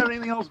Hogan didn't have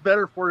anything else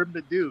better for him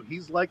to do.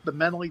 He's like the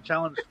mentally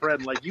challenged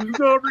friend. Like, you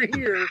go over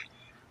here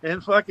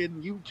and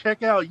fucking you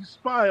check out, you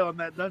spy on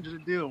that Dungeon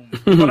of Doom.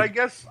 But I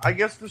guess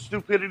the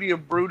stupidity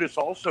of Brutus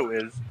also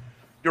is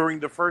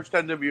during the first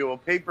NWO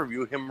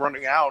pay-per-view, him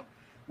running out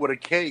with a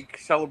cake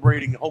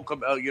celebrating Hulk, the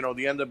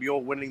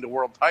NWO winning the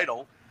world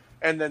title.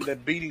 And then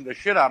beating the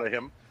shit out of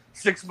him.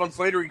 6 months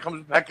later, he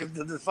comes back as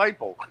the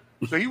Disciple.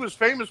 So he was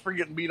famous for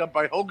getting beat up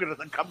by Hogan and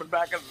then coming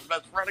back as his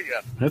best friend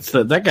again.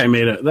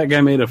 That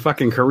guy made a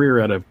fucking career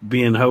out of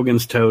being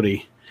Hogan's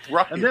toady.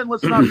 Right. And then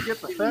let's not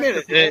forget the fact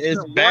that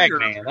it's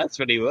Bagman. That's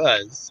what he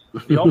was.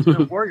 The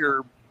Ultimate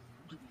Warrior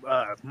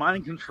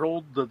mind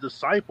controlled the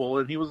Disciple,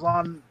 and he was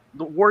on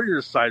the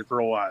Warrior's side for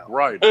a while.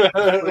 Right.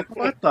 Like,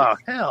 what the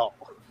hell?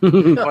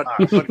 but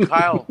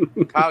Kyle,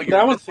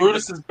 that was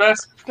Brutus's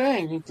best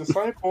thing,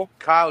 Disciple.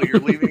 Kyle, you're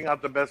leaving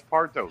out the best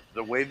part, though.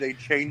 The way they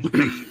changed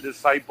the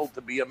Disciple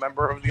to be a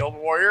member of the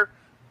Ultimate Warrior,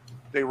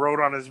 they wrote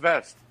on his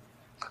vest.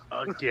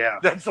 Yeah.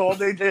 That's all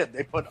they did.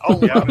 They put O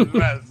on his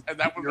vest, and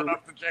that was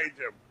enough to change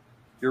him.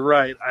 You're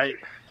right.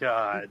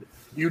 God.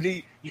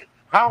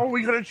 How are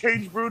we going to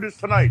change Brutus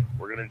tonight?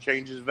 We're going to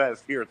change his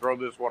vest. Here, throw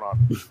this one on.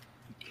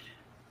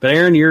 But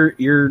Aaron,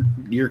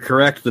 you're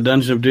correct. The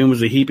Dungeon of Doom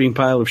was a heaping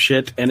pile of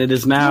shit, and it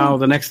is now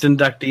the next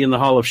inductee in the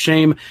Hall of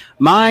Shame.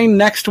 My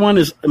next one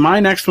is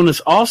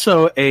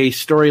also a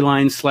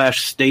storyline /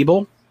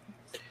 stable.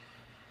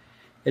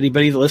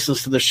 Anybody that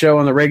listens to the show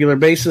on a regular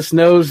basis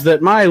knows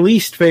that my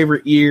least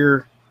favorite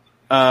year,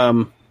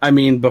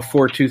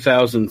 before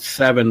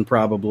 2007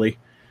 probably.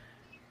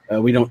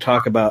 We don't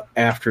talk about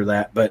after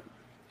that, but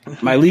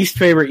my least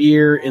favorite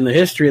year in the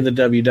history of the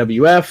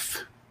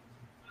WWF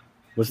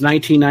was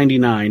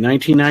 1999.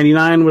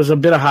 1999 was a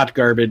bit of hot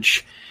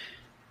garbage.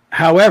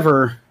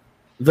 However,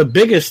 the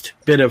biggest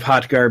bit of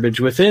hot garbage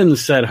within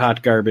said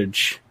hot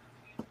garbage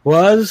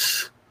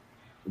was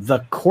the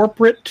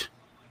corporate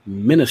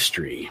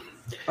ministry.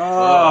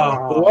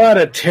 Oh, what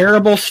a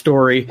terrible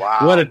story.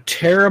 Wow. What a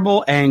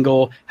terrible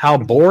angle. How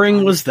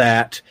boring was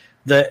that?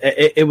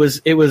 It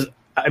was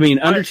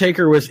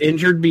Undertaker was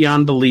injured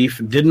beyond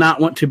belief, did not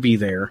want to be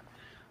there.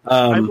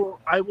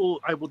 I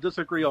will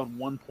disagree on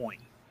one point.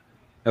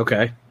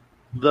 Okay.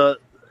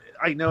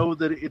 I know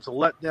that it's a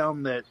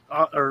letdown that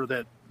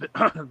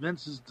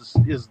Vince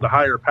is the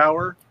higher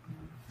power,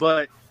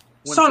 but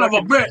son of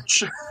a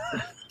bitch.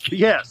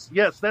 Yes,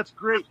 that's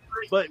great.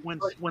 But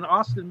when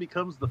Austin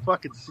becomes the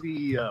fucking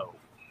CEO,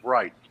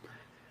 right?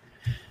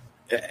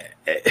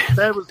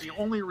 That was the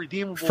only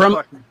redeemable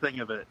fucking thing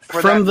of it.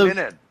 For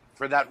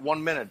that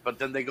 1 minute, but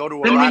then they go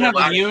to a. Then we have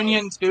the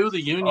Union too.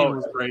 The Union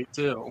was great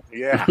too.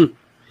 Yeah,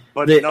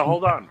 but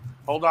hold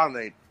on,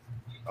 Nate.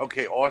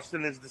 Okay,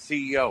 Austin is the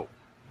CEO.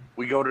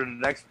 We go to the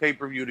next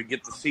pay-per-view to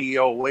get the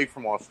CEO away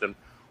from Austin,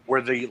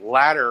 where the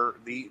ladder,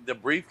 the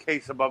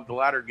briefcase above the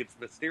ladder gets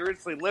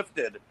mysteriously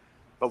lifted,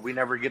 but we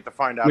never get to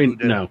find out who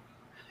did it.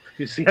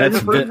 You see, that's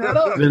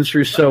Vince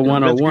Russo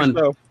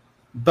 101.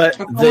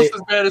 But almost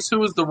as bad as who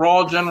was the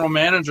Raw general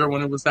manager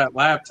when it was that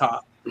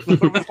laptop. They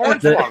did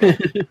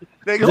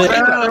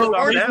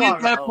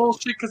that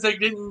bullshit because they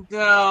didn't.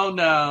 No.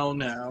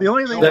 The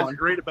only thing that was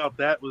great about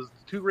that was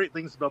two great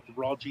things about the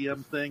Raw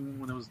GM thing.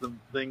 When it was the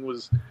thing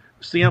was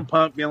CM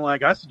Punk being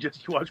like, "I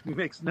suggest you watch me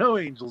make snow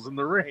angels in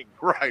the ring."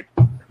 Right.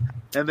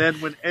 And then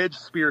when Edge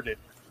speared it.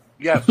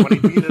 Yes, when he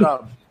beat it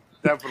up,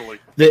 definitely.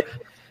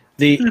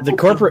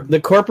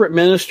 The corporate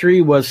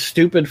ministry was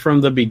stupid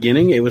from the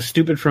beginning. It was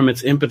stupid from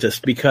its impetus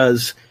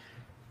because,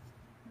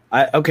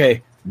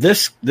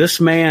 this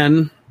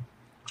man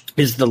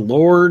is the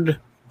Lord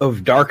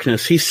of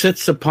Darkness. He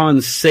sits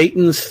upon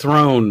Satan's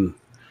throne,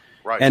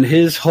 right? And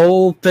his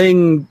whole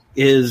thing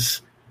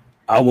is,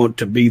 I want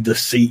to be the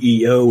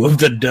CEO of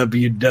the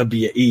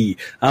WWE.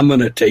 I'm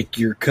going to take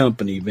your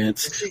company,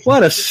 Vince.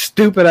 What a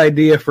stupid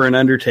idea for an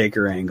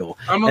Undertaker angle.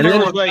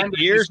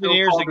 Years and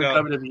years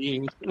ago.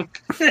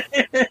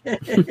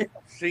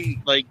 See,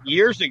 like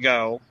years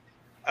ago,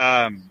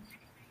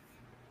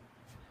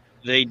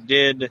 they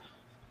did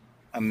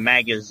a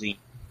magazine,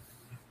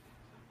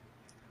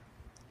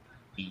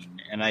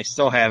 and I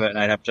still have it, and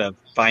I'd have to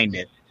find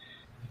it.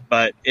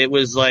 But it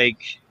was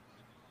like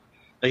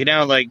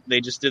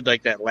they just did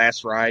like that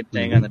Last Ride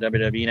thing on the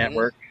WWE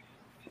Network,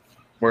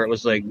 where it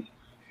was like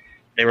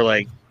they were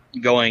like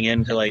going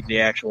into like the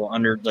actual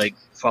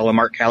follow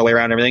Mark Calloway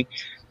around and everything.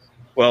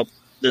 Well,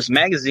 this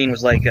magazine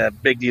was like a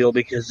big deal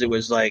because it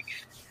was like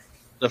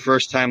the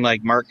first time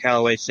like Mark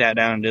Calloway sat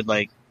down and did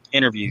like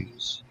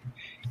interviews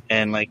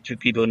and like took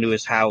people into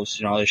his house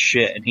and all this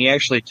shit. And he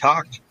actually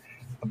talked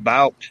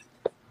about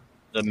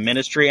the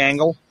ministry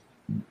angle,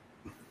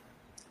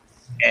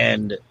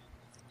 and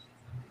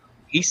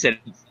he said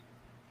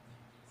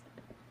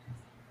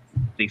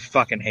he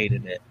fucking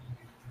hated it.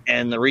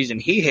 And the reason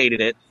he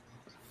hated it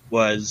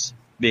was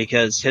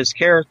because his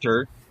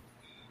character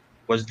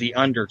was the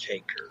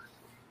Undertaker.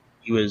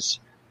 He was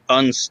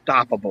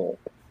unstoppable.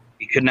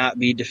 He could not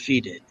be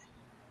defeated.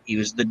 He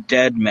was the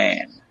dead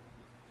man.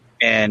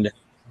 And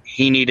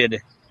he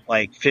needed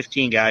like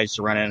 15 guys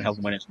to run in and help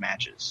him win his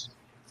matches.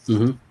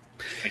 Mm-hmm.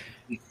 Like,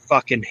 he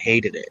fucking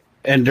hated it.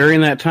 And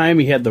during that time,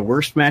 he had the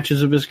worst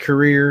matches of his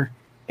career,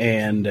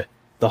 and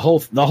the whole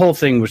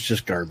thing was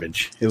just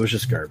garbage. It was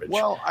just garbage.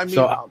 Well, I mean,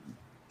 so,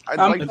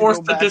 I'm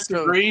forced to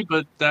disagree,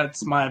 but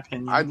that's my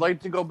opinion. I'd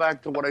like to go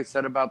back to what I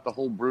said about the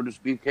whole Brutus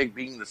Beefcake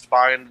being the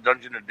spy in the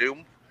Dungeon of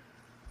Doom.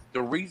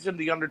 The reason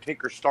The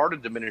Undertaker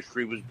started the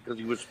ministry was because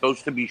he was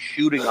supposed to be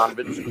shooting on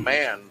Vince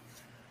McMahon.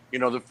 You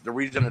know, the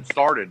reason it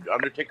started.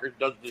 Undertaker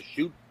does the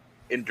shoot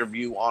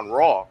interview on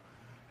Raw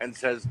and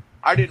says,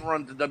 I didn't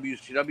run to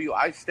WCW.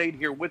 I stayed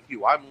here with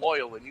you. I'm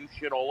loyal, and you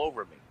shit all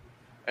over me.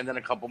 And then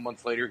a couple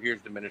months later,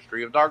 here's the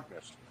Ministry of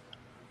Darkness.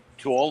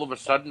 To all of a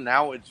sudden,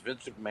 now it's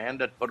Vince McMahon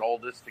that put all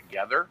this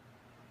together.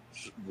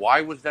 Why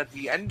was that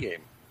the end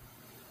game?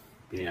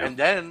 Yeah. And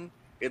then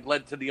it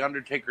led to The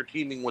Undertaker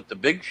teaming with The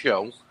Big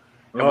Show.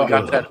 And we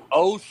got that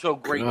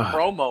oh-so-great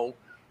promo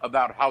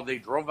about how they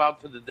drove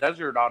out to the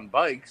desert on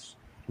bikes.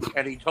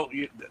 And he told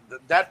you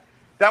that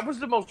was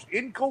the most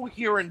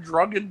incoherent,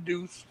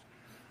 drug-induced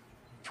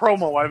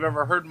promo I've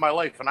ever heard in my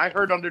life. And I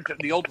heard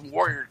the Ultimate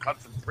Warrior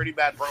cut some pretty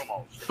bad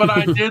promos. But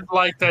I did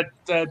like that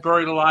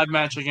Buried Alive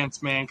match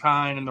against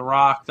Mankind and The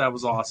Rock. That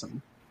was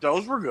awesome.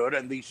 Those were good.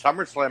 And the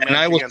SummerSlam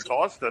match against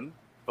Austin.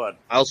 But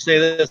I'll say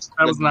this.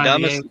 That was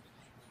 98.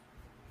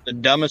 The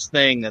dumbest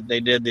thing that they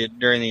did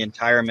during the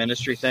entire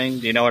ministry thing,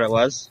 do you know what it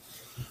was?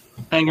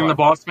 Hanging the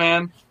Boss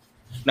Man?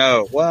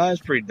 No. Well, it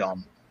was pretty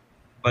dumb.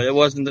 But it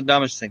wasn't the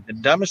dumbest thing. The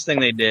dumbest thing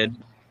they did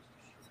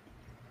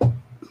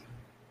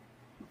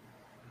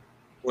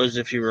was,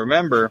 if you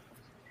remember,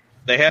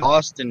 they had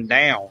Austin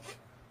down,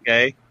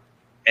 okay?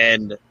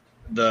 And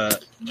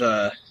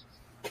the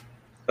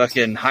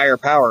fucking higher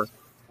power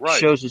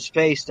shows his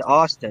face to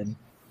Austin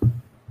and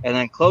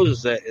then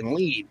closes it and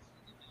leaves.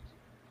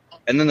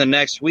 And then the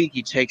next week,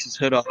 he takes his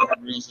hood off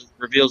and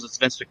reveals it's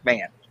Vince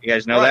McMahon. You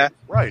guys know that?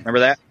 Right. Remember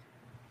that?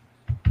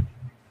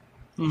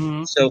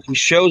 Mm-hmm. So he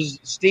shows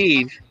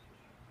Steve,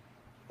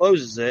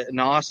 closes it, and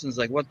Austin's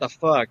like, what the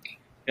fuck?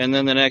 And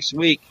then the next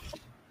week,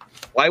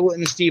 why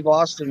wouldn't Steve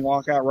Austin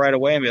walk out right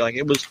away and be like,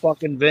 it was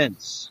fucking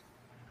Vince?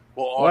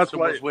 Well,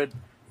 Austin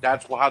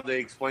that's how they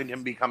explained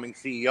him becoming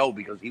CEO,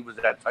 because he was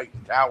at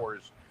Titan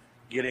Towers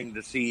getting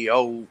the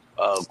CEO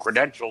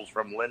credentials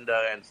from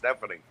Linda and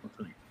Stephanie.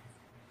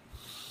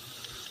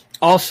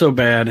 Also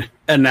bad,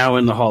 and now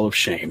in the Hall of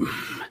Shame.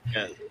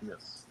 Yes.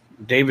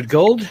 David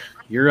Gold,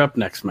 you're up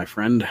next, my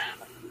friend.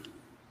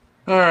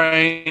 All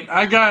right.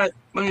 Let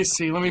me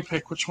see. Let me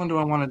pick. Which one do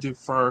I want to do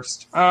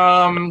first?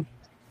 I'm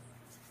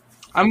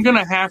going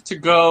to have to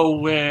go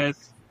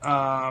with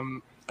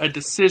a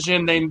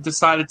decision they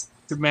decided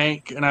to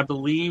make, and I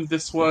believe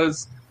this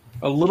was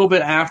a little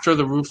bit after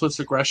the Ruthless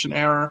Aggression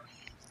era,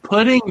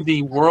 putting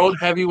the World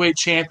Heavyweight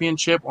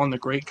Championship on the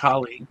Great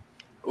Khali.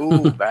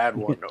 Ooh, bad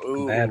one.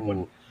 Ooh. Bad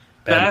one.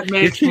 That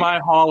makes my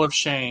Hall of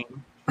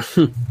Shame.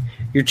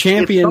 Your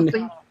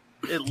champion.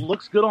 It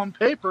looks good on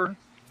paper.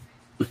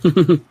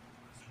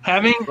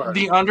 Having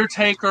The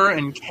Undertaker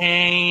and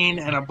Kane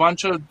and a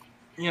bunch of,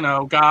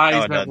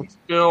 guys that were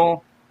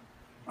still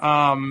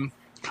kind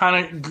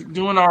of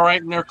doing all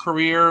right in their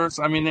careers.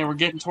 I mean, they were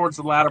getting towards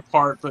the latter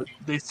part, but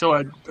they still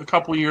had a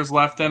couple years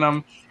left in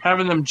them.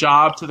 Having them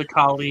job to the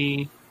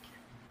Khali.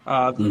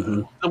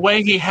 The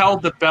way he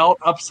held the belt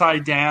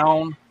upside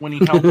down when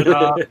he held it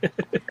up.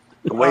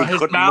 The way he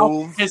couldn't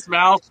move. His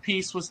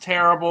mouthpiece was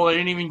terrible. They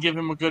didn't even give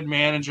him a good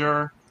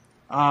manager.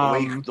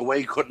 The way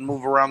he couldn't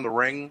move around the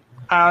ring.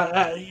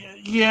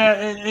 Yeah,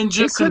 and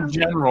just in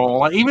general,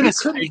 like even his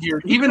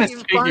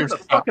figures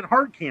suck. Fucking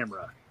hard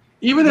camera.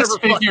 Even his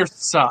figures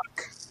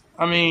suck.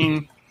 I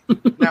mean,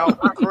 now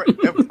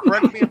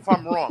correct me if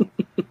I'm wrong.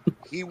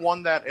 He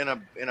won that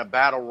in a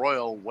battle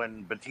royal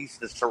when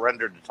Batista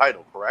surrendered the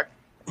title, correct?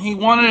 He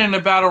won it in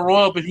a battle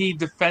royal, but he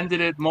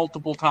defended it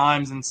multiple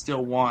times and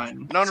still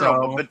won. No,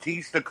 but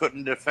Batista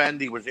couldn't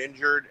defend. He was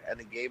injured, and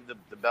he gave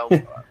the belt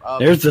up.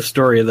 There's the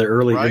story of the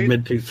early to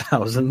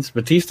mid-2000s.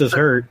 Batista's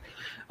hurt.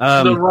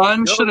 The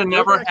run should have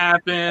never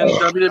happened.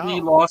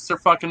 WWE lost their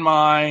fucking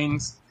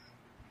minds.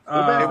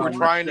 They were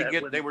trying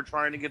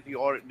to get the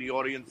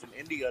audience in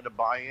India to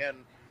buy in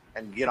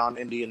and get on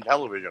Indian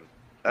television.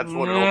 That's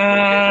what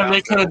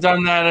they could have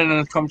done that in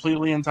a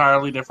completely,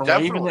 entirely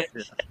different way.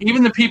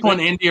 Even the people in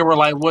India were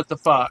like, "What the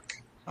fuck?"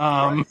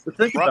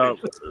 Think about,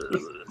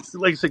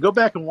 like I said, go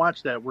back and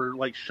watch that where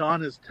like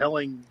Sean is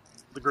telling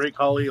the Great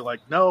Khali, like,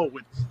 "No,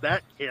 it's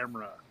that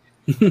camera."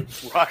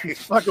 Right.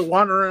 Fucking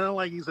wandering around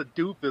like he's a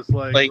doofus.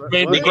 Like, Made what?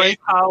 the Great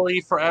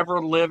Khali forever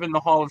live in the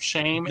Hall of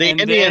Shame. The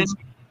and Indians-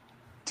 then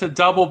to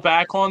double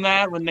back on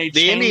that, when they The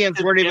changed Indians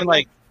it, weren't even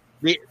like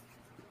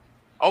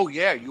Oh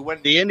yeah, you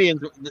went. the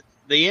Indians.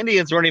 The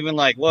Indians weren't even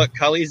like, look,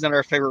 Khali's not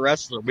our favorite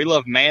wrestler. We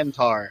love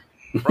Mantar.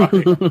 Right.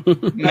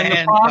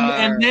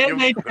 and then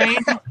they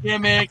changed his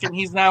gimmick, and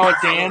he's now a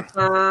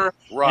dancer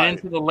Right. and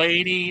into the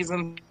ladies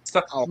and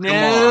stuff. Oh, come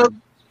no,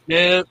 on.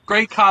 no,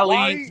 Great Khali,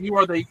 Why? you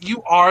are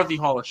the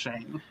Hall of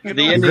Shame. You The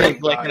know, Indians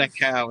great licking a guys.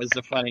 cow is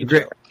the funny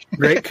Great, joke.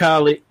 Great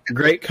Khali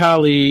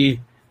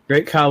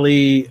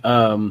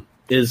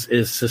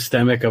is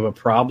systemic of a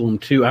problem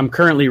too. I'm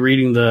currently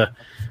reading the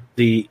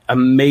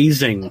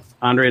amazing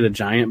Andre the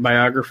Giant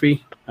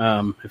biography.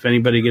 If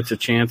anybody gets a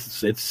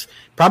chance, it's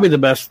probably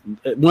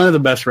one of the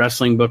best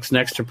wrestling books,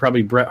 next to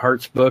probably Bret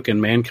Hart's book and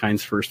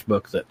Mankind's first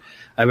book that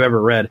I've ever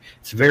read.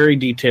 It's very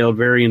detailed,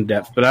 very in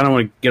depth, but I don't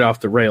want to get off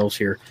the rails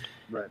here.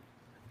 Right.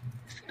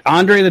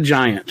 Andre the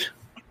Giant.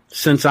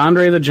 Since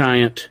Andre the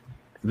Giant,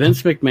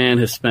 Vince McMahon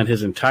has spent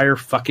his entire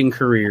fucking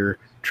career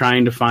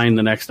trying to find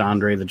the next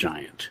Andre the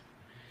Giant.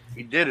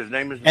 He did. His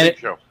name is And Big it-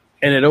 Show.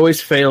 And it always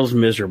fails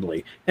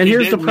miserably. And He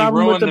here's did, the and he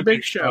problem with ruined the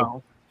Big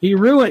Show. He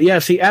ruined,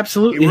 yes, he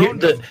absolutely. He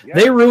ruined him, yeah.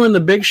 They ruined the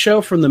Big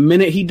Show from the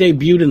minute he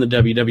debuted in the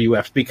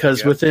WWF,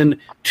 because Yeah. within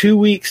 2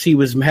 weeks he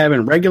was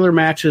having regular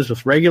matches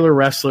with regular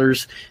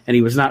wrestlers, and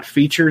he was not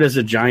featured as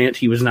a giant.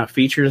 He was not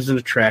featured as an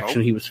attraction.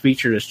 Nope. He was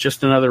featured as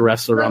just another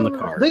wrestler on the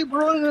card. They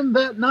ruined him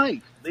that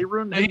night. They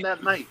ruined him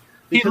that night.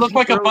 He Because looked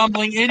like a throws-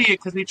 bumbling idiot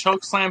because he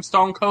choked Slam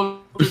Stone Cold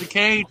through the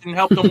cage and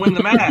helped him win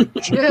the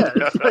match. Yeah,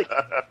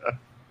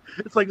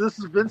 it's like this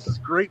is Vince's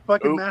great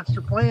fucking Oops.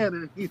 master plan,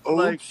 and he's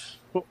like,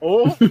 Oops.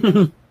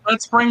 oh,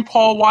 Let's bring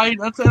Paul White.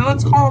 Let's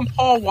call him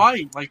Paul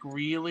White. Like,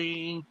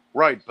 really?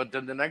 Right, but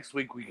then the next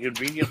week we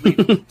conveniently.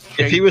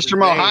 If he was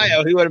from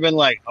Ohio, he would have been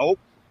like, oh,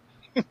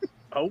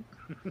 oh,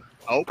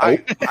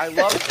 I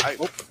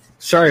love.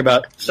 Sorry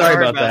about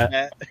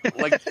that.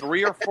 Like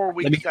 3 or 4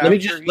 weeks. Let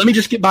me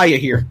just get by you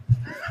here.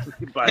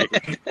 bye.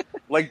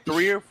 Like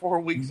 3 or 4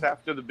 weeks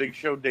after the Big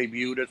Show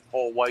debuted as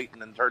Paul White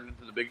and then turned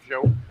into the Big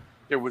Show,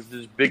 there was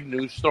this big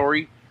news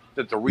story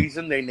that the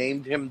reason they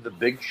named him the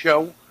Big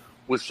Show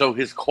was so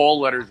his call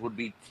letters would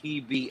be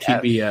TBS.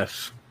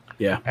 TBS.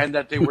 Yeah. And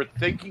that they were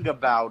thinking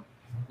about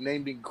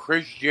naming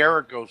Chris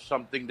Jericho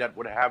something that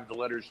would have the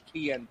letters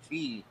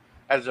TNT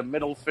as a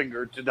middle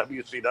finger to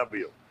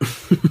WCW.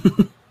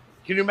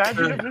 Can you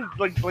imagine if it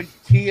was like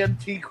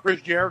TNT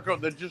Chris Jericho?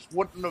 That just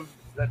wouldn't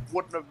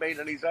have made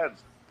any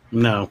sense.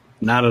 No,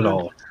 not at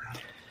all.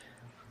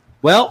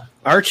 Well,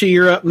 Archie,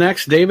 you're up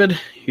next. David,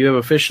 you have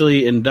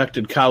officially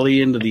inducted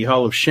Khali into the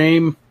Hall of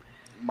Shame.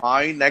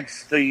 My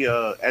next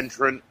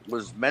entrant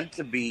was meant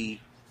to be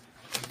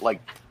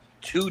like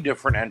 2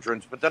 different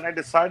entrants, but then I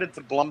decided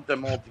to lump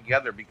them all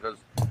together because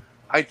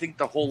I think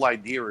the whole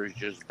idea is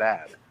just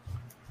bad.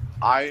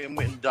 I am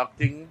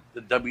inducting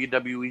the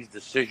WWE's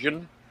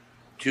decision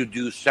to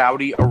do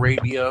Saudi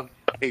Arabia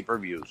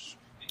pay-per-views.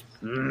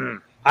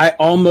 I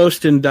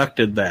almost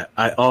inducted that.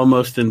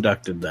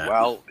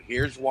 Well,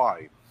 here's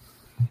why.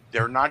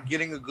 They're not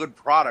getting a good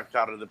product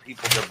out of the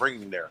people they're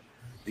bringing there.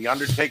 The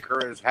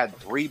Undertaker has had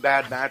 3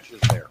 bad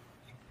matches there.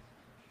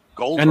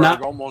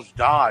 Goldberg almost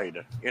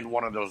died in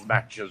one of those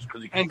matches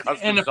because he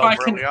concussed himself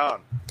early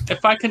on.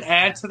 If I can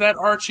add to that,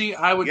 Archie,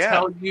 I would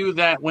tell you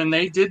that when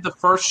they did the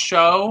first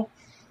show,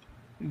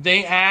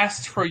 they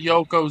asked for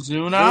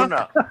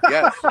Yokozuna.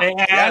 Yes. They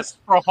asked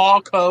for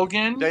Hulk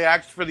Hogan. They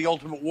asked for the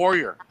Ultimate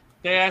Warrior.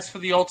 They asked for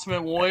the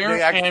Ultimate Warrior.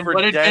 They asked and for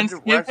what did dead Vince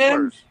give him?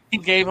 wrestlers. He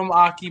gave him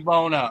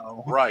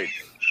Akibono. Right.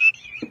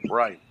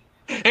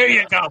 Here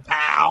you go,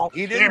 pal.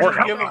 He didn't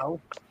just give him.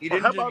 He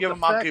didn't how just about give the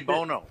him fact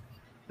Akibono.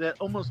 that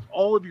almost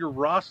all of your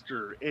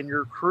roster and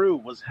your crew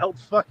was held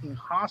fucking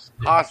hostage.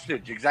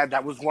 Hostage. Exactly.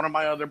 That was one of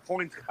my other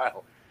points,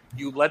 Kyle.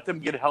 You let them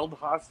get held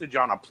hostage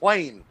on a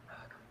plane.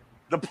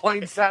 The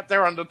plane sat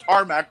there on the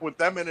tarmac with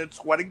them in it,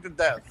 sweating to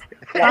death.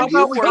 How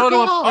about we go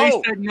to a place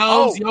that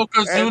knows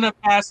Yokozuna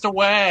passed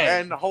away?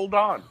 And hold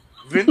on.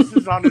 Vince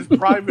is on his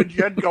private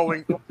jet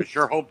going, I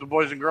sure hope the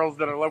boys and girls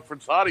that are left for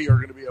Saudi are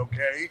going to be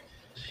okay.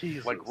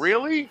 Jesus. Like,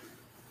 really?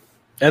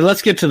 And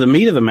let's get to the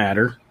meat of the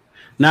matter.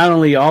 Not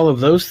only all of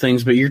those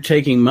things, but you're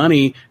taking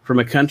money from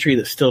a country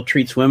that still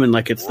treats women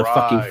like it's the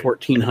fucking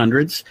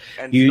 1400s.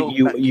 And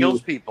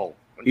kills people.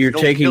 You're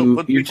taking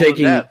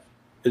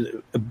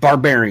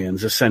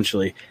barbarians,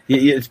 essentially.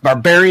 It's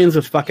barbarians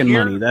with fucking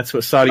money. That's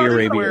what Saudi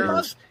Arabia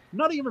is.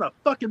 Not even a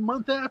fucking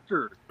month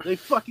after, they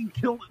fucking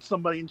killed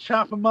somebody and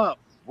chop them up.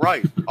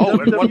 Right. Oh, and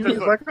what's WWE's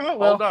like, oh,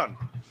 well. Hold on.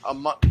 A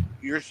month.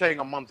 You're saying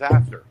a month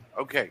after.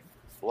 Okay.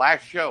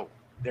 Last show.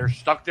 They're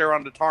stuck there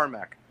on the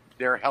tarmac.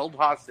 They're held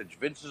hostage.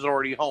 Vince is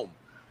already home.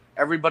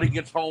 Everybody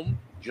gets home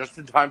just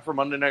in time for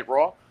Monday Night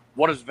Raw.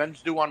 What does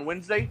Vince do on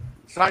Wednesday?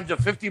 Signs a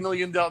 $50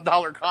 million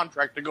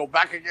contract to go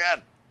back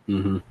again.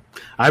 Mm-hmm.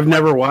 I've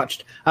never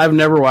watched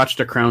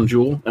a Crown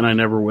Jewel, and I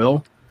never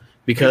will,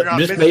 because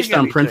just based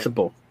on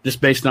principle. Just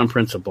based on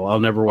principle, I'll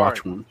never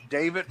watch one.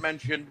 David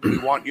mentioned we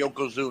want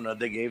Yokozuna.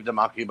 They gave them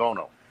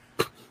Akibono.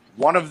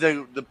 One of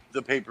the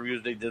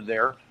pay-per-views they did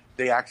there,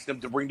 they asked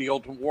him to bring the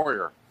Ultimate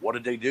Warrior. What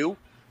did they do?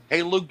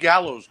 Hey, Luke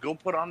Gallows, go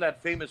put on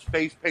that famous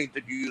face paint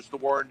that you used to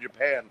wear in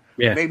Japan.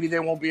 Yeah. Maybe they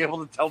won't be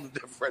able to tell the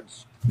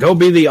difference. Go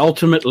be the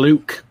ultimate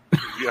Luke.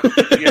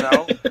 You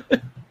know?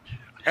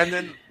 And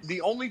then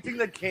the only thing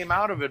that came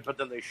out of it, but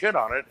then they shit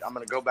on it, I'm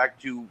going to go back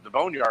to the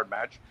Boneyard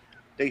match.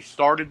 They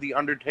started the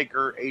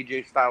Undertaker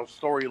AJ Styles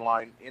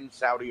storyline in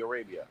Saudi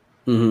Arabia.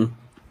 Mm-hmm.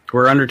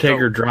 Where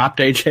Undertaker dropped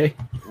AJ?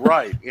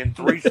 Right, in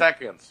 3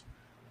 seconds.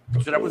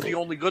 So that was the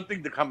only good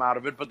thing to come out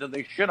of it, but then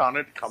they shit on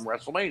it come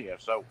WrestleMania.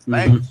 So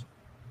thanks. Mm-hmm.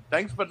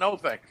 Thanks, but no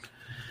thanks.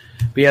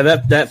 But yeah,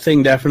 that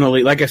thing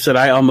definitely, like I said,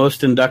 I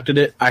almost inducted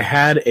it. I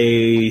had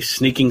a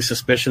sneaking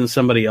suspicion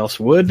somebody else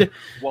would,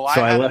 so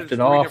I left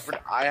it off.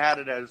 I had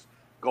it as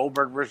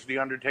Goldberg versus The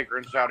Undertaker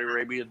in Saudi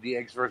Arabia,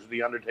 DX versus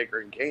The Undertaker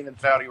and Kane in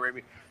Saudi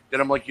Arabia.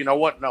 Then I'm like, you know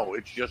what? No,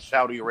 it's just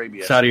Saudi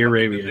Arabia. Saudi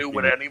Arabia. To do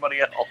with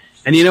anybody else.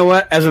 And you know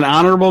what? As an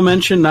honorable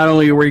mention, not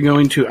only are we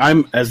going to,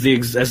 I'm as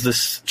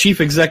the chief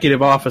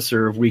executive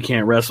officer of We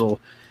Can't Wrestle,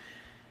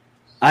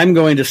 I'm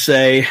going to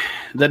say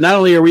that not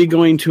only are we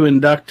going to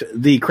induct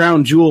the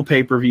Crown Jewel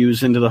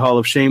pay-per-views into the Hall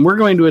of Shame, we're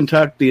going to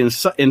induct the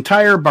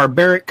entire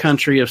barbaric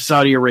country of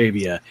Saudi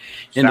Arabia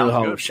into the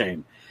Hall of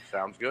Shame.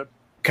 Sounds good.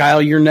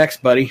 Kyle, you're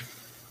next, buddy.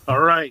 All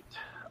right.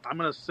 I'm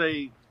going to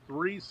say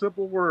 3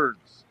 simple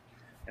words,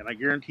 and I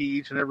guarantee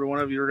each and every one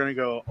of you are going to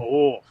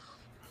go,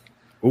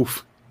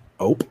 oof.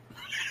 Oop.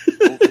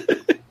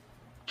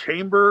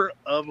 Chamber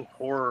of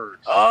Horrors.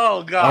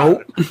 Oh,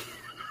 God.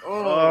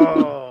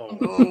 Oh,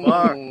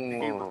 fuck.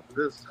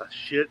 This is a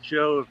shit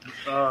show.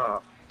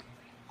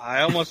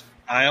 I almost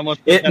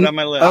put that on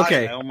my list.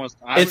 Okay.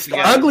 It's the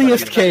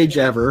ugliest cage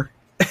ever.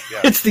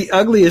 Yeah. It's the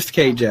ugliest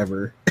cage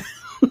ever.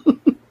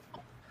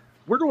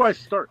 Where do I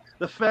start?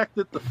 The fact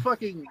that the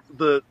fucking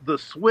the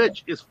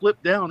switch is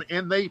flipped down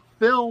and they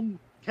film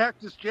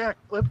Cactus Jack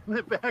flipping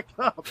it back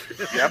up.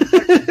 Yep.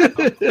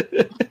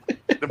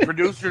 The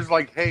producer's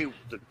like, hey,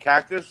 the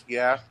cactus,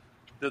 yeah.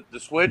 The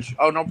switch,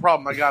 oh, no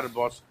problem. I got it,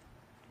 boss.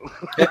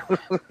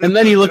 And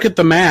then you look at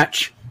the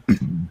match.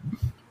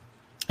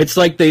 It's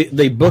like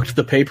they booked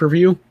the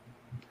pay-per-view.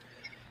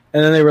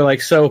 And then they were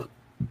like, so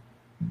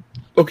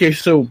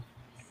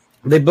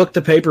they booked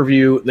the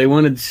pay-per-view. They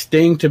wanted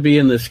Sting to be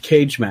in this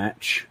cage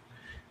match.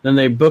 Then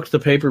they booked the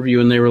pay-per-view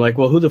and they were like,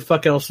 well, who the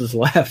fuck else is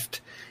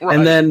left? Right.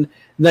 And then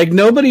like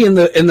nobody in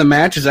the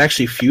match is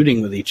actually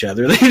feuding with each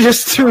other. They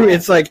just threw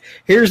it's like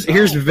here's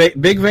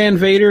Big Van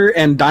Vader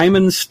and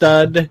Diamond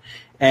Stud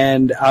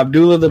and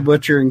Abdullah the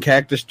Butcher and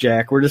Cactus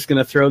Jack. We're just going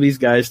to throw these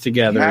guys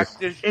together.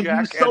 Cactus Jack and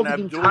you sell the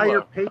Abdullah.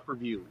 entire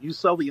pay-per-view. You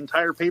sell the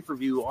entire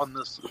pay-per-view on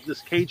this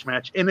cage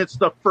match, and it's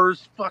the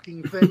first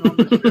fucking thing on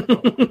the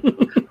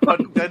show.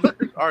 But then,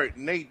 all right,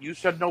 Nate, you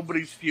said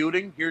nobody's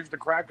feuding. Here's the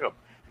crack up.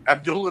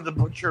 Abdullah the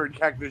Butcher and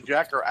Cactus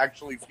Jack are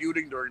actually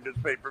feuding during this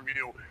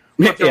pay-per-view.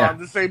 But they're on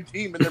the same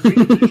team, and they're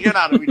beating the shit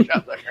out of each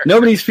other.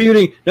 Nobody's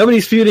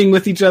feuding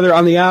with each other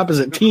on the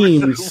opposite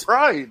teams.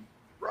 Right.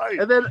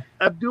 And then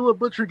Abdullah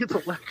Butcher gets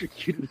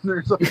electrocuted, and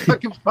there's a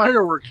fucking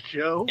fireworks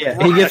show.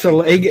 Yeah, he gets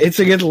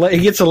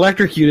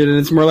electrocuted, and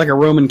it's more like a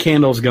Roman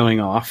candles going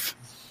off.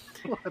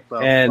 What the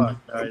fuck, guys?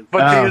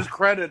 But to his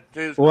credit, he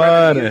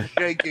is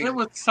shaking. It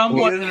was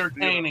somewhat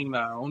entertaining,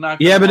 though.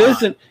 But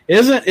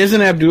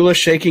isn't Abdullah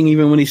shaking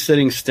even when he's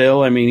sitting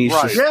still? I mean,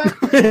 he's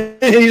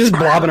he's just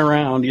blobbing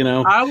around, you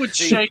know. I would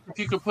shake if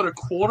you could put a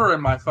quarter in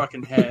my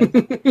fucking head.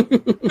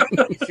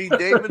 See,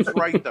 David's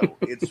right though.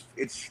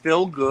 It's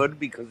still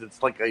good because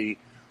it's like a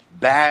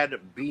bad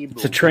B movie.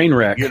 It's a train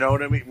wreck. You know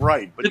what I mean?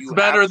 Right. But it's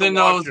better than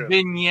those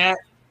vignette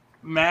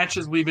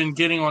matches we've been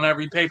getting on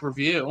every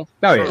pay-per-view.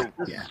 Oh yeah,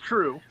 this is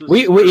true.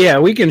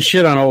 We can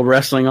shit on old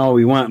wrestling all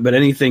we want, but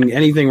anything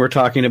we're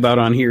talking about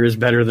on here is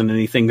better than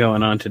anything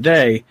going on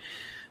today.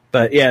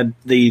 But yeah,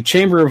 the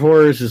Chamber of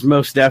Horrors is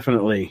most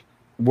definitely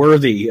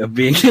worthy of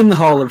being in the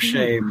Hall of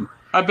Shame.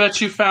 I bet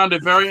you found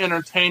it very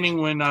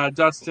entertaining when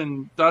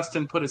Dustin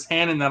put his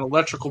hand in that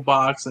electrical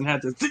box and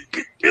had to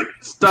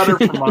stutter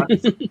for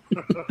months, and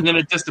then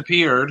it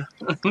disappeared.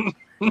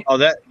 Oh,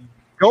 that.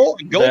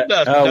 Gold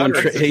Dust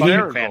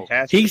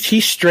fantastic. He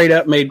straight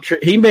up made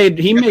Triple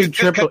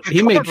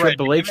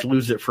H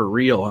lose it for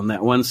real on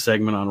that one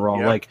segment on Raw.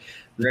 Yeah. Like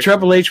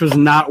Triple H was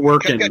not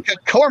working.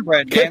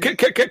 Cornbread,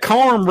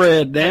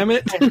 cornbread, damn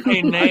it!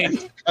 Hey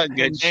Nate,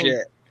 good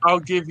shit. I'll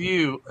give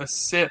you a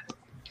sip.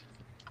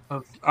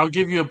 I'll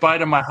give you a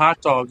bite of my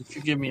hot dog if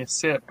you give me a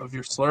sip of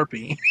your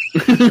Slurpee.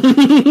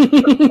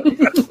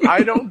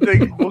 I don't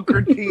think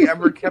Booker T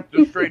ever kept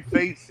a straight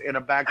face in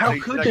a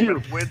backstage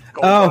segment with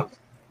Gold Dust.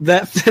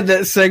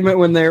 That segment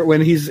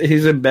when he's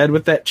in bed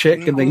with that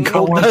chick and then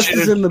Goldust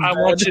is in the bed. I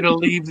want you to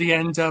leave the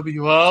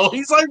NWO.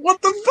 He's like,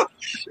 what the fuck?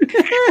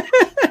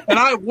 And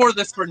I wore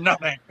this for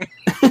nothing.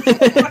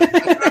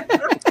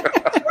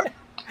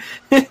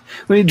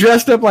 When he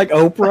dressed up like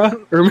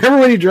Oprah. Remember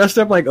when he dressed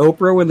up like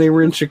Oprah when they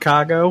were in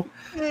Chicago?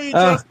 Yeah, he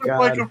dressed up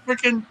like a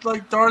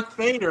freaking Darth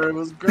Vader. It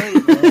was great,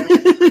 man.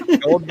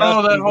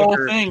 That whole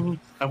thing.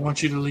 I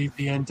want you to leave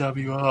the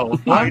NWO.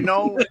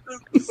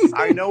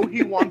 I know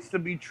he wants to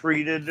be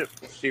treated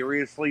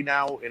seriously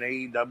now in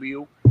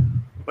AEW,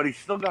 but he's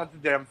still got the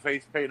damn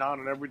face paint on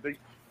and everything.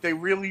 They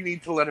really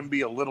need to let him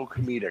be a little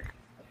comedic,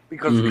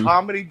 because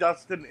comedy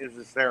Dustin is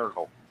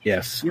hysterical.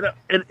 Yes. You know,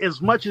 and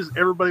as much as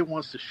everybody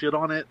wants to shit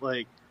on it,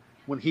 like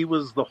when he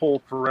was the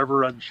whole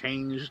Forever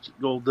Unchanged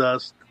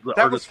Goldust,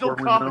 that was still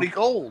comedy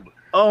gold.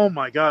 Oh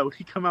my God, would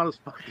he come out as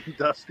fucking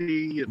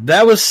Dusty?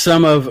 That was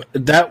some of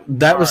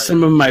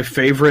some of my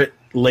favorite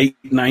late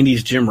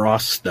 '90s Jim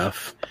Ross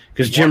stuff.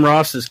 Because Jim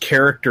Ross's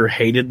character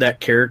hated that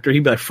character.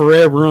 He'd be like,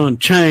 "Forever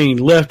Unchained,"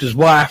 left his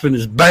wife and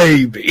his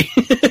baby.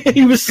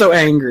 He was so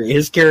angry.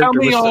 His character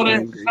was so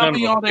angry. Tell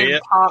me all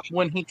that pop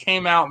when he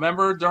came out.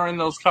 Remember during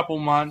those couple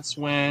months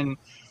when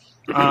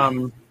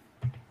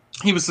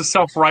he was the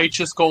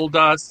self-righteous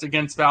Goldust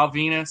against Val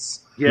Venus?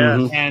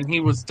 Yeah. And he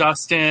was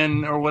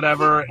Dustin or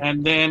whatever.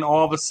 And then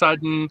all of a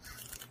sudden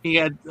he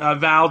had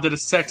Val did a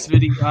sex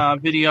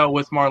video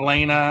with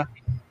Marlena.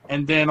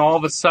 And then all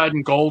of a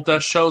sudden,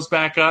 Goldust shows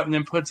back up and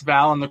then puts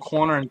Val in the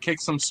corner and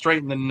kicks him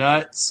straight in the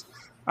nuts.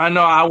 I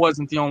know I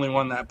wasn't the only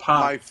one that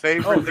popped. My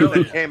favorite thing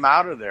that came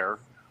out of there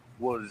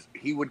was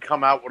he would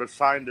come out with a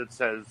sign that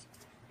says,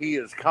 "He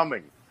is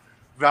coming."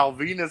 Val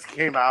Venus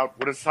came out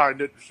with a sign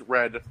that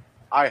read,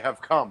 "I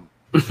have come."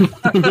 And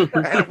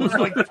it was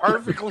like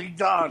perfectly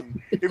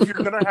done. If you're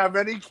going to have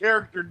any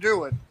character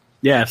do it,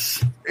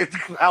 yes, it's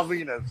Val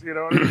Venus. You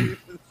know what I mean?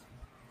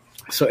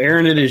 So,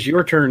 Aaron, it is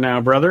your turn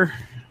now, brother.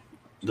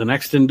 The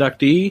next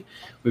inductee,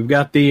 we've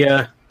got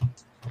the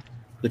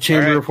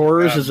Chamber of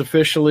Horrors is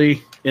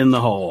officially in the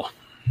hall.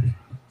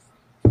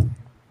 All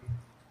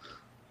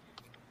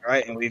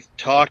right, and we've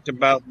talked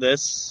about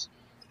this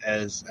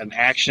as an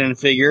action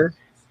figure.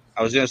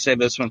 I was going to save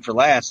this one for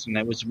last, and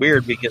it was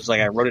weird because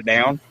I wrote it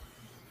down.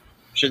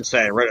 I shouldn't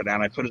say I wrote it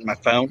down. I put it in my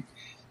phone,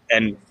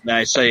 and then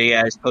I saw you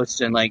guys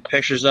posting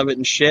pictures of it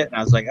and shit, and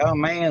I was like, oh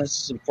man, this is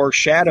some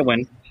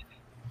foreshadowing.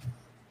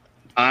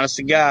 Honest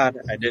to God,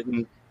 I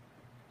didn't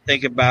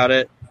think about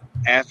it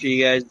after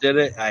you guys did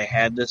it. I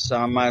had this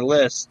on my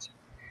list.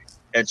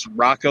 It's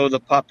Rocco the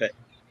Puppet.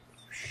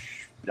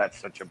 That's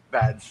such a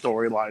bad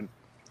storyline.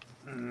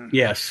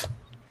 Yes.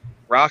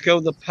 Rocco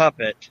the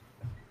Puppet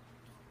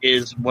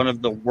is one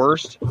of the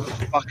worst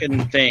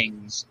fucking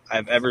things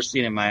I've ever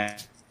seen in my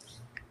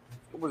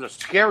It was a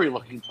scary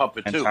looking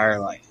puppet too. Entire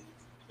life.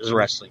 As a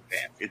wrestling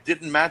fan. It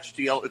didn't match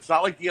the It's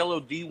not like the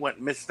LOD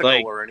went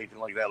mystical or anything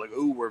like that. Like,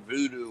 ooh, we're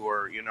voodoo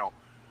or,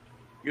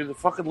 you're the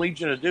fucking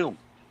Legion of Doom.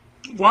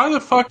 Why the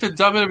fuck did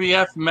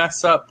WWF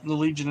mess up the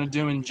Legion of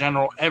Doom in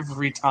general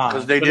every time?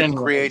 Because they didn't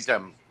create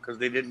them.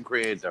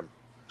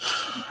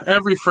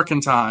 Every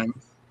freaking time.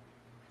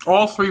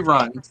 All 3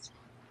 runs.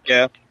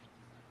 Yeah.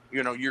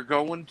 You're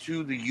going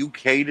to the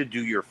UK to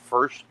do your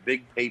first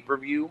big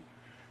pay-per-view,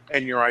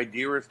 and your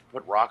idea is to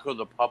put Rocco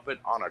the Puppet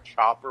on a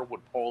chopper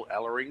with Paul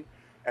Ellering,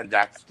 and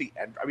that's the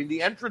end. I mean,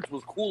 the entrance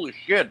was cool as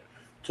shit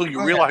until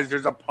you realize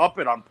there's a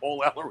puppet on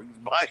Paul Ellering's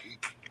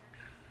bike.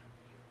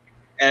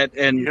 And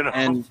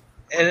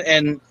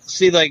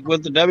see,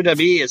 with the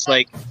WWE, it's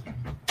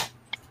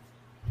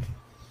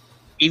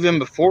even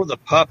before the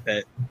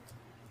puppet,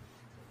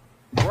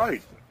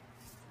 right?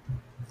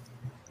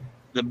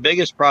 The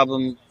biggest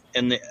problem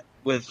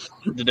with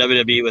the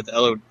WWE with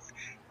LOD,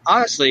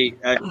 honestly,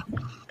 I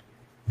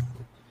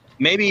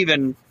might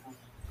even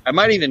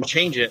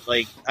change it.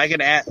 I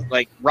could add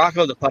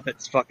Rocco the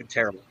Puppet's fucking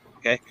terrible.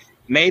 Okay,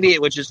 maybe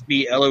it would just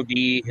be LOD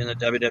in the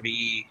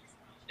WWE,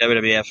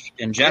 WWF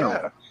in general.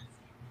 Yeah.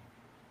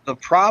 The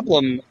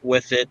problem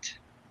with it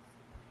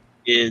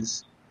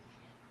is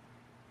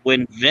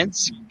when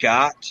Vince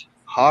got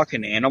Hawk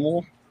and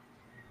Animal,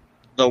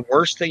 the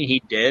worst thing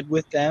he did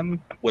with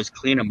them was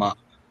clean them up.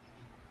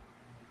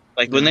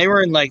 When they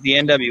were in the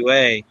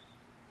NWA,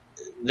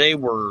 they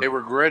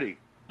were gritty.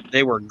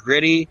 They were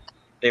gritty.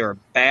 They were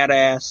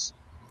badass,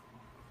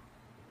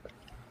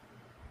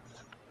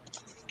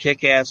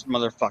 kick-ass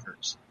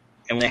motherfuckers.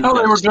 And when they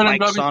were good in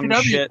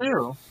WCW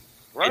too,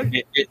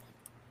 right?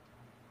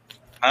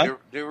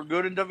 They were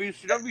good in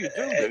WCW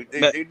too.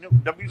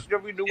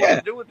 WCW knew what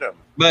to do with them.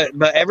 But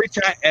every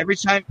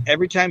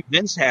time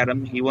Vince had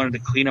them, he wanted to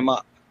clean them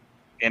up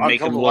and make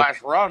them look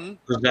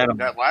presentable.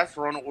 That last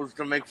run it was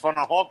to make fun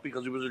of Hawk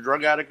because he was a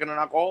drug addict and an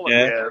alcoholic.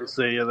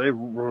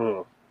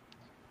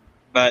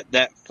 But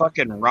that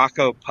fucking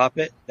Rocco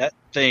Puppet, that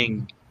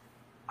thing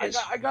is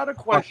I got a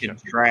question.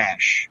 Fucking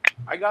trash.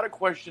 I got a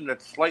question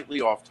that's slightly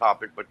off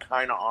topic but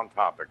kind of on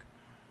topic.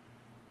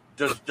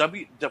 Does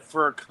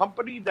for a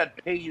company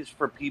that pays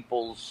for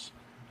people's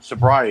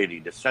sobriety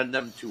to send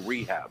them to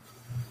rehab,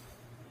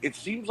 it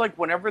seems like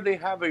whenever they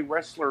have a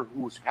wrestler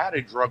who's had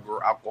a drug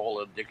or alcohol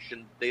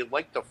addiction, they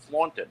like to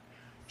flaunt it.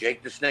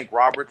 Jake the Snake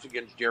Roberts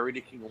against Jerry the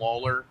King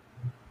Lawler.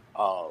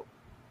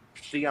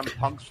 CM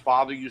Punk's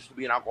father used to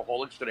be an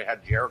alcoholic, so they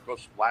had Jericho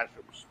slam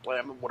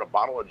him with a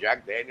bottle of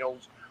Jack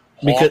Daniels.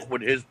 Hawk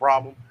with his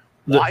problem.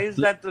 Why is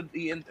that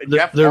the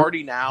Jeff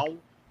Hardy now?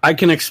 I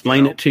can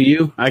explain it to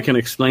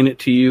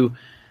you.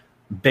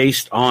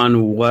 Based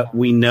on what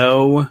we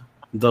know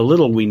the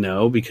little we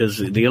know, because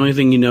the only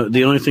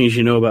things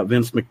you know about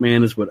Vince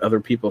McMahon is what other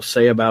people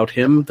say about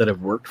him that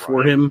have worked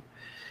for him.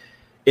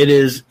 It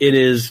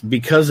is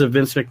because of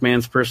Vince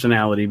McMahon's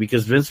personality,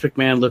 because Vince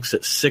McMahon looks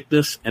at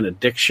sickness and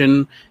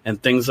addiction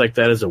and things like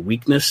that as a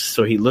weakness,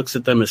 so he looks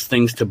at them as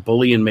things to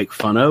bully and make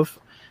fun of,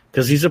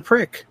 because he's a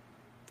prick.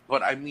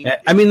 But I mean,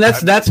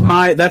 that's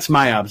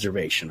my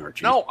observation,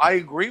 Archie. No, I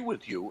agree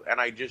with you, and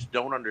I just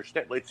don't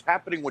understand. It's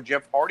happening with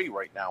Jeff Hardy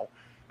right now,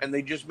 and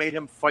they just made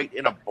him fight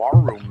in a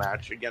barroom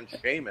match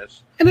against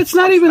Sheamus. And it's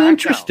not even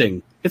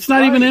interesting. It's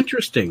not even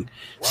interesting.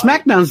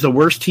 Right. SmackDown's the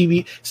worst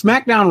TV.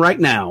 SmackDown right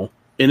now,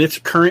 in its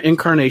current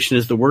incarnation,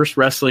 is the worst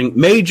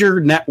major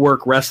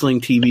network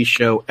wrestling TV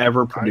show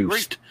ever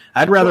produced.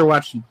 I'd rather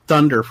watch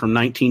Thunder from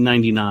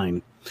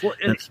 1999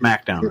 than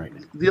SmackDown right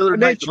now. The other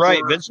night,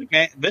 right? Vince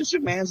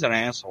McMahon's an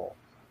asshole.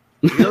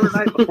 The other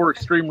night before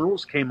Extreme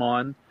Rules came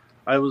on,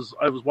 I was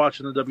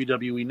watching the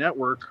WWE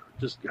Network,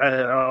 just had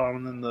it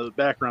on in the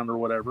background or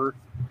whatever,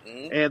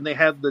 and they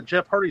had the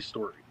Jeff Hardy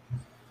story.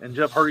 And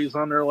Jeff Hardy's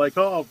on there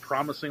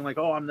promising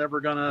I'm never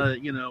gonna,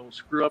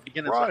 screw up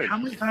again. It's like, how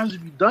many times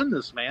have you done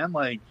this, man?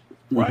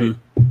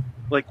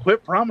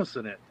 Quit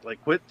promising it.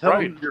 Quit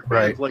telling your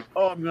fans,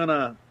 I'm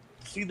gonna.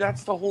 See,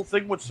 that's the whole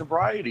thing with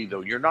sobriety,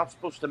 though. You're not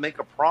supposed to make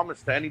a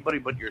promise to anybody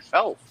but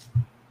yourself.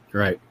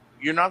 Right.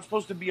 You're not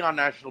supposed to be on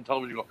national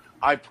television and go,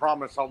 I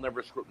promise I'll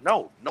never screw.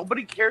 No,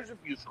 nobody cares if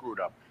you screwed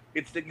up.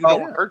 It's that you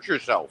don't hurt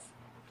yourself.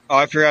 Oh,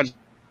 I forgot to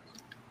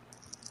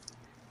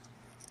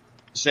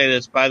say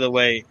this, by the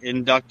way.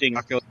 Inducting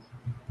Rocco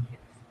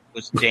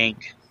was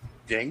Dink.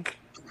 Dink?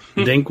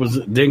 Dink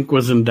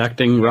was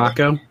inducting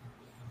Rocco?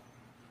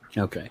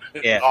 Okay.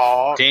 Yeah.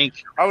 Aww, Dink.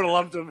 I would have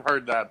loved to have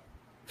heard that.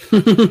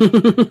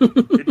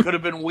 It could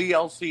have been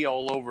WeLC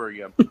all over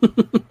again.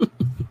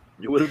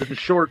 It would have been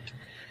short.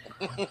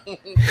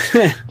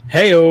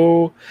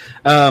 Hey-o.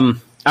 All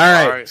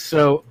right.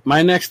 So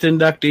my next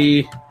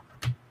inductee,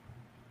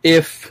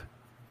 if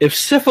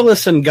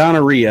syphilis and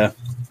gonorrhea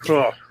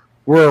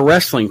were a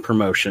wrestling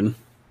promotion,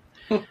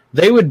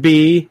 they would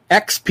be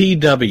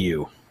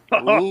XPW.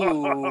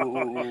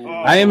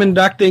 I am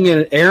inducting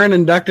Aaron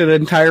inducted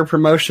an entire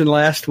promotion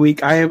last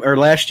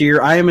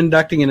year. I am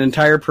inducting an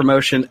entire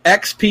promotion.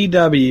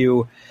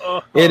 XPW.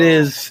 It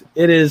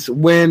is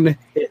when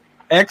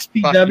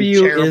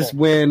XPW is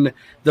when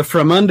the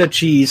Fromunda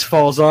cheese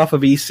falls off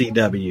of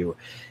ECW.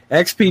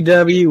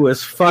 XPW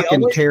was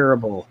fucking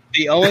terrible.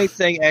 The only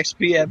thing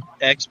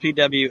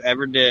XPW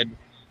ever did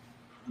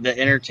that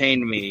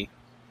entertained me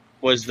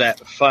was that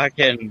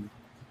fucking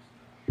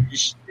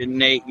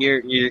Nate.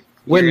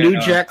 When New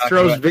Jack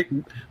throws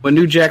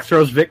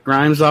Vic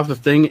Grimes off the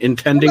thing,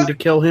 intending to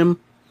kill him,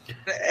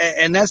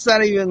 and that's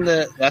not even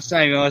what I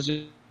was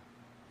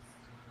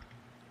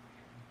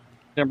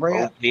gonna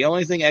bring up. The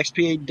only thing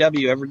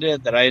XPW ever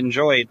did that I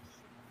enjoyed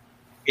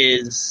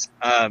is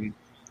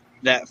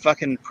that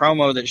fucking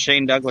promo that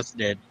Shane Douglas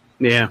did.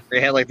 Yeah,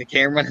 he had the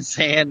camera in his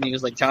hand, and he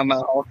was talking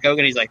about Hulk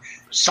Hogan. He's like,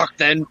 "Suck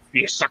then,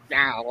 you suck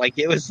now."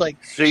 It was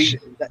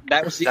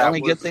that was the only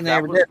good thing they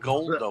ever did.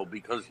 Gold though,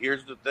 because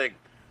here's the thing.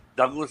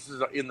 Douglas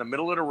is in the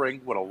middle of the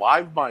ring with a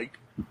live mic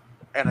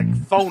and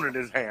a phone in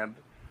his hand,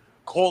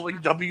 calling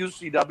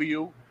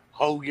WCW,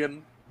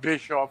 Hogan,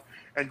 Bischoff,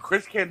 and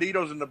Chris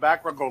Candido's in the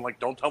background going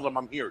don't tell them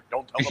I'm here.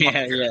 Don't tell them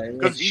I'm here.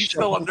 Because he's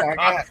still under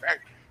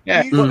contract.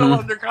 Yeah. He's still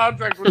under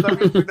contract with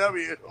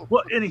WCW.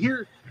 Well, and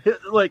here,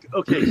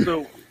 okay,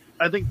 so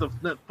I think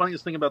the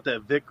funniest thing about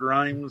that Vic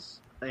Grimes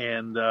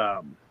and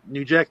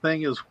New Jack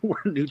thing is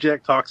where New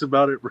Jack talks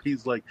about it, where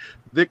he's like,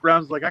 Vic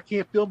Grimes is like, I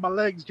can't feel my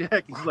legs,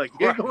 Jack. He's like,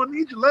 you're going to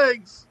need your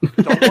legs.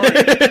 Don't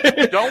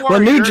worry. Don't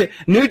worry. Well,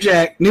 New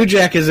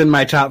Jack is in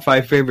my top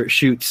 5 favorite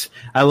shoots.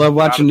 I love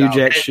watching New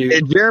Jack shoot.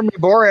 And Jeremy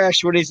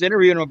Borash, when he's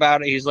interviewing him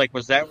about it, he's like,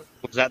 was that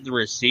the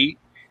receipt?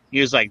 He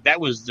was like,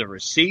 that was the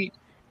receipt.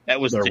 That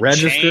was the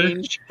register.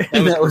 Change.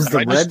 That was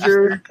the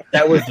ledger.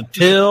 That was the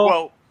till.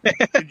 Well,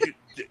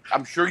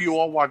 I'm sure you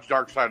all watched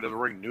Dark Side of the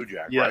Ring, New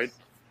Jack, right?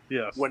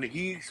 Yes. When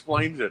he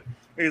explains it,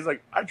 he's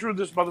like, I drew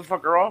this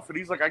motherfucker off, and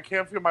he's like, I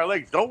can't feel my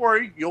legs. Don't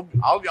worry,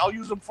 I'll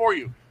use them for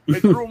you.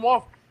 They threw him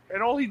off,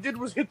 and all he did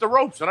was hit the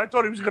ropes, and I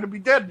thought he was going to be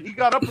dead. He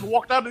got up and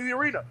walked out of the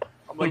arena.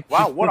 I'm like,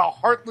 wow, what a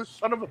heartless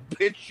son of a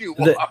bitch you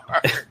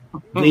are.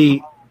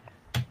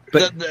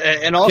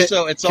 And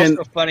also, it's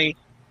also funny.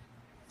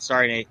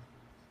 Sorry, Nate.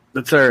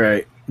 That's all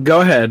right. Go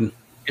ahead.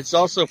 It's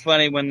also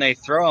funny when they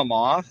throw him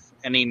off,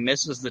 and he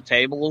misses the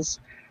tables.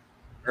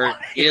 Or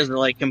he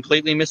doesn't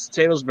completely miss the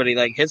tables, but he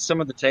hits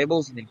some of the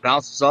tables and he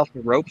bounces off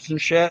the ropes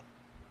and shit.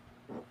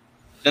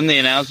 Then the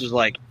announcer's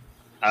like,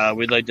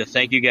 we'd like to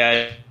thank you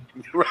guys.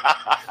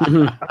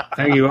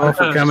 Thank you all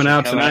for coming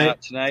out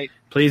tonight.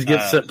 Please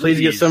get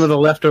some of the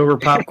leftover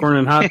popcorn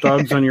and hot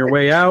dogs on your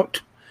way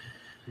out.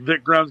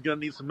 Vic Grimes going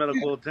to need some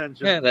medical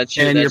attention. Yeah,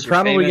 you're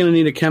probably going to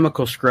need a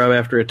chemical scrub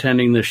after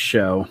attending this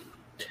show.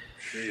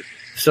 Jeez.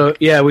 So,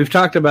 yeah, we've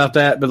talked about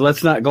that, but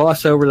let's not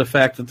gloss over the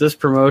fact that this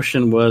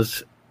promotion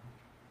was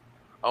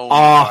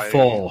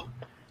awful.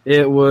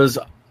 It was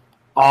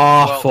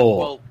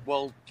awful.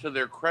 Well, to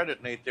their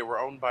credit, Nate, they were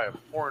owned by a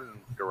porn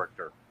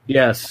director.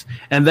 Yes,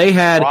 and they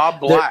had Rob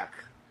Black.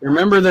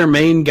 Remember their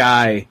main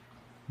guy,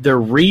 the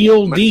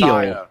real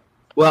Messiah. deal.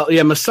 Well,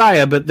 yeah,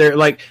 Messiah, but they're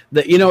like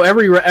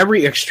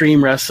every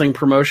extreme wrestling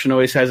promotion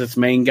always has its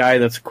main guy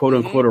that's quote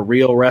unquote a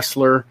real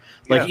wrestler.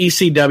 Like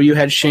ECW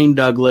had Shane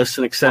Douglas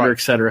and et cetera, et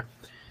cetera.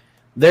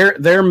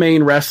 Their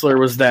main wrestler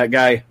was that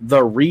guy,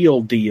 the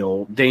real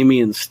deal,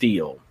 Damian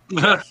Steele.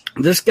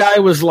 This guy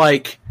was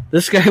like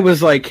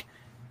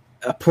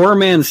a poor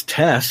man's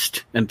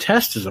Test, and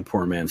Test is a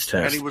poor man's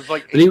Test. And he was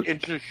like 8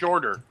 inches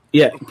shorter.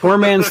 Yeah, poor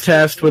man's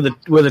Test with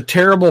a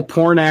terrible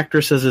porn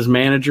actress as his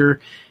manager,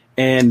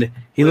 and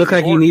he looked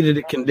like he needed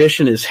to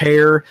condition his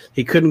hair.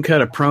 He couldn't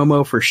cut a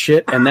promo for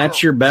shit, and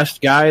that's your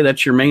best guy.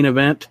 That's your main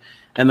event,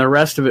 and the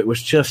rest of it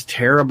was just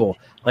terrible.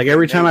 Like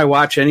every time I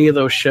watch any of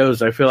those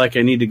shows, I feel like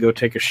I need to go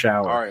take a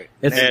shower. All right,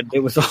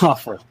 it was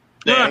awful.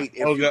 Nate,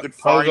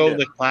 Pogo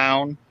the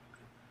Clown.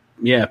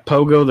 Yeah,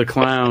 Pogo the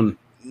Clown.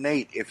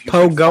 Nate, if you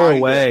Pogo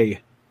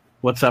away.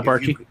 What's up,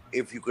 Archie?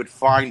 If you could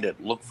find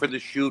it, look for the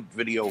shoot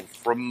video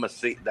from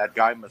that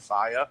guy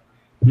Messiah.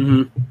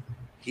 Mm-hmm.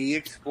 He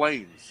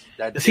explains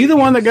that. Is he the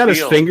one that got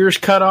his fingers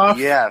cut off?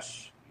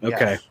 Yes.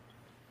 Okay.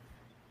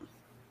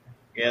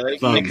 Yeah, they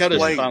cut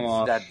his thumb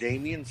off. That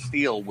Damian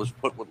Steele was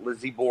put with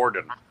Lizzie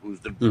Borden,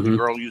 who's the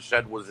girl you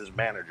said was his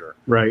manager.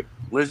 Right.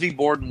 Lizzie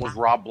Borden was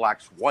Rob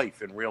Black's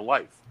wife in real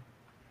life.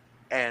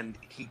 And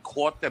he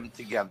caught them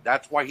together.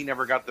 That's why he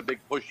never got the big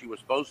push he was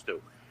supposed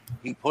to.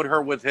 He put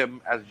her with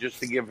him as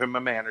just to give him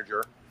a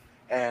manager.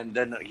 And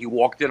then he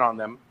walked in on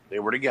them. They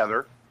were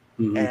together.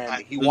 Mm-hmm.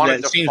 And he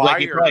wanted to seems fire.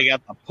 Like he probably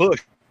got the push.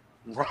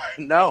 Right?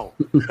 No.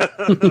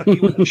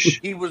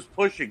 he was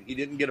pushing. He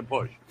didn't get a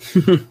push.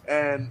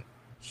 And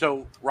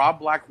so Rob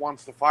Black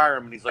wants to fire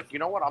him. And he's like, you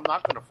know what? I'm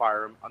not going to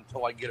fire him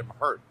until I get him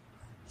hurt.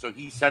 So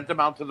he sent him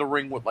out to the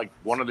ring with like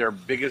one of their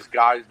biggest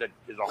guys that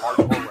is a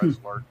hardcore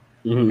wrestler.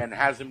 Mm-hmm. And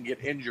has him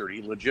get injured.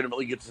 He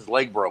legitimately gets his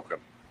leg broken.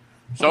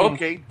 So,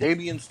 okay,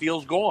 Damian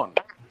Steele's gone.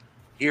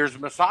 Here's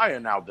Messiah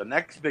now, the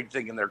next big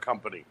thing in their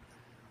company.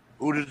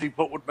 Who does he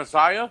put with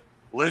Messiah?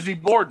 Lizzie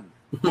Borden.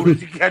 Who does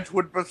he catch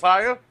with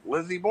Messiah?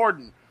 Lizzie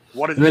Borden.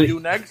 What does he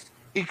do next?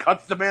 He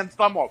cuts the man's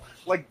thumb off.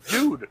 Like,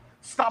 dude,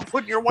 stop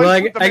putting your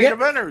wife with the main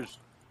eventers.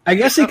 I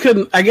guess he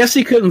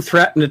couldn't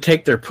threaten to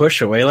take their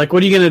push away. Like,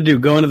 what are you going to do?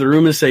 Go into the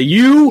room and say,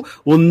 "You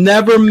will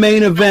never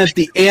main event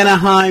the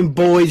Anaheim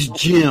Boys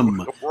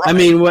Gym." Right. I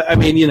mean,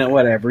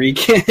 whatever. He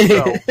can't.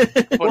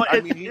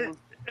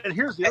 And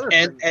here's the other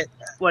thing. At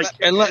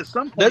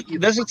some point,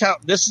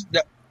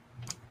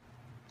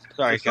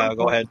 Sorry, Kyle.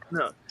 Go ahead.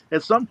 No,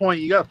 at some point,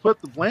 you got to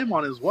put the blame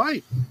on his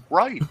wife.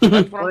 Right.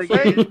 That's what I'm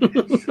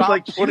saying.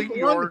 Stop putting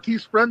your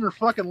keep spreading her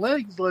fucking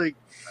legs. Like,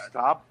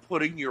 stop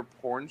putting your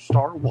porn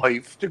star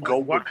wife to go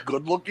with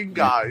good-looking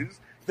guys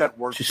that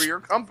work for your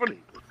company.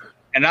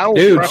 And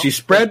she's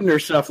spreading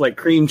herself like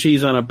cream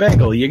cheese on a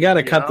bagel. You got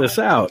to cut this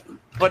out.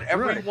 But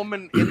every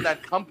woman in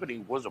that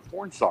company was a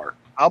porn star.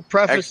 I'll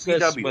preface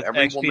this with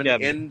every XPW.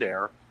 woman in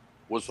there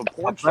was a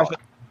porn star,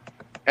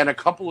 and a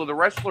couple of the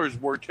wrestlers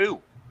were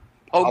too.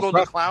 Pogo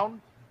the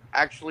Clown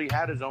actually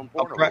had his own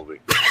porno movie.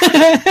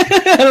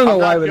 I don't know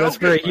why, but that's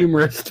very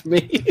humorous to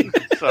me.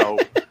 So.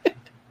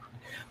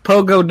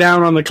 Pogo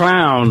down on the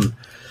Clown.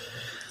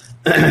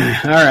 All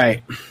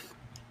right.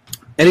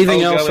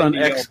 Anything else on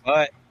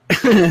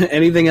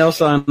Anything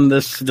else on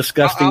this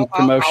disgusting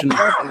promotion?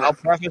 I'll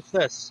preface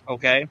this,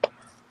 okay,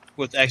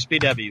 with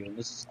XPW, and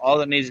this is all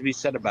that needs to be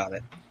said about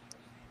it.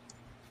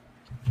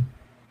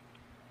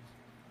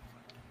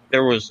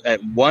 There was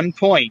at one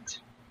point,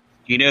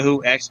 you know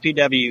who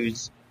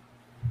XPW's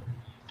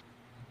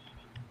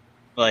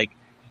like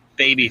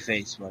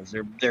babyface was?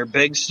 Their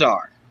big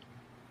star.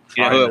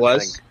 You know who it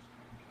was?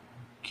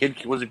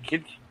 Was it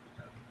Kid?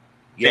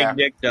 Big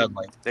Dick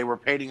Dudley. They were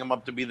painting him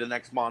up to be the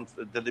next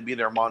monster. To be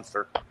their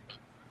monster.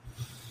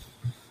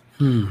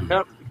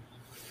 Yep.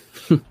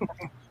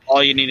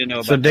 All you need to know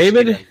about. So,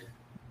 David,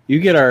 you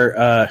get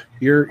our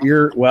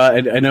your. Well,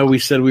 I know we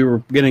said we were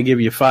going to give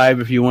you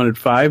 5 if you wanted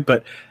 5,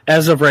 but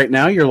as of right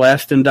now, your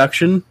last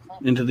induction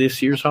into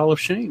this year's Hall of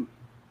Shame.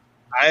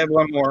 I have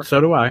one more.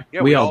 So do I.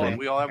 Yeah, we all do.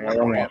 We all have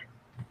one more.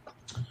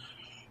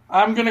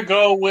 I'm going to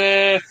go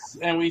with,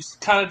 and we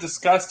kind of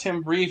discussed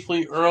him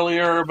briefly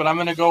earlier, but I'm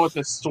going to go with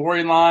a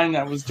storyline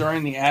that was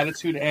during the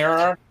Attitude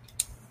Era.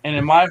 And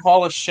in my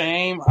Hall of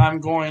Shame, I'm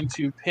going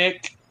to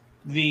pick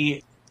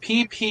the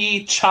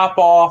PP Chop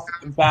Off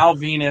Val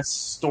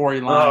Venus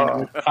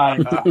storyline.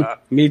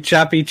 Me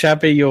choppy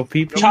your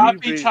PP.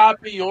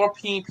 Choppy your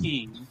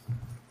PP.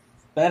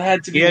 That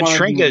had to be one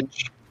shrinkage. of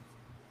the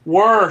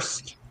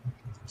worst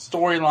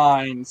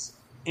storylines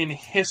in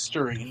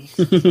history.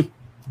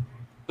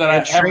 That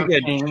I've ever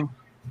seen.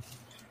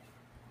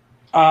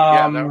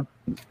 I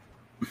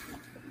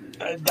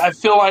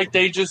feel like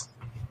they just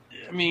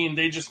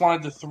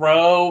wanted to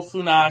throw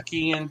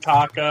Funaki and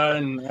Taka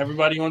and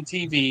everybody on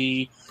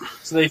TV.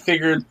 So they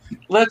figured,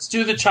 let's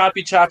do the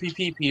choppy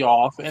PP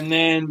off. And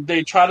then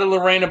they try to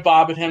Lorena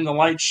Bob at him, the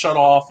lights shut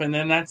off, and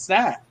then that's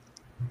that.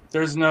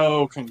 There's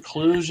no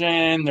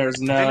conclusion.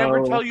 There's no... They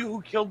never tell you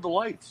who killed the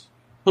lights.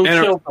 Who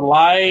And killed the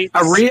lights?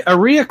 A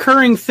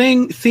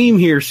reoccurring theme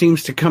here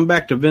seems to come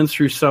back to Vince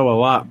Russo a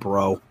lot,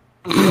 bro.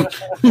 So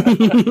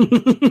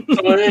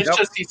it's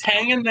just he's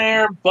hanging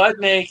there, butt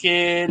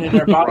naked, and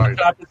they're about to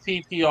chop his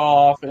PP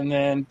off, and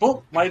then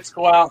boom, lights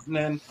go out, and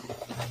then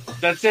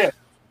that's it.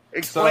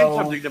 Explain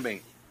something to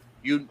me.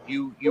 You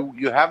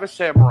have a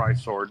samurai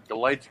sword. The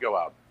lights go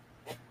out.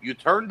 You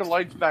turn the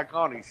lights back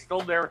on. He's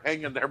still there,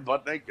 hanging there,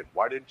 butt naked.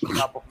 Why didn't you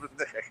chop off his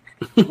neck?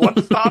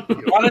 What stopped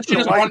you? Why don't you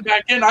just run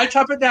back in? I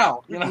chop it down.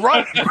 You know?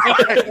 Right.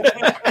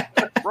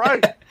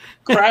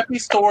 Crappy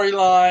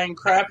storyline,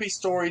 crappy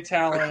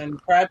storytelling,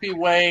 crappy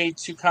way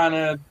to kind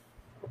of.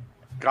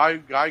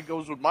 Guy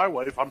goes with my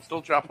wife. I'm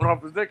still chopping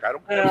off his dick. I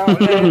don't care.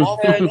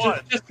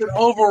 Just an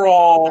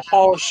overall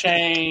Hall of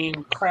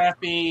Shame,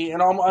 crappy,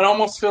 and it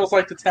almost feels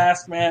like the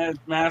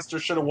Taskmaster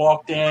should have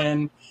walked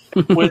in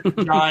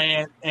with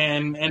Giant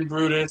and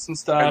Brutus and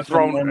stuff,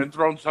 and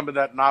thrown some of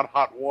that not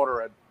hot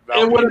water at.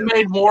 It would have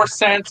made more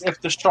sense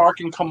if the Shark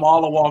and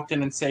Kamala walked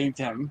in and saved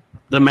him.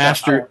 The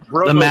master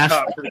came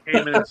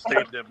in and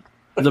saved him.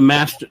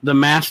 The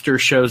master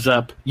shows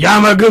up.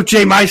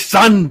 Yamaguchi, my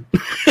son.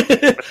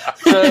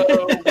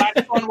 So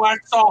wax on,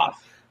 wax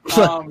off.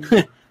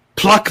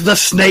 Pluck the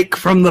snake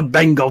from the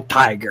Bengal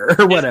tiger,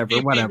 or whatever.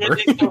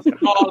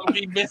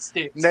 We missed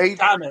it.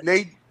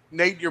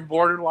 Nate, you're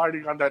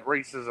borderlining on that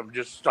racism.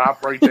 Just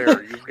stop right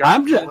there.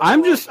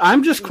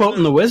 I'm just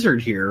quoting the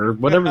wizard here, or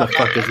whatever the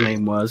fuck his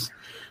name was,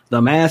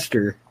 the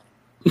master.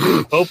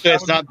 Hope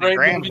that's not the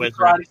Grand Wizard.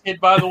 Karate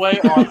Kid, by the way.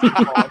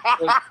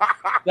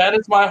 That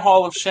is my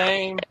Hall of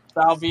Shame.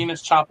 Val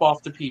Venus chop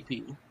off the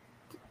PP.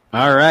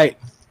 All right,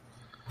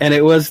 and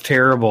it was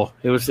terrible.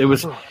 It was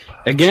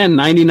again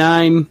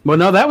 99. Well,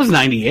 no, that was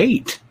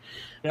 98.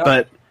 Yep.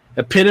 But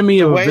epitome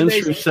of a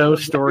Vince Russo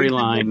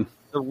storyline.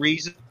 The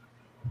reason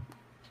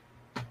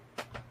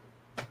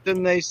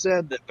they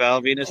said that Val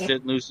Venus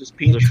didn't lose his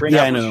penis.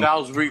 Yeah, I know.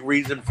 Val's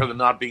reason for the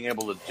not being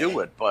able to do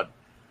it, but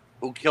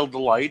who killed the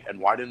light, and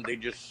why didn't they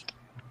just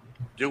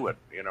do it?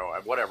 You know,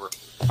 whatever.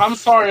 I'm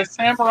sorry, a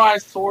samurai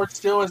sword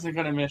still isn't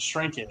going to miss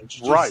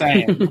shrinkage. Just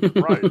saying.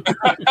 Right.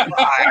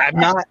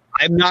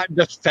 I'm not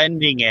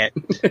defending it.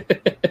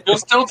 You'll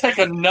still take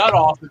a nut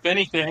off, if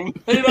anything.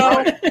 You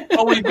know,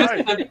 oh, we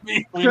missed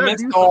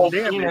the whole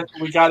penis.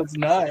 We got his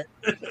nut.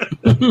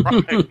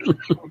 Right.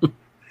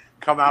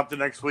 Come out the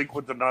next week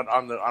with the nut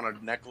on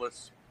a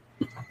necklace.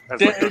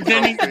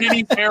 Then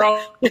he's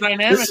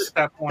aerodynamic at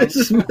that point.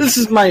 This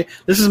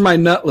is my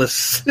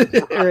nutless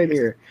right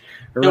here.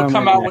 He'll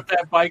come out with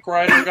that bike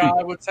rider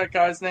guy. What's that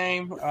guy's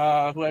name?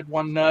 Who had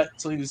one nut,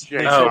 so he was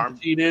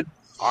cheated.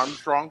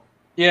 Armstrong.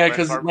 Yeah,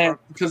 because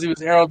he was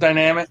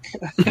aerodynamic.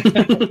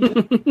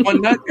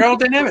 One nut,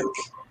 aerodynamic.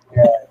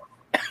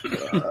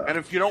 And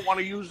if you don't want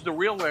to use the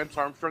real Lance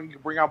Armstrong, you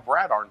can bring out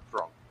Brad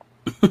Armstrong.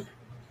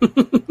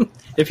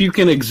 If you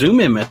can exhume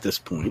him at this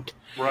point.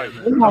 Right.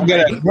 We're not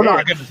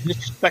gonna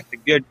disrespect the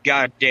good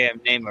goddamn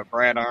name of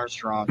Brad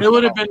Armstrong. It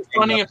would have been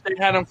funny if they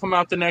had him come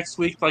out the next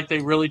week like they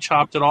really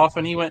chopped it off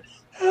and he went,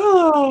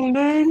 "Hello,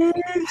 ladies.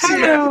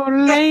 Hello,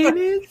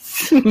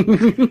 ladies."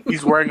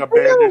 He's wearing a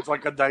bandage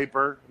like a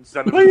diaper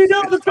instead of the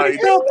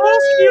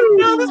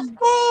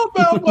school,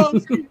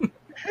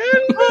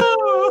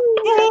 Hello,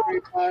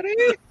 everybody.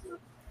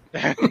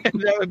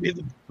 That would be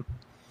the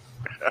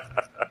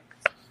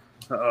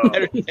all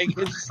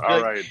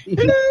right.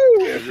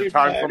 Is it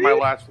time for my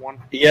last one?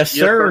 Yes,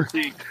 sir.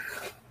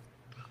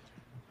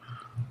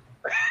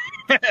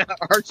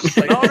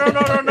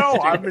 No.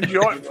 I'm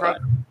enjoying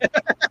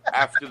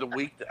after the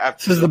week.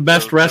 This is the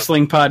best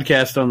wrestling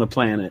podcast on the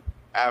planet.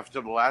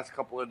 After the last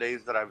couple of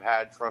days that I've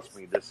had, trust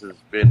me, this has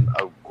been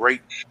a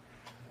great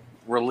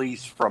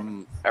release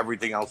from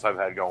everything else I've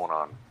had going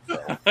on.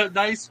 So.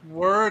 Nice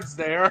words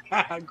there.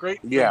 Great.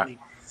 Yeah. Release.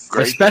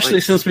 Great,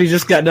 especially since we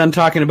just got done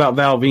talking about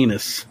Val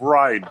Venus.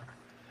 Right.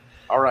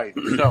 All right.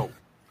 So,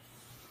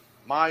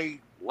 my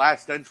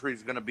last entry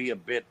is going to be a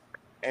bit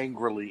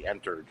angrily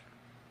entered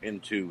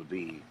into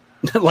the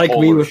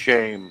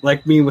shame.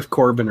 Like me with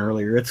Corbin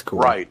earlier. It's cool.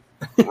 Right.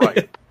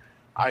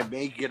 I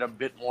may get a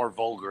bit more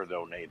vulgar,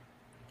 though, Nate.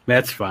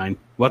 That's fine.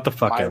 What the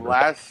fuck My ever.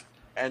 last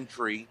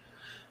entry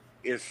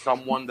is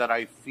someone that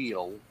I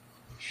feel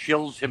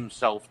shills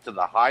himself to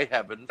the high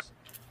heavens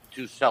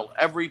to sell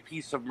every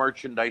piece of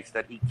merchandise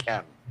that he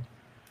can.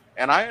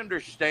 And I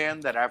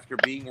understand that after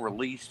being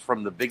released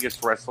from the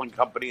biggest wrestling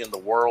company in the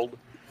world,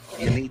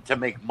 you need to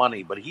make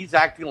money. But he's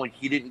acting like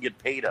he didn't get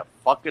paid a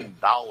fucking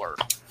dollar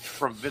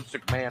from Vince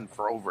McMahon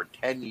for over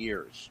 10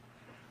 years.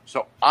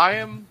 So I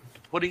am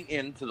putting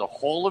into the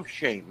Hall of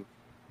Shame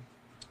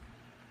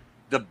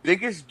the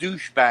biggest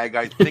douchebag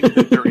I think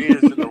that there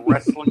is in the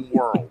wrestling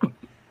world.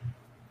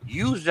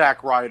 You,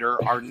 Zack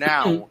Ryder, are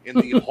now in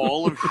the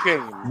Hall of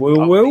Shame.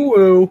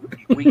 Woo.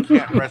 We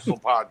Can't Wrestle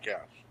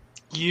podcast.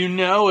 You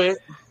know it.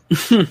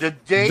 The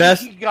day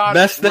he got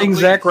best thing released,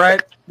 Zack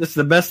Ryder. This is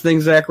the best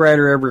thing Zack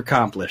Ryder ever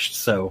accomplished.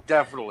 So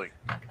definitely,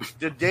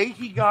 the day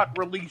he got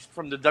released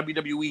from the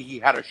WWE, he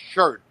had a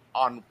shirt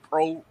on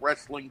Pro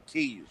Wrestling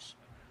Tees.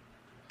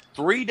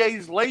 3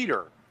 days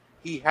later,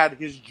 he had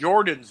his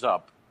Jordans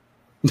up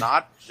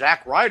not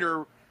Zack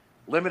Ryder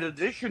limited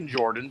edition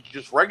Jordans,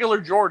 just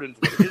regular Jordans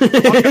with his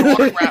fucking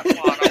autograph on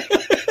them.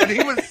 And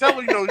he was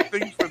selling those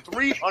things for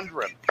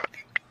 $300.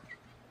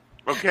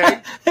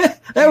 Okay?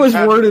 That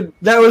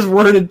was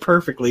worded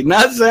perfectly.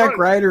 Not Zack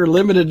Ryder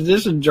limited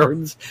edition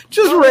Jordans,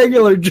 just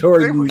regular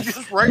Jordans. They were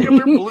just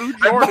regular blue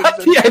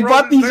Jordans. I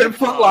bought these at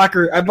Foot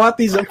Locker. I bought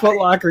these at Foot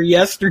Locker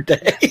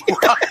yesterday.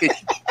 Right.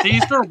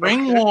 These are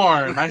ring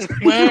worn, I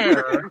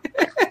swear.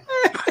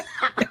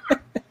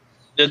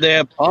 Did they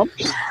have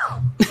pumps?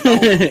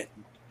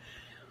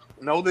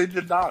 No, they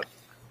did not.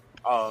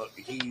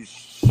 He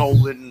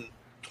sells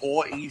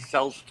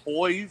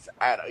toys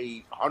at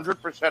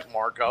 100%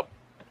 markup.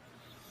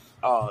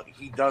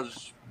 He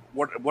does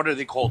what are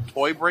they called?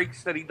 Toy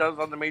breaks that he does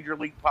on the Major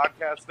League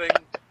Podcast thing.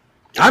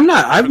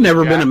 I've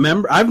never been a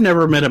member. I've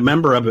never met a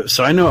member of it,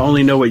 so I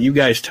only know what you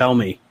guys tell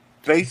me.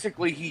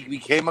 Basically, he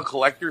became a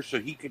collector so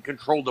he could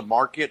control the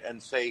market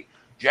and say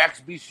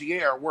Jack's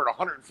BCA are worth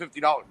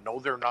 $150. No,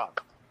 they're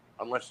not,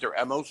 unless they're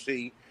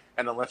MOC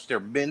and unless they're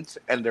mint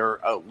and they're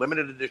a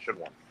limited edition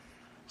one.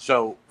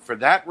 So for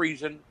that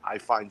reason, I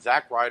find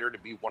Zack Ryder to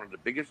be one of the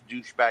biggest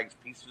douchebags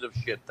pieces of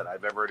shit that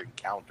I've ever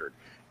encountered.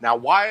 Now,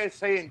 why I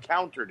say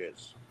encountered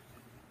is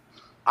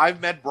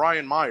I've met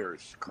Brian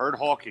Myers, Kurt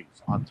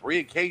Hawkins, on 3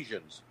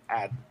 occasions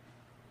at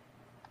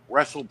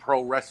Wrestle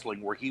Pro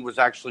Wrestling, where he was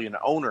actually an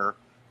owner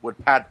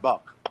with Pat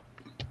Buck.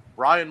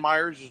 Brian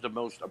Myers is the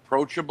most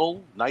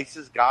approachable,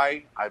 nicest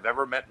guy I've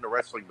ever met in the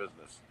wrestling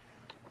business.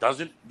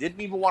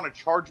 Didn't even want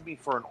to charge me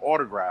for an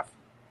autograph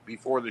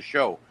before the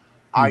show.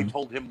 I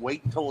told him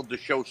wait until the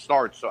show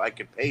starts so I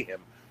could pay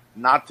him,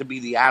 not to be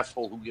the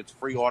asshole who gets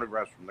free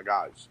autographs from the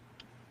guys.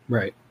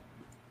 Right.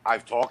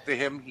 I've talked to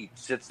him. He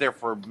sits there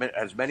for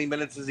as many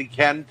minutes as he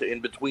can in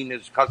between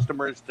his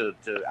customers to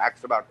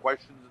ask about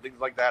questions and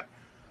things like that.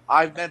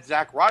 I've met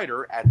Zack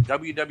Ryder at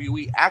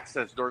WWE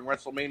Access during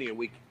WrestleMania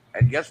week,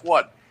 and guess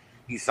what?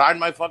 He signed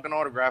my fucking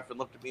autograph and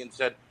looked at me and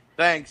said,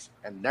 thanks,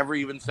 and never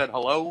even said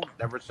hello,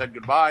 never said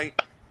goodbye.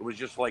 It was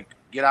just like,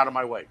 get out of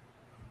my way.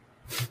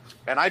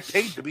 And I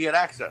paid to be at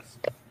Access.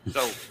 So,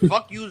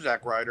 fuck you,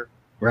 Zack Ryder.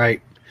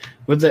 Right.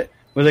 With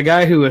a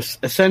guy who was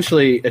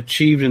essentially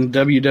achieved in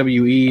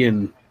WWE,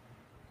 and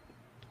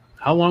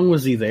how long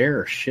was he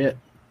there? Shit.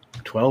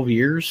 12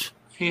 years?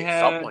 He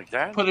had, something like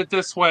that. Put it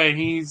this way,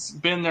 he's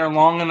been there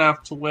long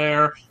enough to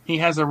where he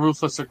has a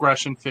Ruthless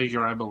Aggression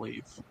figure, I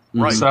believe.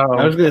 Right. So,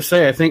 I was going to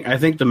say, I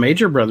think the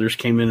Major Brothers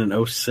came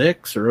in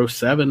 06 or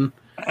 07.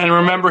 And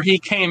remember, he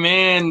came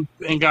in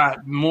and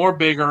got more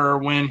bigger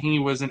when he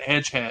was an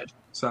Edgehead.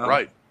 So.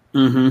 Right.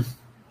 Mm-hmm.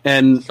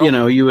 And,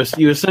 you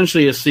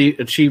essentially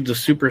achieved the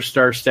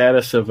superstar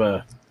status of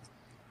I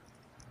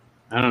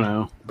don't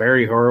know,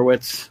 Barry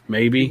Horowitz,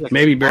 maybe.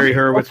 Maybe Barry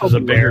Horowitz was a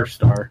bigger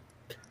star.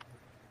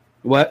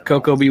 What?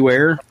 Coco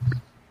Beware?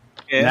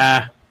 Yeah.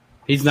 Nah,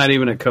 he's not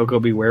even at Coco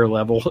Beware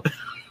level.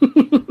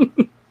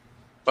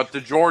 But the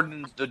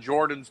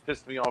Jordans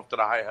pissed me off to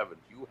the high heavens.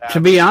 To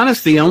be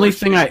honest, the only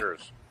thing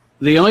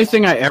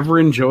I ever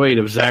enjoyed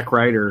of Zack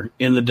Ryder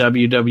in the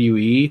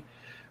WWE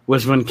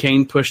was when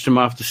Kane pushed him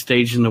off the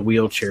stage in the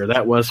wheelchair.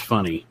 That was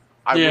funny.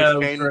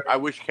 I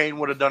wish Kane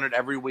would have done it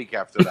every week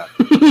after that.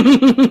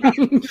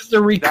 Just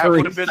a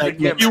recurring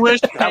segment. You wish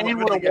Kane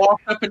would have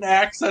walked up in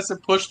Access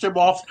and pushed him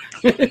off.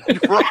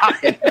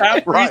 Right.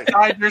 After he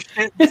signed your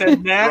shit and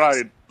said, next,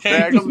 right.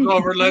 Kane comes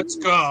over, let's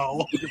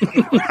go.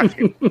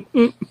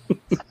 Right.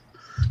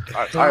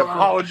 I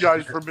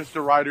apologize for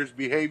Mr. Ryder's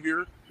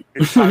behavior.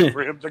 It's time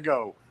for him to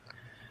go.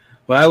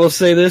 Well, I will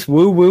say this.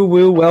 Woo, woo,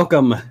 woo.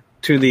 Welcome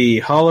to the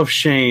Hall of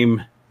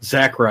Shame,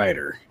 Zack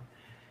Ryder.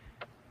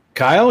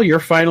 Kyle, your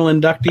final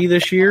inductee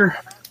this year?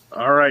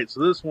 All right,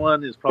 so this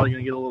one is probably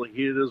going to get a little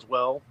heated as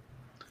well.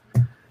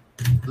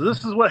 So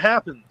this is what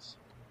happens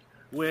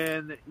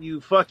when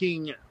you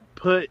fucking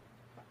put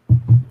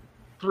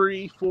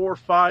 3, 4,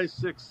 5,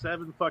 6,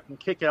 7 fucking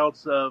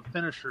kickouts of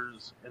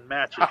finishers in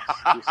matches.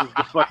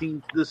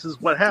 This is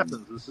what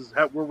happens. This is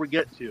where we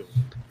get to.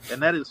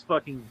 And that is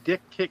fucking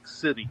Dick Kick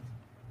City.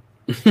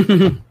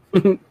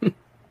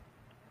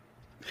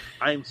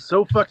 I am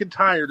so fucking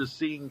tired of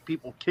seeing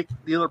people kick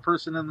the other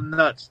person in the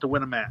nuts to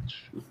win a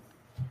match.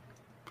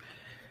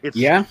 It's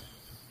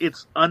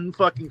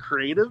unfucking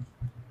creative.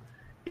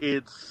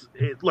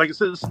 Like I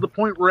said, this is the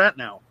point we're at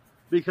now.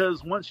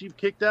 Because once you've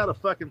kicked out a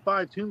fucking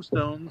 5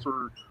 tombstones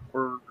or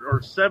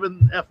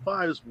 7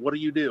 F5s, what do?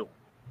 You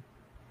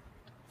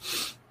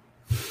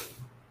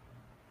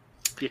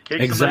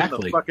kick somebody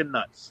in the fucking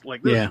nuts.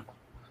 Like this. Yeah.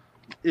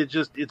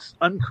 It's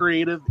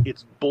uncreative,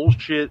 it's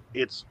bullshit,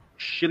 it's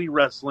shitty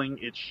wrestling,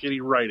 it's shitty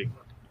writing.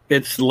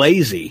 It's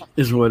lazy,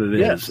 is what it is.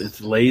 Yes.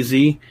 It's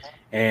lazy,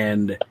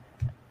 and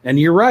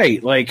you're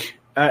right. Like,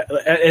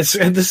 this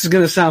is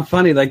going to sound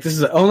funny. Like, this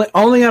is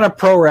only on a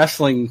pro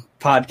wrestling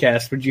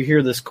podcast would you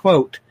hear this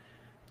quote.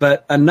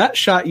 But a nut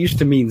shot used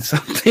to mean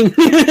something.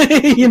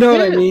 You know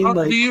what I mean?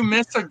 Like, do you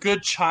miss a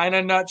good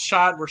China nut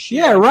shot where she?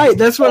 Yeah, right.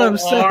 That's what I'm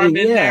saying.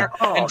 Yeah,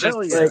 and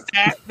just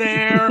sat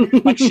there.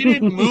 Like, she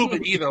didn't move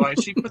it either.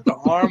 Like, she put the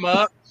arm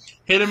up,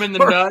 hit him in the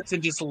nuts,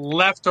 and just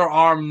left her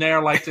arm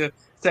there, like to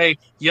say,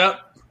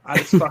 "Yep, I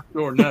just fucked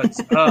your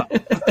nuts up.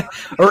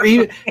 Or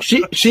even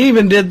she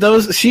even did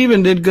those. She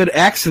even did good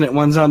accident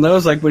ones on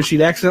those, like when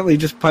she'd accidentally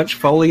just punch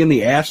Foley in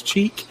the ass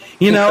cheek.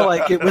 You know,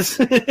 like it was.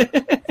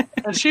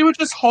 And she would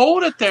just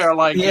hold it there,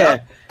 like, yeah.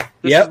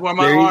 This is where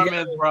my arm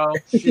is, bro.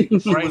 She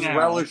Right was now.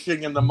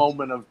 relishing in the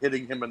moment of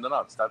hitting him in the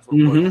nuts. That's what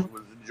Mm-hmm. she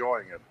was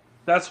enjoying it.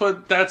 That's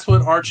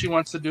what Archie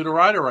wants to do to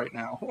Ryder right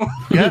now.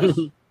 Yes.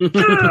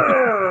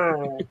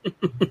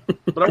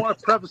 But I want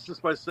to preface this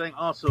by saying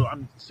also,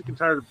 I'm sick and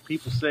tired of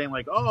people saying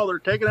like, "Oh, they're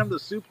taking him to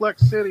Suplex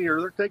City, or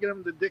they're taking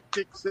him to Dick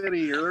Kick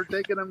City, or they're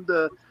taking him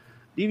to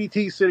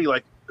DDT City."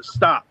 Like,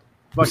 stop,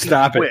 fucking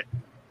Stop quit.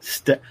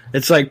 it.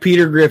 It's like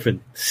Peter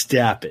Griffin.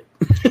 Stop it.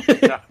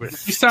 You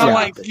sound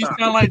like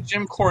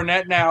Jim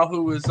Cornette now,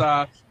 who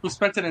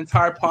spent an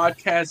entire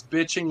podcast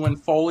bitching when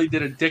Foley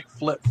did a dick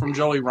flip from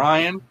Joey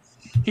Ryan.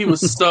 He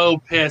was so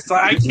pissed.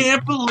 Like, I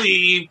can't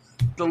believe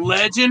the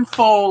legend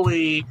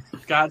Foley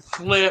got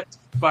flipped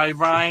by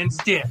Ryan's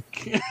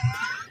dick.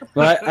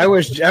 Well, I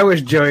wish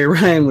Joey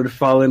Ryan would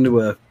fall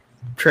into a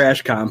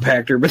trash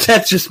compactor, but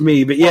that's just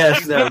me. But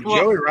yes,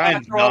 Joey Ryan.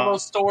 After all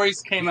those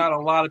stories came out, a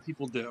lot of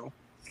people do.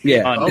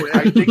 yeah. Oh,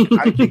 I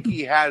think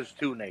he has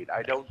too, Nate.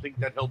 I don't think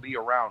that he'll be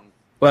around.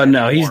 Well,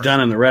 no, he's anymore. done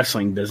in the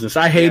wrestling business.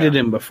 I hated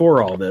him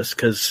before all this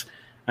because,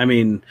 I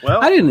mean, Well-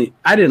 I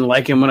didn't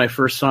like him when I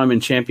first saw him in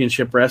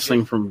Championship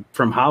Wrestling from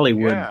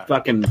Hollywood, Yeah.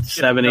 fucking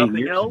 7-8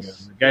 years ago.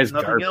 The guy's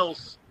nothing garbage.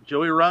 else.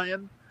 Joey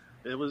Ryan,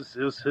 it was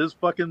his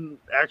fucking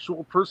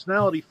actual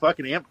personality,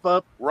 fucking amped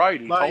up Right,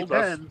 he by told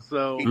us. 10.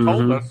 So He told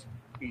Mhm. us.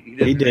 He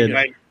He did.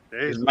 Right. hey,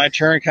 Is my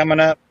turn coming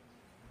up?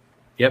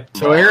 Yep.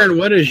 So, Aaron,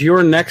 what is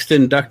your next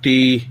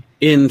inductee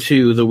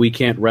into the We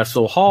Can't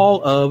Wrestle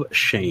Hall of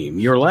Shame?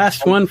 Your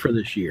last one for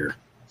this year.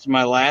 It's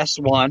my last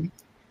one.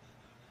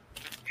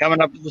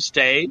 Coming up to the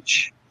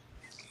stage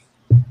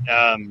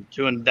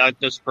to induct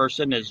this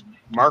person is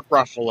Mark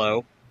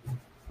Ruffalo.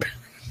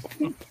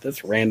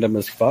 That's random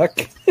as fuck.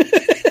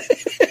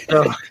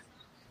 So,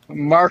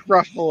 Mark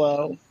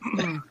Ruffalo.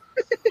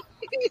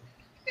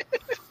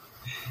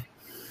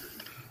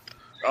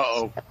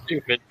 Uh-oh.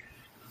 Stupid.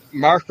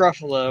 Mark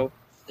Ruffalo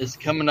is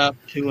coming up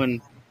to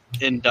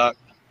induct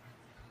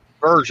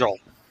Virgil.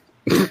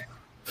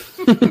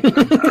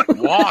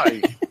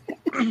 Why?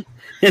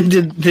 And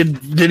did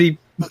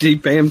he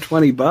pay him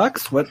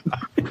 $20? What?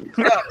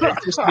 No,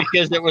 just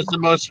because it was the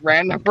most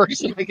random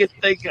person I could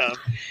think of.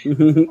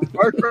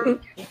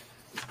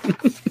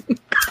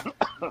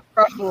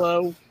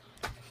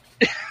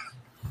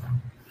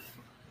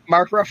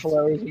 Mark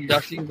Ruffalo is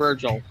inducting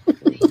Virgil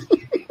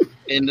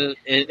into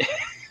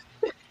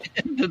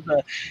the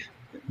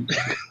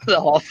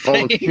Hall of Oh,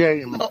 Fame.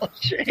 shame. Hall of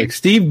Shame. Like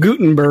Steve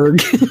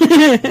Gutenberg.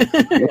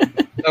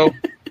 So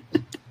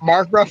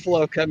Mark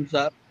Ruffalo comes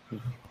up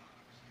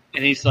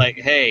and he's like,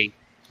 "Hey,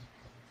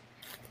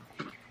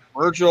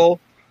 Virgil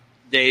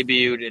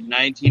debuted in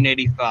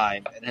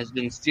 1985 and has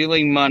been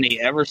stealing money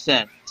ever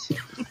since.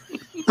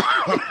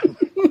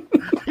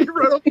 he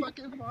wrote a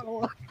fucking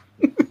monologue.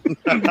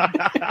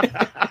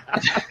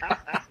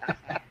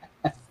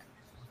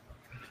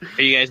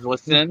 Are you guys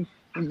listening?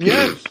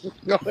 Yes,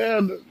 go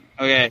ahead.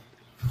 Okay.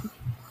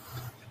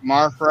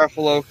 Mark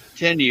Ruffalo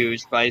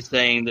continues by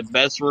saying the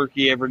best work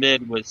he ever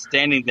did was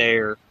standing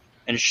there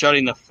and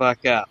shutting the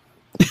fuck up.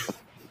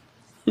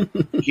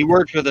 He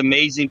worked with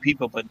amazing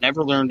people but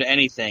never learned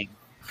anything.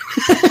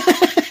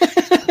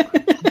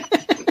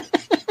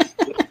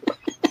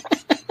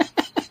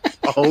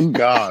 Oh,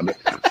 God.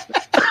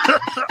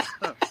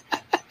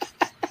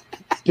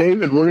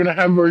 David, we're going to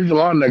have Virgil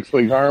on next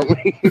week, aren't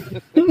we?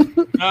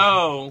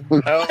 No.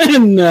 No. He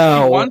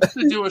No. wants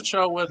to do a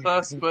show with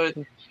us, but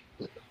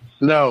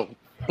No.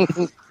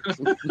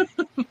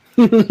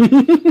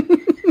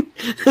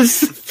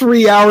 This is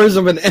 3 hours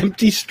of an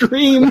empty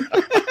stream.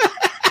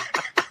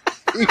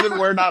 Even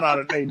we're not on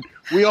it, Nate.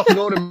 We all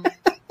go to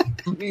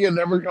me and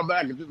never come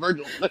back. It's just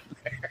Virgil.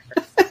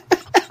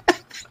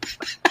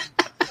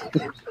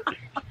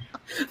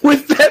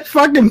 With that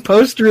fucking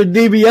poster of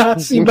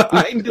DiBiase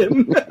behind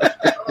him.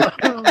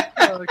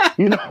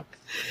 You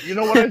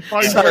know what I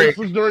find Sorry.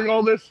 priceless during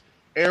all this?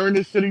 Aaron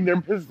is sitting there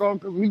pissed off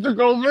because we took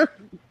over.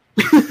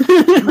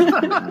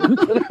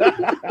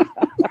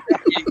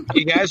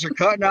 You guys are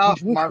cutting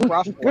off Mark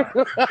Ruffalo.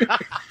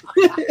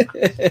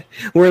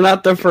 We're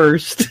not the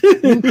first.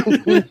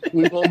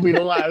 We won't be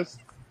the last.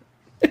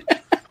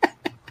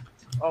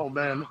 Oh,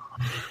 man.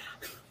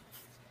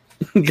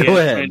 Go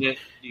ahead.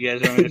 You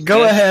guys want me to Go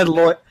finish? ahead,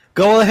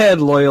 Go ahead,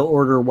 Loyal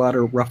Order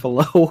Water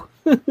Ruffalo.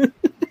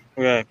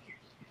 Okay.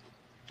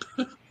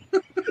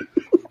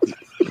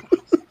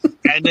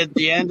 And at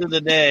the end of the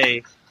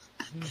day,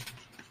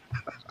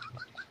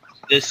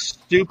 this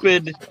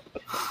stupid,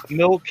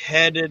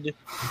 milk-headed...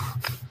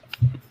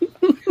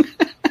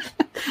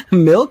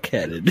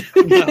 Milk-headed.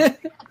 No,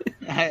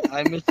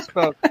 I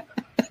misspoke.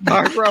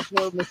 Mark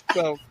Ruffalo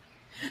misspoke.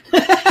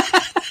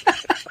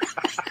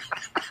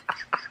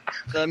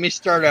 Let me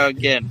start out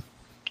again.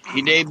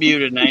 He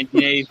debuted in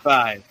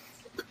 1985.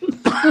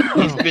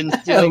 He's been Oh,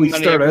 stealing we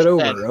money start ever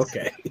right over.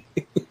 since.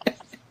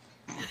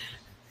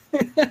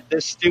 Okay.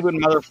 This stupid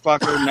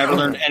motherfucker never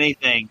learned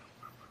anything,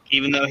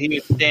 even though he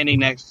was standing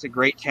next to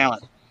great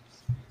talent.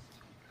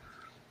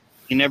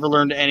 He never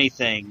learned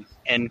anything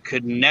and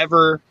could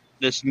never,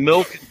 this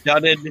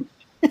milk-dudded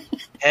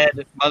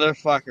head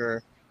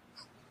motherfucker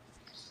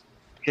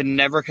could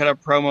never cut a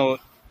promo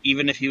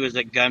even if he was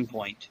at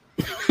gunpoint.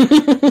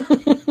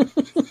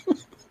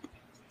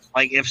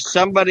 Like, if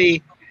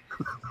somebody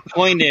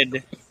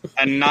pointed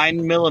a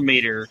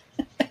 9mm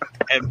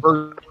at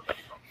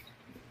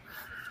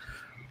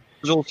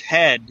Virgil's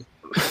head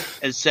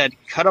and said,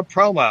 cut a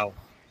promo,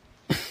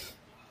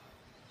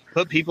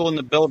 put people in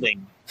the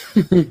building,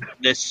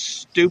 this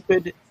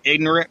stupid,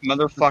 ignorant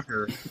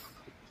motherfucker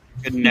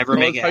could never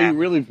make it That's how happen.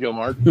 you really feel,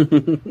 Mark.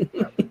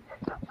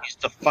 He's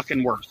the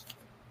fucking worst.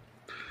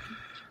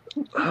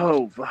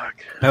 Oh,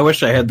 fuck. I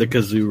wish I had the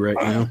kazoo right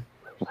now.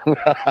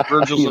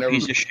 Virgil's You a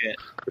piece of shit.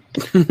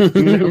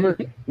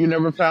 You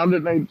never found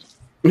it, Nate?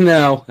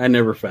 No, I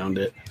never found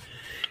it.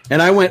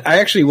 And I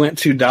actually went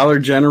to Dollar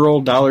General,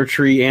 Dollar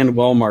Tree, and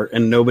Walmart,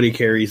 and nobody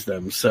carries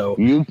them. So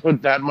You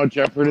put that much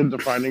effort into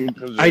finding a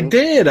kazoo? I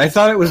did. I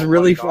thought it was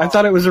I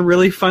thought it was a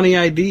really funny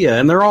idea,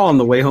 and they're all on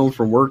the way home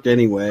from work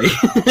anyway.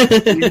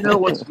 You know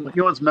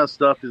what's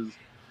messed up is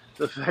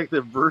the fact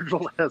that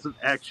Virgil has an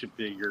action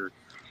figure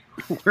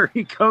where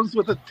he comes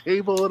with a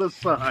table and a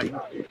sign.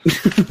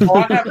 Well,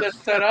 I have this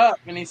set up,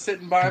 and he's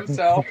sitting by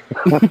himself.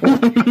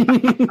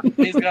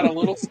 He's got a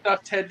little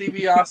stuffed Ted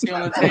DiBiase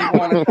on the table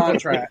on a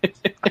contract.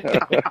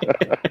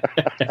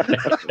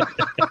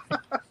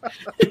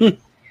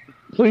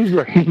 Please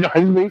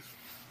recognize me.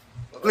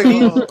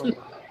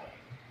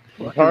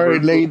 All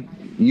right, Nate.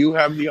 You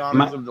have the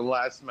honors of the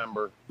last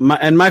member.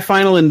 My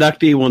final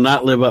inductee will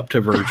not live up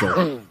to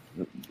Virgil.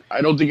 I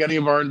don't think any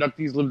of our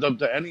inductees lived up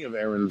to any of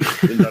Aaron's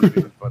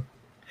inductees, but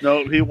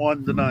No, he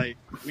won tonight.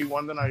 he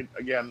won tonight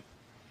again.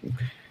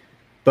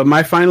 But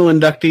my final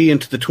inductee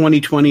into the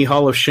 2020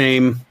 Hall of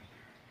Shame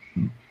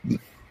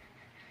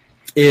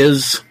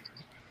is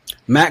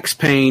Max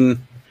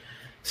Payne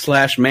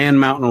 / Man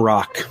Mountain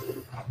Rock.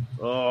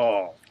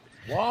 Oh,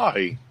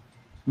 Why?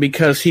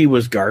 Because he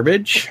was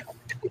garbage.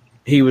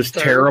 He was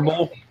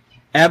terrible.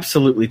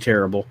 Absolutely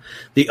terrible.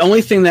 The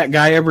only thing that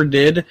guy ever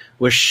did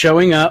was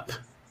showing up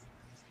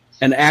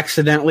and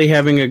accidentally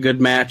having a good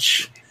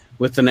match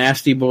with the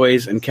Nasty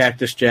Boys and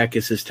Cactus Jack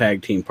as his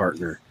tag team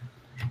partner.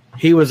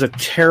 He was a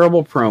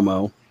terrible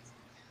promo.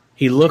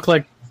 He looked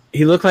like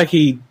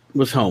he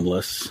was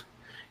homeless.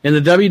 In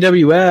the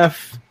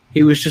WWF,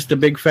 he was just a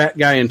big fat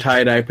guy in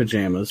tie-dye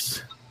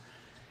pajamas.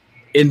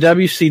 In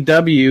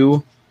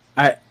WCW,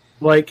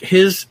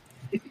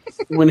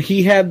 when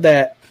he had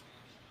that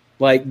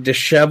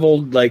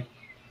disheveled,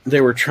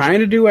 they were trying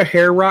to do a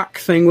hair rock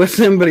thing with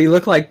him, but he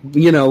looked like,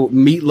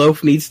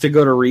 Meatloaf needs to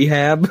go to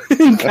rehab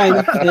kind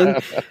of thing.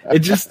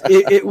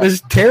 It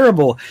was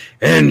terrible.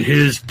 And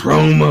his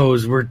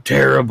promos were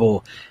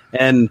terrible.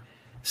 And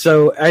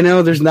so I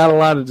know there's not a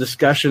lot of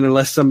discussion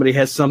unless somebody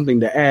has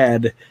something to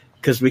add,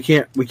 because we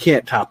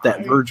can't top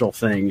that Virgil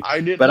thing.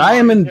 But I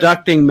am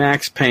inducting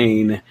Max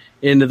Payne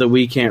into the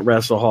We Can't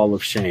Wrestle Hall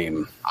of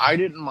Shame. I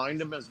didn't mind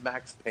him as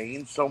Max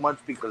Payne so much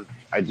because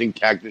I think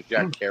Cactus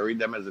Jack carried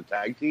them as a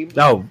tag team.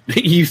 Oh,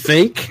 you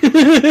think?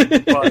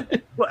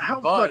 But how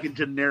fucking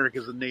generic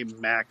is the name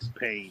Max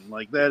Payne?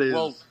 Like, that is...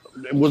 Well,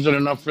 it wasn't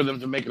enough for them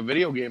to make a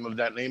video game of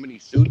that name, and he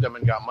sued them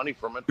and got money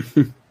from it.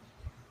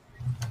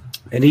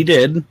 And he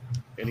did.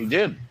 And he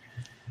did.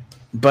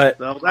 But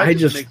that I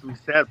just makes me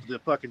sad for the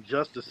fucking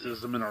justice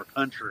system in our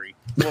country.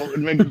 Well, it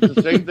makes it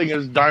the same thing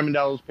as Diamond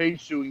Dallas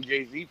Page suing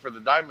Jay-Z for the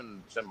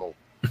diamond symbol.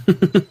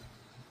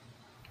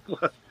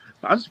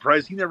 I'm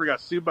surprised he never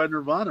got sued by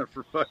Nirvana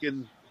for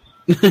fucking...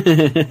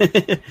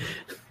 that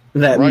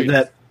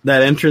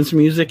entrance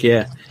music,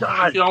 yeah.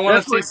 God, If y'all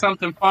want to see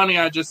something funny,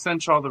 I just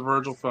sent y'all the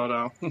Virgil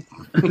photo. That's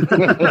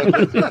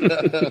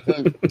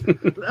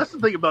the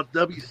thing about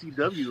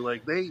WCW.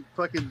 Like, they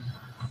fucking...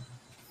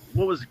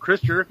 What was it?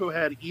 Chris Jericho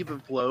had Even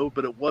Flow,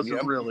 but it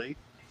wasn't really.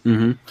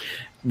 Mm-hmm.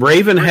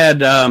 Raven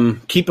had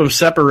Keep Them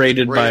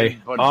Separated by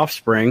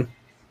Offspring.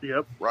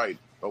 Yep. Right,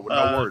 but with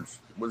no words.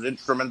 It was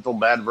instrumental,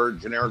 bad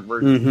generic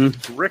version.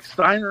 Mm-hmm. Rick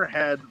Steiner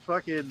had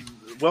fucking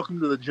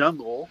Welcome to the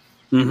Jungle.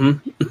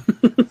 Mm-hmm.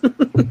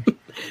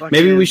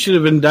 Maybe we should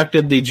have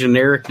inducted the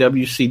generic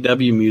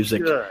WCW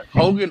music. Yeah.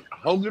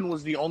 Hogan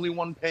was the only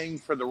one paying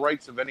for the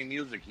rights of any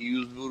music. He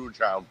used Voodoo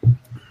Child.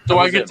 Do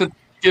I get to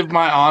give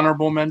my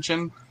honorable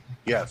mention?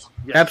 Yes.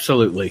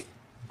 Absolutely.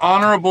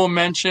 Honorable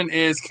mention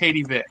is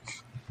Katie Vick.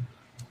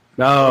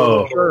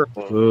 Oh.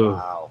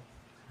 Wow.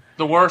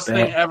 The worst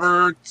thing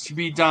ever to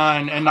be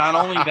done. And not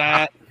only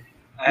that,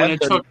 when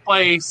it took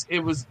place, it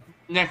was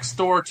next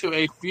door to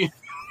a funeral.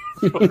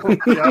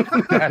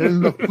 That is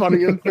the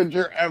funniest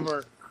picture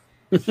ever.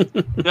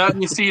 Yeah,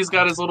 you see he's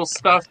got his little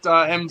stuffed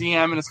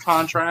MDM in his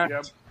contract.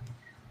 Yep.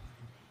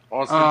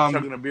 Austin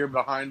chugging a beer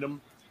behind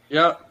him.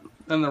 Yep.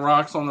 And the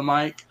Rock's on the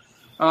mic.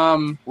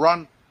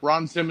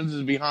 Ron Simmons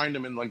is behind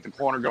him in the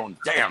corner going,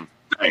 damn.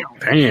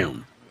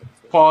 Damn.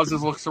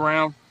 Pauses, looks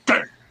around.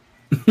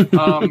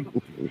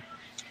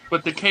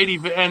 But the Katie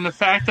and the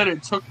fact that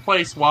it took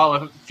place while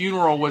a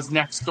funeral was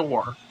next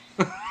door.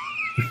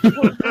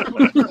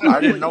 I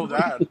didn't know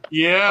that.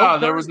 Yeah,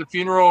 there was a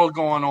funeral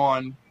going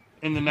on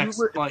in the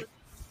next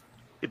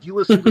If you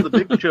listen to the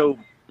Big Show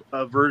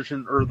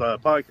version or the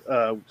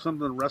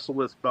something to wrestle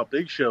with about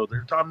Big Show,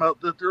 they're talking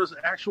about that there's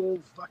actual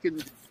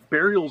fucking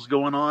burials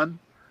going on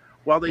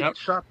while they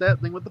shot that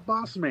thing with the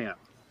Boss Man.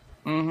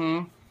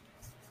 Mm-hmm.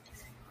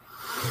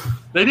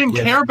 They didn't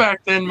care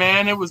back then,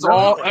 man. It was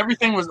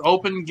everything was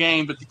open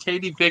game, but the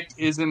Katie Vick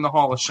is in the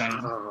Hall of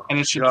Shame, and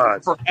it should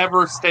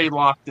forever stay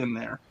locked in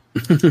there.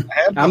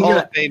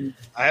 I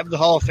have the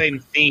Hall of Fame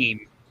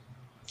theme.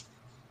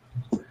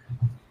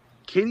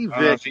 Katie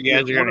Vick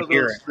is one of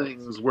those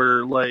things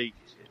where, like,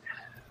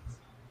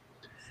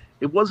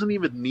 it wasn't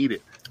even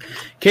needed.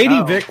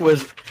 Katie Vick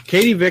was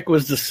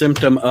the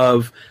symptom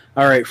of,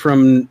 all right,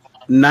 from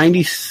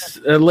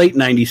late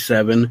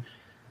 97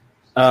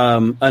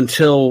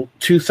 until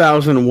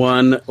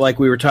 2001, like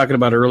we were talking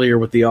about earlier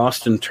with the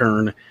Austin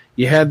turn,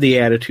 you had the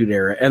Attitude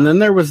Era. And then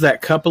there was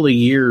that couple of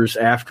years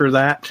after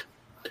that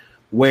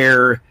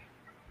where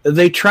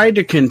they tried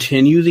to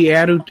continue the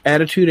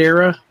Attitude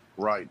Era.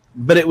 Right.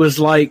 But it was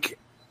like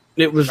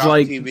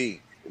TV.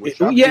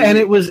 And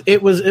it was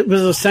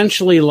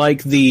essentially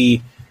like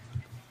the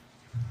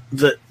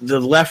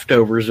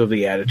leftovers of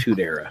the Attitude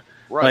Era.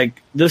 Right.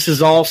 Like, this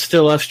is all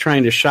still us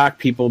trying to shock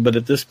people, but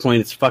at this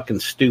point it's fucking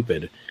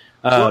stupid.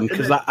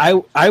 Because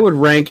I would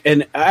rank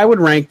the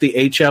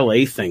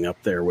HLA thing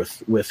up there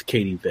with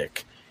Katie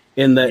Vick,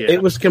 in that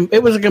it was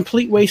a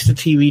complete waste of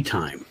TV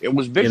time. It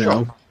was Bischoff. You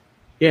know?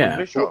 Yeah.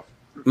 Bischoff.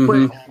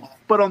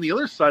 But on the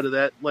other side of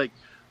that, like,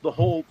 the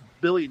whole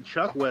Billy and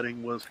Chuck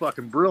wedding was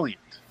fucking brilliant.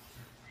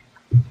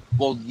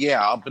 Well,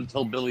 yeah, up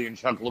until Billy and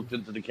Chuck looked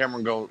into the camera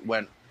and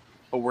went,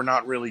 but we're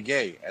not really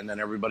gay. And then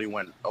everybody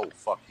went, oh,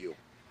 fuck you.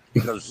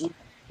 Because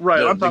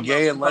the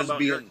gay and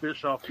lesbian.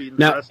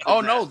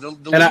 The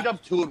lead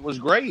up to it was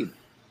great.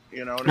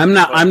 You know, I'm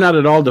not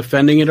at all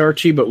defending it,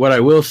 Archie, but what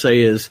I will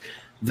say is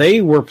they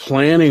were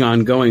planning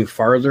on going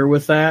farther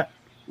with that.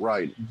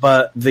 Right.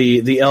 But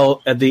the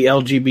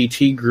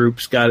LGBT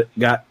groups got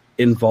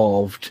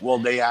involved. Well,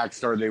 they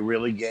asked, "Are they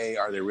really gay?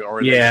 Are they real?"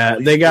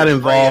 They got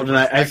involved, and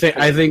I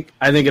think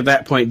at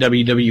that point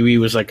WWE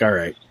was like, "All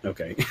right,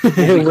 okay,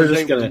 we're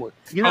just gonna."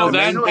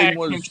 That fact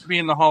seems to be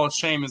in the Hall of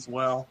Shame as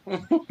well.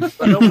 Let's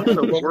see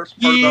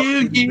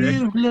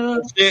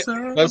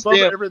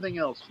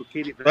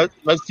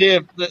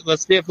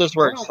if this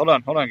works. Hold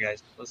on,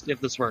 guys. Let's see if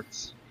this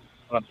works.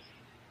 Hold on.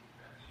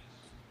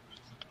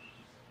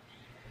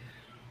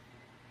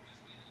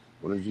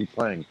 What is he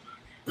playing?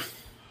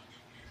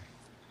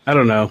 I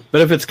don't know,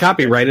 but if it's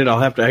copyrighted,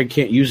 I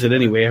can't use it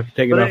anyway. I have to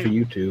take it off of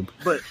YouTube.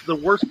 But the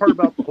worst part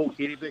about the whole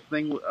Katie Vick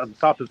thing, on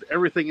top of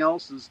everything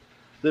else, is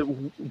that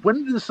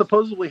when did this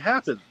supposedly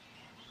happen?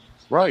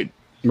 Right.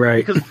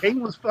 Because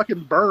Kane was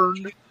fucking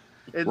burned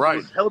and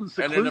was held in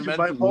seclusion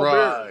by Paul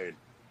Bearer.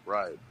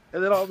 Right.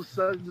 And then all of a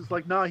sudden, it's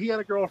like, nah, he had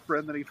a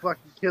girlfriend that he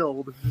fucking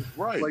killed.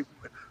 Right. Like,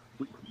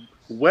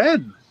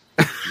 when?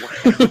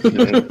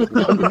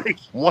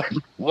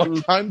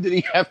 What time did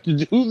he have to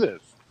do this?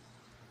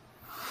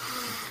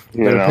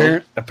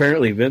 But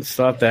apparently Vince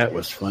thought that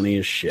was funny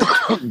as shit.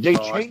 They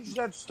changed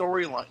that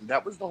storyline.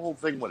 That was the whole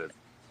thing with it.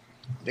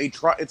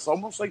 It's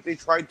almost like they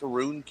tried to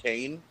ruin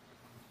Kane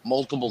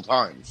multiple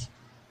times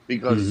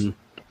because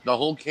the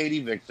whole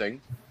Katie Vick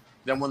thing.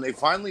 Then when they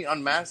finally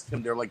unmasked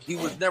him, they're like, he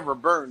was never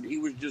burned.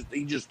 He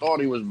just thought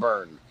he was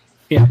burned.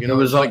 Yeah, it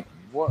was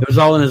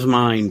all in his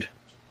mind.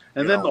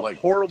 And then the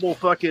horrible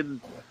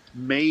fucking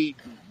May.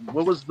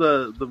 What was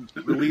the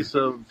release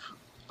of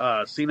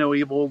See No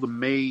Evil? The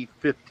May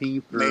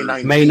 15th,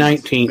 May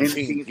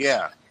 19th.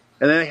 Yeah.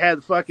 And then they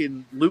had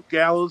fucking Luke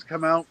Gallows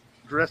come out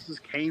dressed as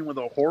Kane with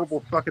a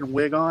horrible fucking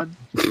wig on.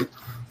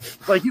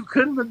 Like, you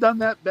couldn't have done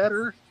that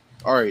better.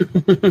 All right.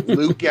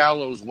 Luke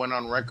Gallows went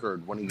on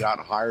record when he got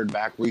hired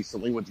back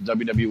recently with the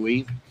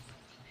WWE,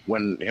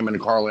 when him and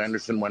Carl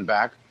Anderson went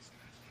back.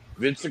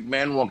 Vince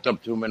McMahon walked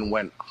up to him and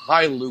went,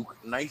 "Hi, Luke.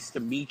 Nice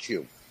to meet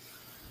you."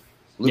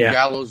 Luke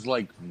Gallows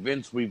like,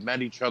 "Vince, we've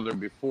met each other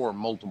before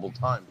multiple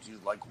times." He's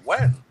like,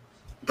 "When?"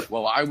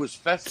 "Well, I was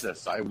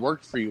Festus. I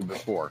worked for you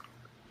before."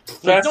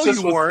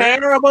 Festus was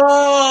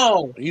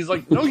terrible. He's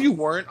like, "No, you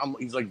weren't."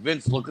 He's like,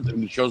 "Vince, look at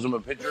them." He shows him a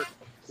picture.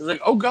 He's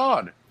like, "Oh,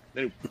 God."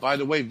 "By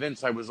the way,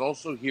 Vince, I was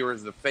also here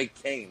as the fake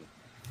Kane."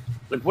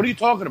 Like, what are you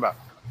talking about?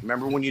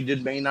 Remember when you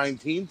did May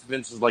 19th?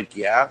 Vince is like,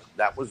 "Yeah,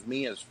 that was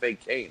me as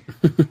fake Kane."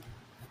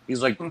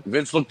 He's like,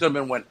 Vince looked at him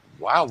and went,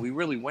 "Wow, we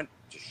really went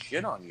to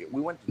shit on you.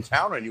 We went to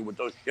town on you with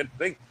those shit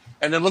things.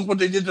 And then look what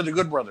they did to the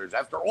Good Brothers.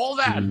 After all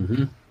that,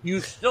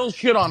 you still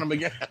shit on them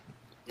again."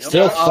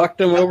 Still fucked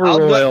them over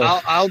royal.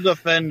 I'll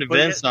defend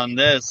Vince on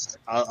this.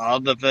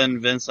 I'll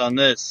defend Vince on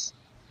this.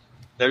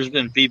 There's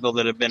been people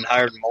that have been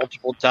hired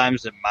multiple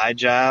times at my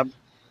job.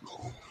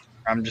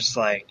 I'm just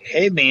like,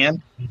 "Hey,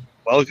 man,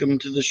 welcome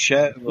to the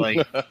show."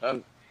 Like,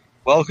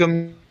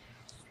 welcome.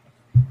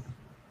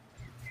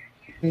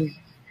 We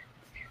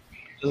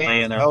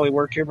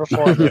worked here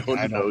before. I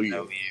don't know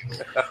you.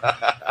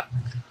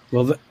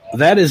 Well,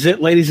 that is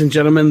it, ladies and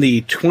gentlemen.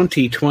 The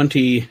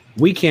 2020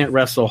 We Can't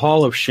Wrestle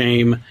Hall of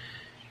Shame.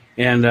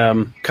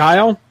 And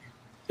Kyle,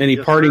 any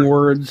parting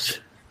words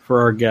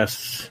for our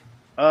guests,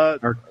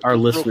 our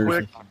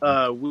listeners?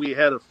 Quick, we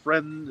had a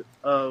friend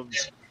of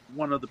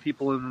one of the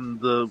people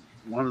in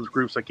one of the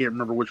groups. I can't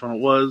remember which one it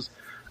was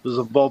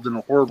involved in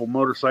a horrible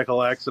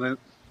motorcycle accident.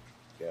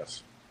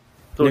 Yes.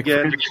 So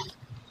again,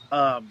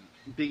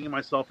 being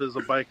myself as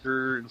a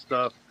biker and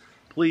stuff,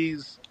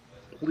 please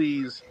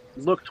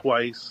look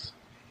twice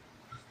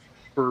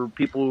for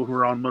people who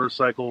are on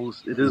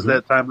motorcycles. It is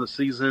that time of the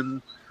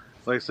season.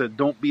 Like I said,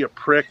 don't be a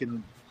prick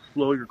and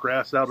blow your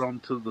grass out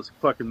onto this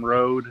fucking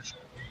road.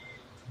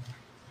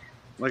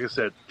 Like I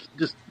said,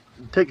 just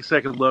take a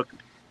second look.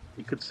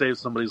 You could save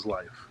somebody's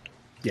life.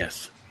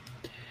 Yes.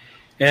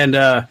 And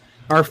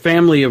our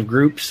family of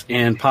groups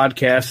and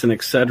podcasts and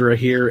etc.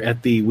 here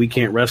at the We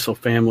Can't Wrestle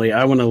family,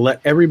 I want to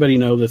let everybody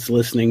know that's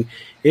listening,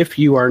 if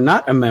you are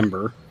not a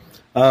member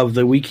of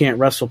the We Can't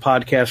Wrestle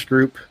podcast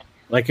group,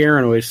 like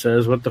Aaron always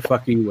says, what the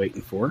fuck are you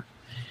waiting for?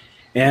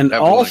 And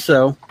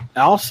Definitely.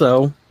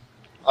 also,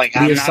 Like, the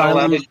I'm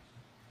Asylum, not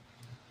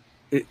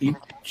allowed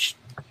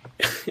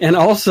and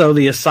also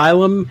the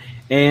Asylum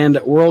and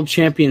World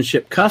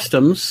Championship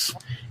Customs.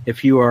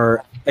 If you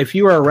are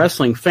a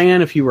wrestling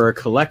fan, if you are a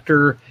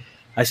collector,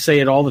 I say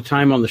it all the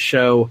time on the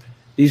show.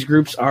 These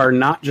groups are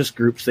not just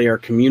groups; they are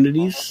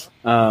communities.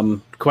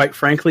 Quite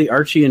frankly,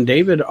 Archie and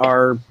David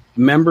are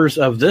members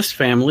of this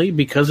family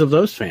because of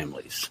those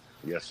families.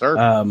 Yes,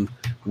 sir.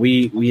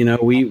 We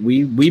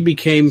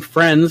became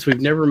friends. We've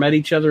never met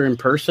each other in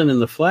person in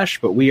the flesh,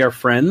 but we are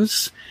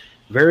friends,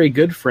 very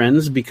good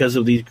friends, because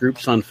of these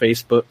groups on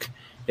Facebook.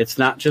 It's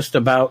not just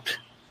about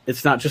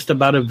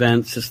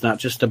events. It's not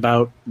just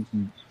about,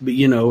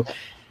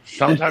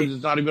 Sometimes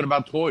it's not even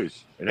about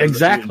toys.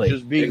 Exactly. It's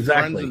just being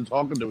friends and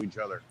talking to each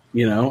other.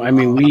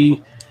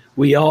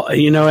 We all,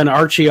 and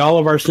Archie, all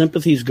of our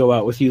sympathies go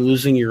out with you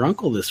losing your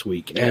uncle this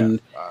week. Yeah. And,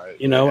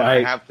 I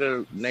have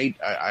to, Nate,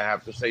 I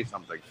have to say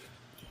something.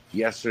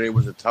 Yesterday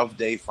was a tough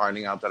day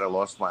finding out that I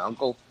lost my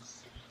uncle,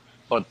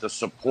 but the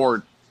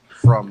support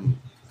from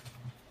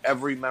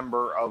every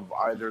member of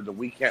either the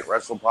We Can't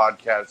Wrestle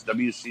podcast,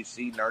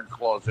 WCC, Nerd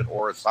Closet,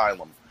 or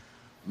Asylum,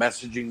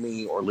 messaging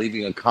me or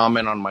leaving a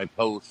comment on my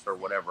post or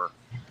whatever,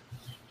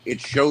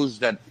 it shows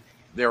that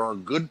there are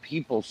good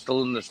people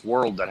still in this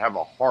world that have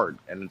a heart,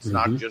 and it's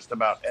not just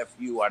about F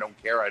you, I don't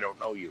care, I don't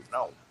know you.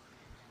 No.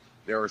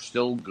 There are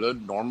still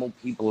good, normal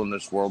people in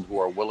this world who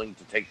are willing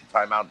to take the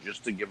time out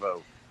just to give a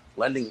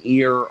lending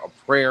ear, a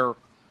prayer,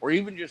 or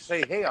even just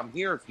say, hey, I'm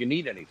here if you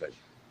need anything.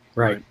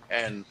 Right.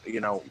 And,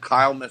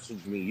 Kyle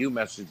messaged me, you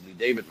messaged me,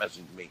 David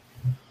messaged me,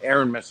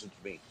 Aaron messaged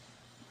me.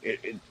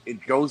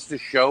 It goes to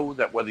show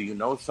that whether you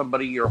know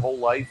somebody your whole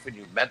life and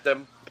you've met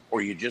them,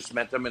 or you just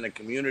met them in a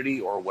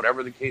community, or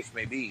whatever the case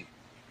may be,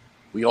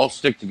 we all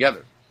stick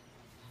together.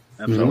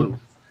 Absolutely.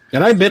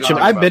 And I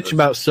bitch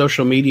about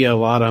social media a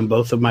lot on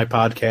both of my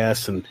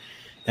podcasts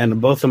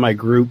and both of my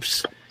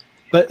groups.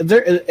 But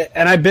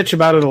I bitch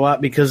about it a lot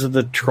because of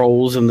the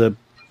trolls and the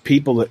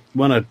people that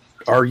want to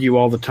argue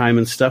all the time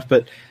and stuff.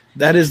 But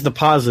that is the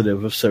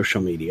positive of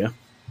social media,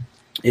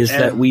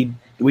 that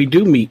we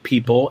do meet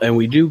people, and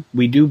we do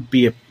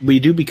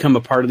become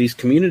a part of these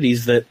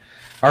communities that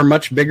are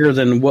much bigger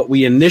than what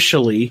we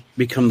initially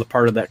become the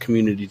part of that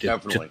community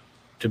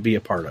to be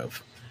a part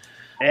of.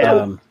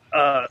 And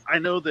I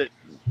know that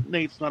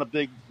Nate's not a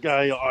big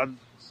guy on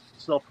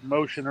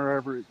self-promotion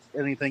or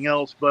anything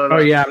else, but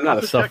I'm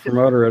not a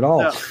self-promoter at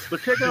all. No,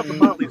 but check out the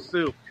Motley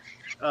Soup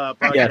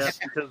podcast,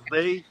 because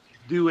they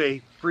do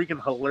a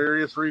freaking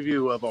hilarious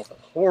review of a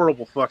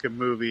horrible fucking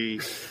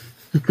movie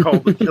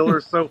called The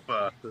Killer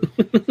Sofa.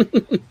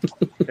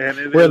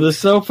 Where the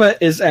sofa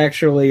is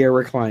actually a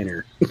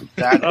recliner.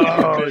 That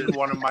is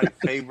one of my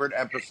favorite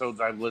episodes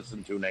I've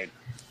listened to, Nate.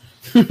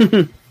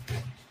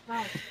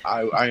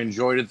 I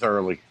enjoyed it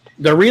thoroughly.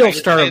 The real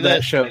star of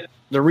that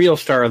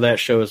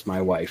show is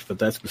my wife, but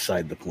that's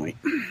beside the point.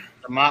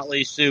 The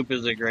Motley Soup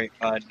is a great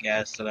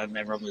podcast that I've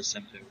never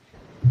listened to.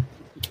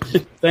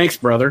 Thanks,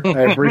 brother.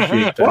 I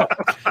appreciate that.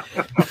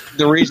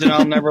 The reason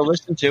I'll never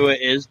listen to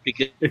it is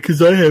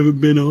because I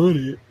haven't been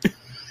on it.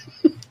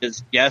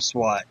 Because guess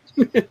what?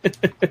 I'm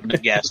a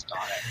guest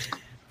on it.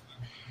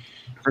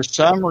 For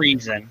some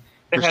reason,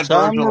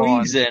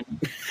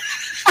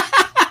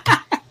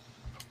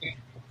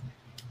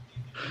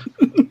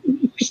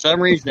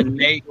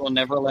 Nate will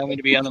never allow me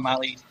to be on the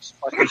Motley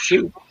fucking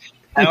Soup.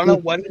 I don't know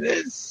what it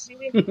is.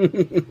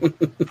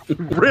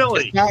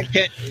 Really?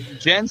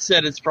 Jen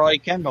said it's probably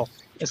Kendall.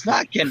 It's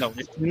not Kendall.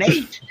 It's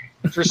Nate.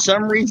 For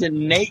some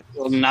reason, Nate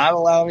will not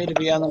allow me to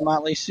be on the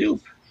Motley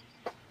Soup.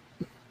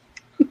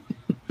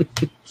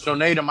 So,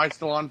 Nate, am I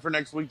still on for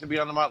next week to be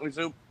on the Motley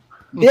Soup?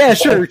 Yeah,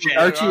 sure.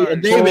 Archie,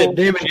 right.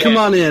 David, come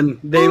on in.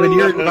 David,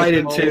 you're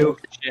invited too.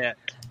 Shit.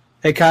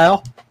 Hey,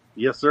 Kyle.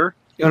 Yes, sir.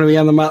 You want to be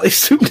on the Motley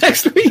Soup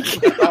next week?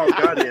 Oh,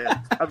 God,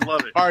 yeah. I'd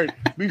love it. All right.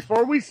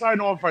 Before we sign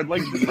off, I'd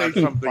like to say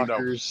something,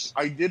 though.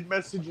 I did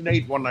message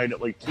Nate one night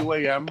at like 2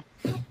 a.m.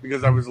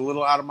 because I was a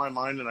little out of my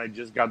mind, and I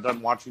just got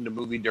done watching the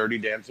movie Dirty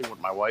Dancing with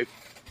my wife.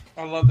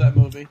 I love that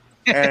movie.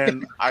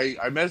 And I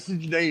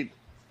messaged Nate.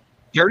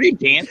 Dirty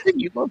Dancing?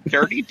 You love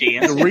Dirty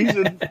Dancing? The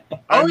reason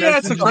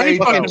it's a great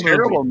fucking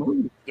terrible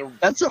movie.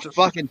 That's a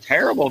fucking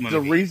terrible movie.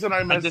 The reason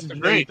I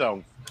messaged Nate,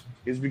 though,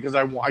 is because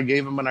I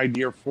gave him an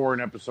idea for an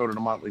episode of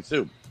The Motley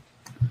Soup.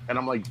 And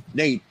I'm like,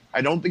 Nate,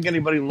 I don't think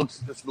anybody looks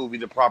at this movie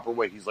the proper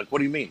way. He's like, what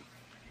do you mean?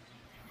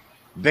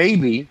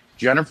 Baby,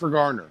 Jennifer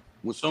Garner,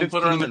 was 15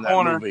 put her in the that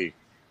corner. movie.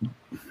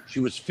 She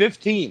was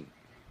 15.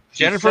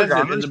 Jennifer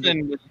Garner's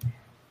been...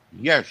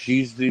 Yeah,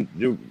 she's the...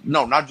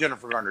 No, not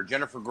Jennifer Garner.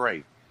 Jennifer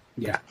Grey.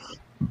 Yeah.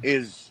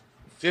 Is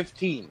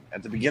 15.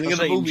 At the beginning of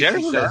the saying, movie, Jennifer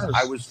she says, Garner's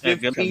I was a good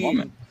 15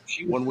 woman.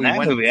 She was when in we that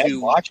went movie. I'd to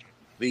watch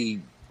the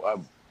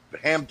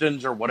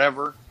Hamptons or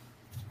whatever.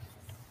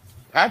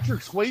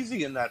 Patrick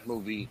Swayze in that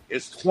movie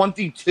is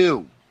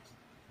 22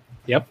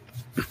 Yep.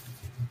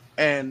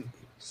 and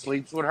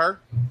sleeps with her.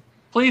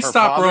 Please Her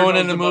stop father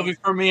ruining knows the about- movie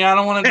for me. I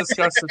don't want to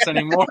discuss this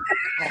anymore.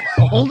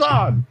 Hold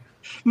on.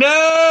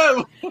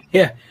 No!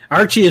 Yeah.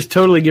 Archie is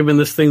totally giving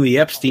this thing the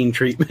Epstein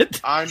treatment.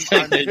 I'm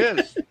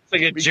pissed. It's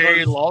like a Because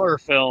Jerry Lawler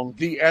film.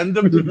 The end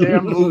of the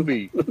damn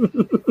movie.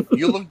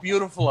 You look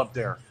beautiful up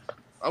there.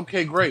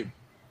 Okay, great.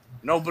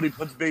 Nobody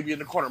puts baby in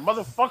the corner.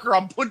 Motherfucker,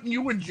 I'm putting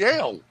you in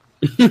jail.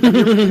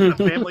 The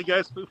Family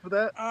Guy spoof for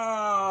that?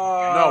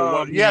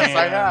 Yes,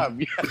 I man. have.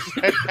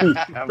 Yes,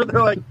 I have. But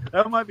they're like,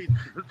 that might be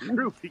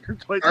true. Peter's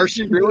like,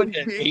 Archie ruined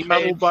it. being He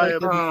meddled made by him.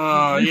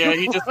 Oh, yeah,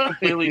 he just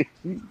completely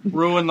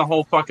ruined the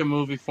whole fucking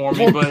movie for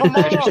me, but Come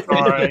on. it's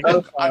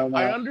all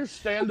right. I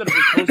understand that it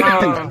was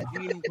supposed to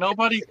be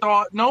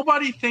 19.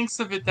 Nobody thinks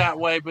of it that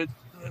way, but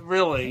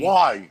really.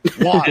 Why?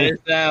 Why?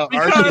 Now,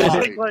 Because,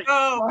 Archie, Like,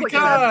 no, like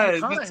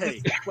because. Matthew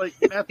McConaughey. Like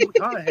Matthew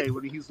McConaughey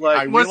when he's like,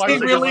 I Was realize he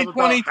they really love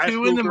about high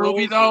 22 in the school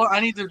movie, girls. though? I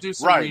need to do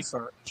some Right.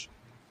 research.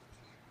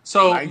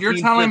 So you're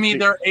telling me 1950.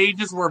 their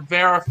ages were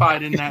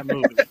verified in that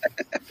movie?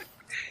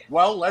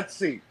 Well, let's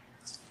see.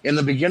 In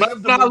the beginning Let's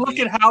of the not movie, look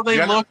at how they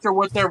Jennifer- looked or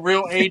what their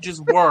real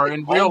ages were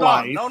in real Hold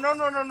on. life.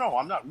 No.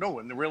 I'm not. No,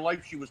 in the real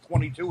life, she was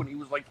 22 and he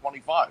was like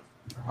 25.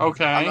 I'm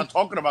Okay. not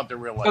talking about the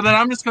real life. So then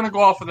I'm just going to go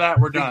off of that.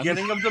 We're done. The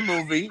beginning of the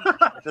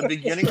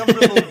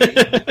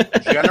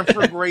movie,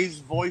 Jennifer Grey's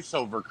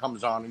voiceover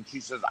comes on and she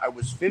says, I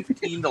was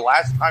 15 the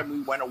last time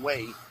we went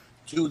away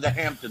to the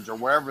Hamptons or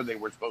wherever they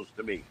were supposed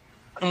to be.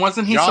 And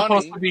wasn't he Johnny-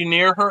 supposed to be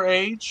near her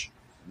age?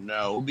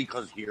 No,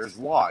 because here's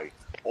why.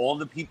 All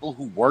the people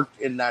who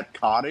worked in that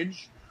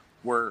cottage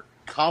were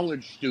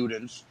college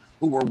students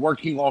who were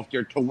working off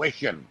their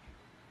tuition.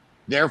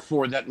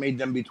 Therefore, that made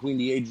them between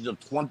the ages of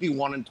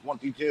 21 and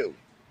 22.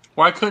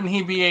 Why couldn't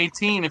he be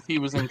 18 if he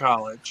was in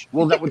college?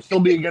 Well, that would still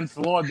be against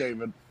the law,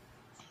 David.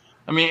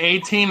 I mean,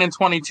 18 and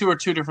 22 are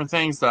two different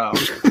things, though.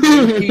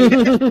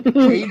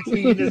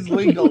 18 is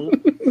legal,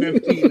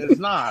 15 is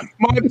not.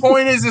 My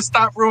point is to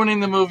stop ruining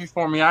the movie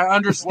for me. I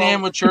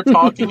understand what you're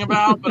talking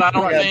about, but I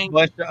don't got a think...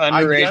 bunch of I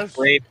underage guess-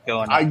 rape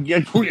going on. I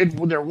get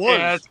it, there was.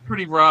 Yeah, it's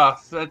pretty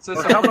rough. That's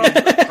now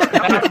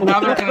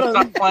they're going to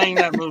stop playing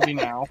that movie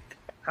now.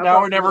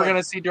 Now we're never going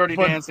to see Dirty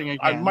But Dancing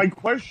again. my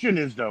question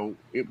is, though,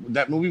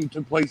 that movie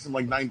took place in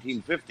like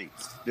 1950.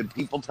 Did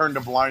people turn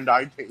a blind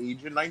eye to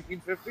age in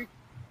 1950?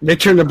 They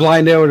turned a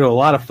blind eye to a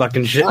lot of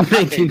fucking shit. Right.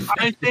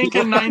 I think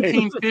in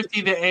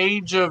 1950, the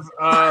age of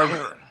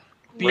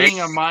being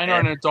a minor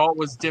and adult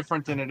was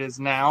different than it is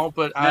now.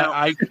 But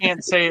I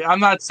can't say. I'm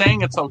not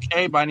saying it's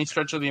okay by any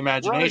stretch of the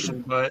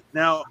imagination. But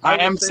Now, I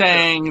am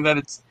saying that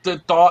it's the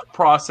thought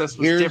process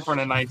was Here's-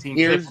 different in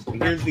 1950.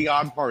 Here's the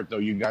odd part, though.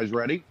 You guys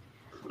ready?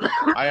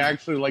 I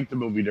actually like the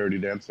movie Dirty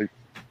Dancing,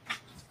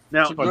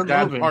 now, It's a but good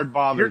that movie. part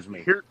bothers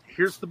me.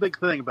 Here's the big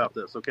thing about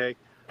this, okay?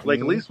 Like,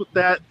 Mhm. at least with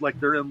that, like,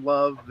 they're in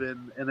love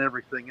and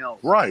everything else.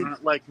 Right.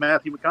 Not like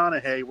Matthew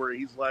McConaughey, where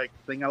he's like,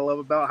 thing I love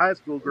about high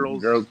school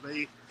girls Girls,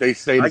 is They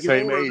stay the I get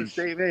same older, the age.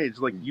 same age.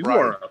 Like, you Right.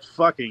 are a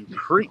fucking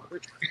creep.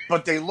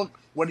 But they look,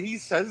 when he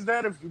says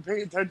that, if you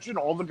pay attention,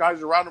 all the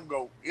guys around him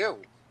go, ew.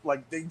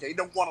 Like, they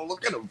don't want to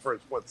look at him for a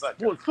split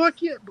second. Well, fuck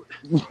yeah.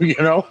 You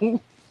know?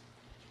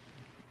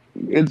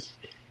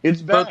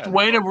 It's bad. But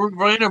way to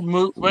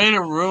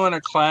ruin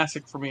a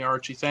classic for me,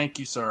 Archie. Thank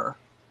you, sir.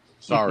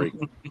 Sorry.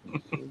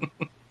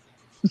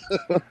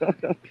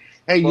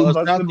 Hey, Well, you it's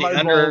not busted the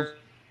my balls.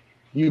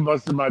 You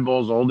busted my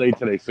balls all day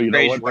today, so you know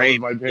what? That was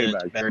rape my is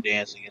payback. better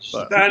dancing. It's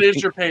But- That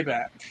is your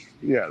payback.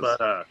 Yes.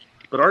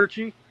 But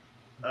Archie,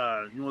 you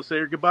want to say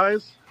your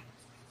goodbyes?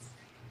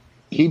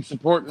 Keep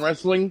supporting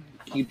wrestling.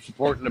 Keep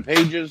supporting the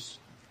pages.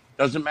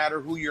 Doesn't matter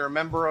who you're a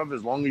member of,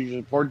 as long as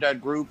you support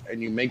that group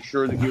and you make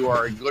sure that you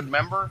are a good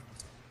member,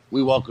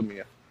 we welcome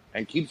you.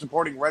 And keep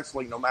supporting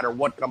wrestling no matter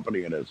what company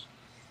it is.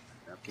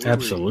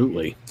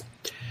 Absolutely.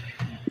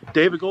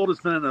 David Gold, it's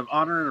been an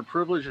honor and a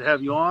privilege to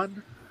have you on.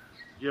 Do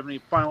you have any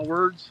final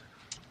words?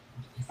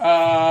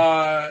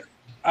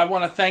 I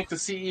want to thank the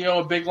CEO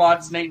of Big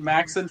Lots, Nate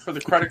Maxon, for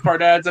the credit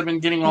card ads I've been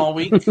getting all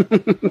week.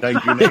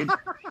 Thank you, Nate.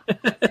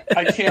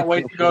 I can't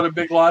wait to go to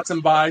Big Lots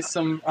and buy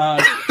some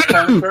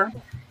furniture.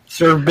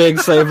 Serve big,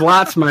 save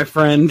lots, my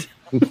friend.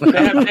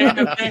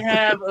 They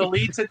have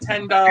elites at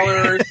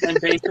 $10 and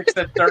basics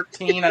at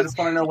 $13. I just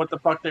want to know what the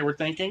fuck they were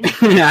thinking.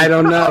 I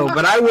don't know,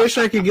 but I wish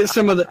I could get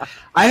some of the.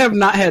 I have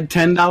not had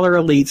 $10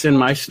 elites in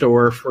my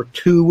store for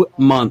 2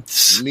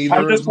 months. Neither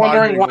I'm just is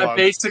wondering mine, why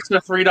Big basics are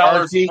 $3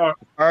 Archie. or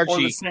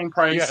the same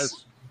price.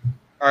 Yes.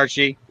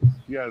 Archie,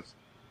 Yes.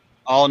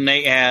 all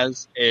Nate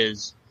has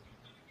is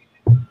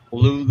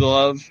blue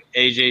glove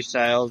AJ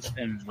Styles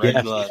and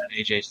red glove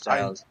AJ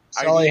Styles.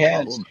 That's all he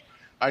has.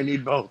 I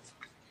need both.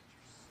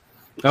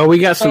 Oh, we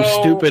got some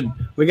stupid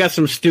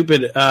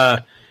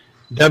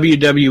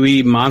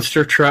WWE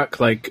monster truck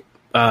like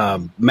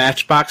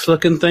Matchbox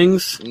looking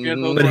things.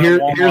 Mm-hmm. But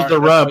here's the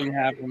rub.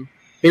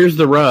 Here's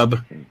the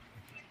rub.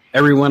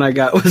 Everyone I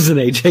got was an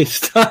AJ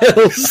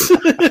Styles.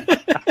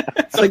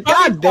 It's like,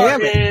 God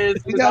damn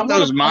it! We got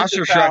those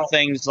monster truck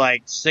things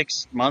like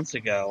 6 months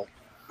ago.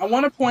 I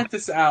want to point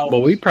this out.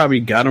 Well, we probably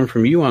got them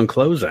from you on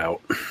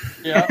closeout.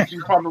 Yeah,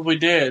 you probably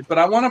did. But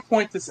I want to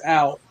point this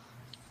out.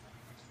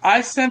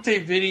 I sent a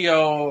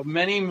video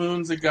many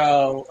moons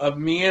ago of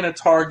me in a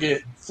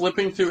Target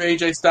flipping through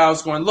AJ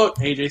Styles going, look,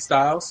 AJ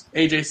Styles,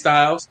 AJ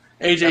Styles,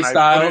 AJ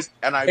Styles,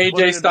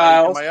 AJ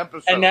Styles.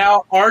 And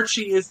now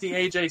Archie is the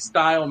AJ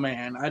Style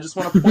man. I just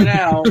want to point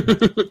out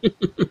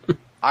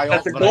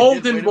that the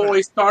Golden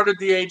Boy started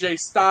the AJ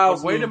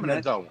Styles Wait a movement.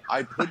 minute, though.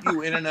 I put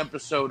you in an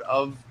episode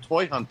of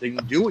Toy Hunting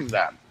doing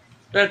that.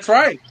 That's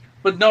right.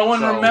 But no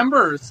one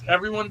remembers.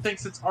 Everyone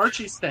thinks it's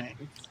Archie's thing.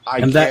 I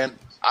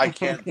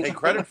can't take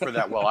credit for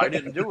that. Well, I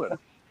didn't do it.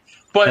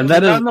 But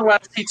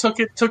nonetheless, he took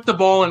the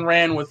ball and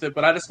ran with it.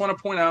 But I just want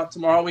to point out,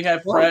 tomorrow we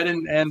have Fred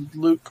and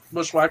Luke,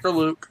 Bushwhacker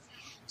Luke.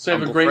 So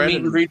we have a great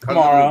meet and greet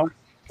tomorrow.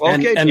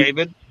 Okay,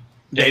 David.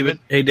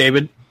 Hey,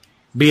 David.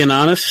 Being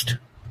honest,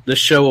 this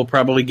show will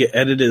probably get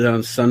edited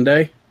on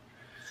Sunday.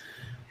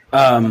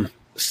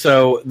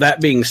 So that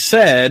being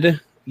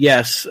said,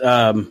 yes,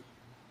 and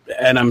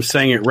I'm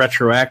saying it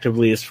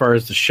retroactively as far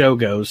as the show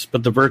goes,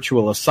 but the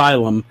Virtual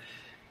Asylum,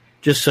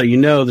 just so you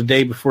know, the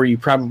day before you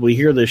probably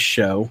hear this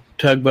show,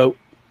 Tugboat,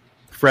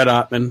 Fred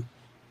Ottman,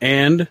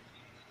 and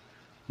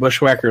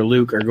Bushwhacker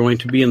Luke are going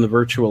to be in the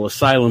Virtual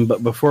Asylum.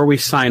 But before we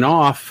sign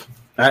off,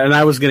 and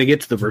I was going to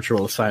get to the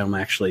Virtual Asylum,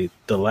 actually,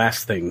 the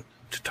last thing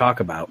to talk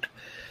about,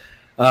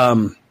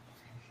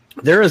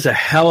 there is a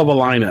hell of a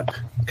lineup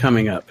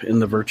coming up in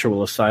the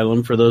Virtual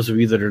Asylum. For those of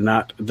you that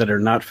are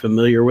not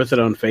familiar with it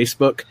on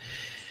Facebook,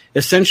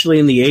 essentially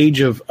in the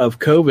age of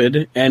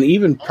COVID, and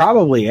even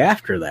probably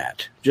after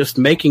that, just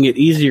making it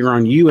easier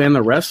on you and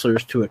the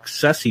wrestlers to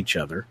access each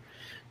other.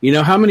 You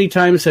know, how many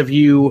times have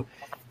you,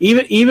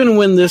 even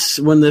when this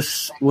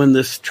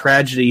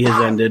tragedy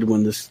has ended,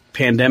 when this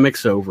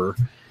pandemic's over,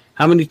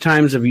 how many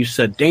times have you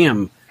said,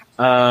 damn,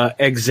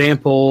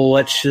 example,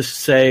 let's just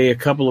say a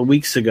couple of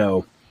weeks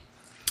ago,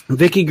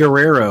 Vicky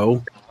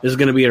Guerrero is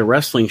going to be at a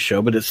wrestling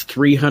show, but it's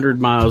 300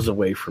 miles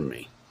away from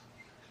me.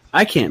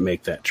 I can't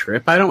make that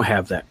trip. I don't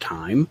have that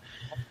time.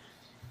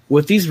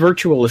 With these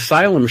Virtual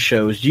Asylum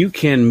shows, you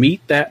can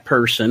meet that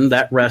person,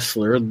 that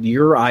wrestler,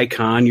 your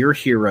icon, your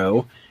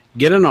hero,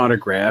 get an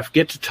autograph,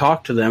 get to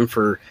talk to them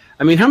for,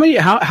 I mean,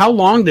 how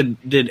long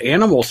did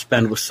Animal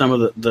spend with some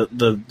of the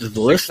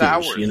listeners, 6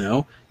 hours. you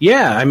know?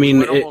 Yeah, I mean,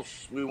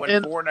 we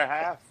went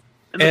 4.5.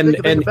 And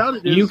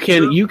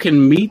you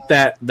can meet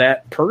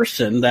that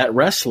person, that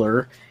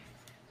wrestler,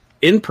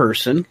 in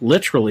person,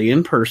 literally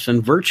in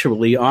person,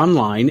 virtually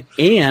online,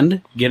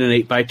 and get an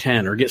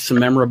 8x10 or get some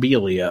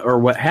memorabilia or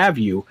what have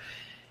you.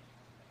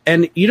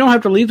 And you don't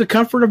have to leave the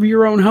comfort of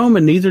your own home,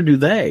 and neither do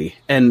they.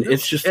 And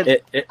it's just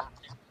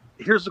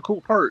here's the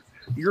cool part: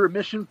 your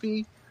admission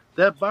fee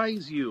that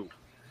buys you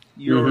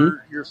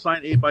your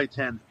signed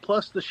 8x10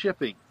 plus the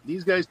shipping.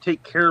 These guys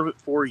take care of it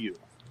for you.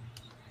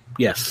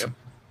 Yes. Yep.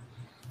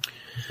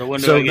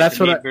 So that's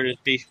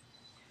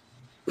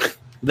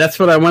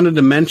what I wanted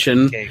to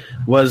mention. Okay.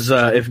 Was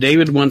if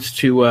David wants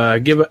to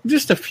give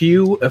just a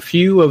few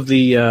of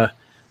the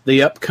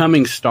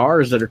upcoming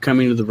stars that are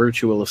coming to the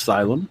Virtual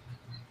Asylum.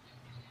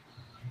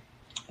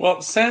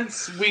 Well,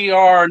 since we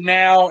are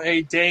now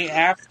a day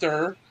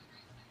after,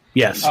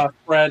 yes,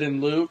 Fred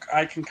and Luke,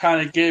 I can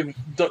kind of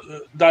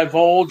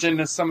divulge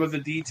into some of the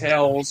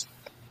details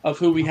of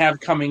who we have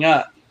coming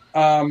up.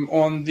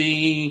 On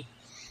the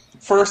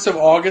 1st of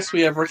August,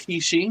 we have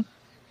Rikishi.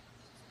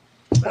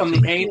 On the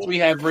 8th, we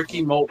have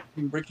Ricky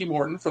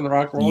Morton from the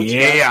Rock and Roll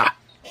Express. Yeah,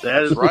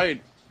 that is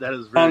right. That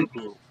is very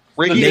cool.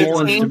 Ricky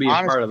wants to be a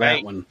part of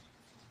that one.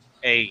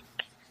 8.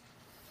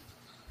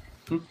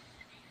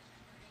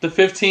 The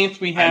 15th,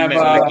 we have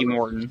Ricky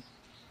Morton.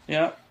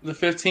 Yeah, the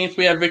 15th,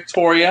 we have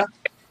Victoria.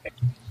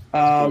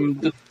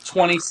 The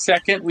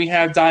 22nd, we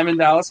have Diamond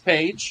Dallas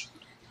Page.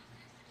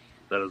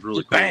 That is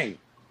really cool. Bang.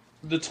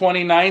 The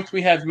 29th,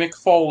 we have Mick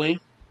Foley.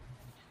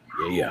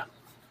 Yeah.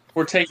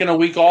 We're taking a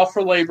week off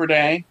for Labor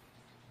Day.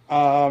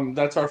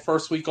 That's our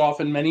first week off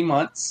in many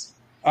months.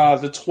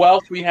 The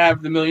 12th, we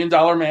have the $1 Million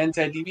Man,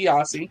 Ted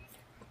DiBiase.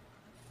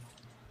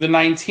 The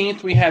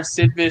 19th, we have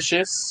Sid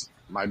Vicious.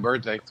 My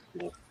birthday.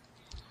 Cool.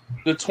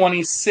 The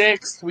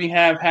 26th, we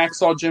have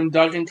Hacksaw Jim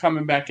Duggan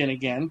coming back in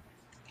again.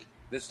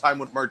 This time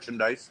with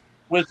merchandise.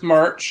 with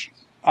merch.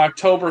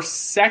 October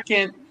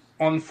 2nd,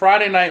 on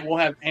Friday night, we'll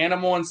have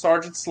Animal and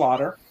Sergeant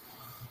Slaughter.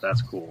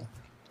 That's cool.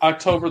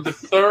 October the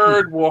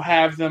 3rd, we'll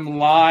have them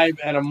live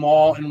at a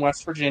mall in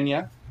West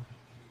Virginia.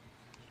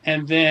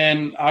 And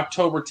then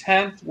October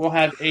 10th, we'll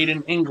have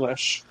Aiden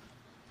English.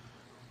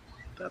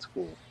 That's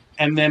cool.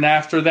 And then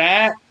after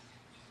that,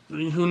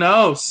 who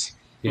knows?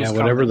 Yeah,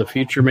 whatever the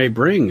future may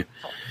bring.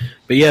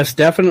 But yes,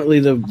 definitely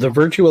the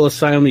Virtual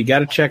Asylum, you got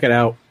to check it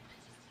out.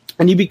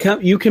 And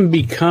you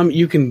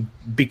can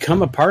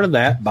become a part of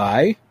that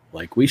by,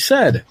 like we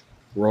said,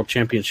 World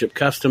Championship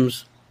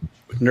Customs,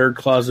 Nerd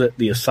Closet,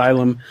 the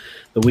Asylum,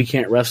 the We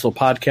Can't Wrestle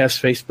podcast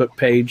Facebook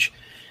page.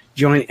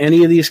 Join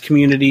any of these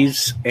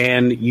communities,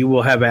 and you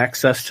will have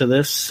access to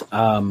this.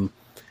 Go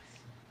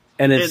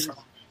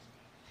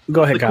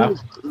ahead, Kyle.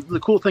 The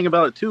cool thing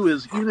about it too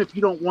is even if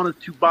you don't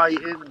want to buy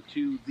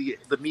into the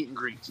meet and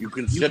greets, you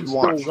can still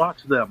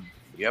watch them.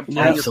 Yep,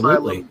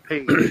 absolutely.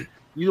 Page.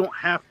 You don't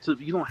have to.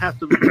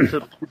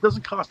 It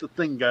doesn't cost a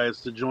thing,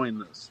 guys, to join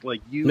this.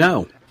 Like you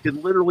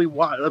can literally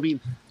watch. I mean,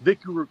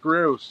 Vicky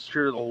Guerrero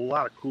shared a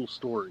lot of cool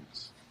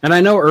stories. And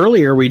I know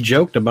earlier we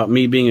joked about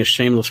me being a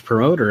shameless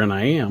promoter, and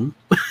I am.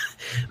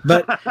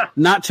 But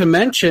not to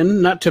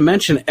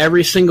mention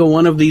every single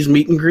one of these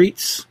meet and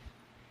greets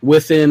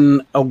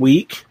within a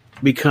week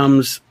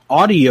becomes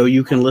audio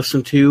you can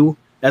listen to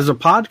as a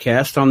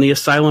podcast on the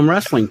Asylum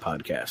Wrestling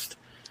podcast.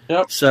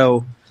 Yep.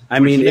 So, I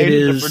mean, it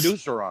is the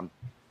producer on.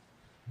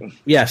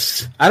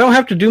 Yes. I don't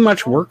have to do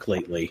much work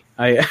lately.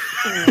 I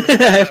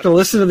have to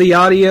listen to the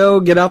audio,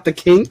 get out the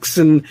kinks,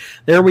 and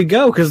there we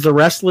go, because the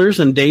wrestlers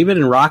and David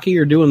and Rocky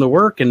are doing the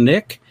work, and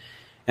Nick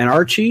and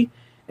Archie.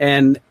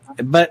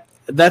 But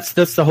that's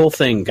the whole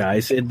thing,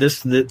 guys.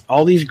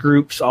 All these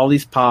groups, all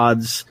these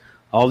pods,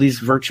 all these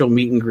virtual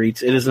meet and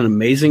greets, it is an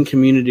amazing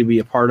community to be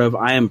a part of.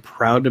 I am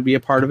proud to be a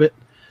part of it.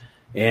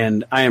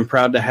 And I am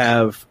proud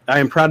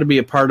to be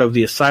a part of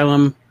the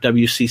Asylum,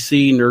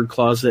 WCC, Nerd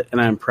Closet, and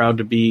I am proud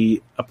to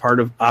be a part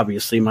of,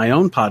 obviously, my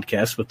own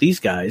podcast with these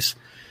guys.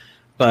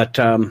 But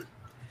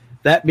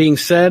that being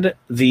said,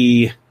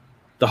 the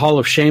Hall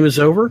of Shame is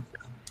over.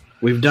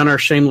 We've done our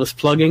shameless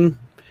plugging.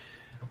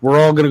 We're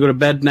all going to go to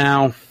bed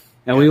now.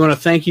 And we want to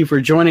thank you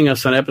for joining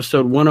us on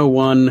episode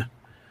 101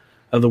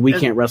 of the We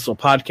Can't Wrestle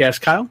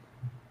podcast, Kyle.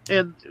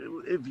 And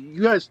if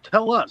you guys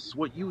tell us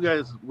what you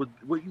guys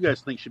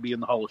think should be in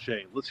the Hall of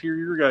Shame, let's hear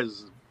your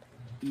guys'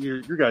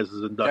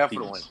 inductees.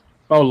 Definitely.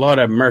 Oh, Lord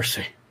have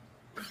mercy.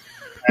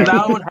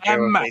 Lord have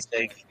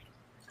mercy.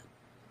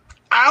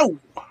 Ow!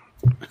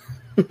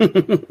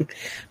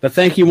 But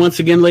thank you once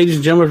again, ladies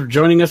and gentlemen, for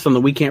joining us on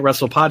the We Can't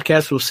Wrestle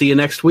podcast. We'll see you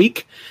next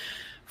week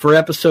for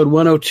episode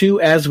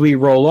 102 as we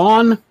roll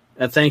on.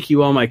 And thank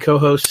you, all my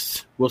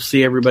co-hosts. We'll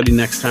see everybody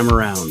next time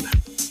around.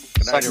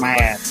 Suck my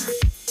ass.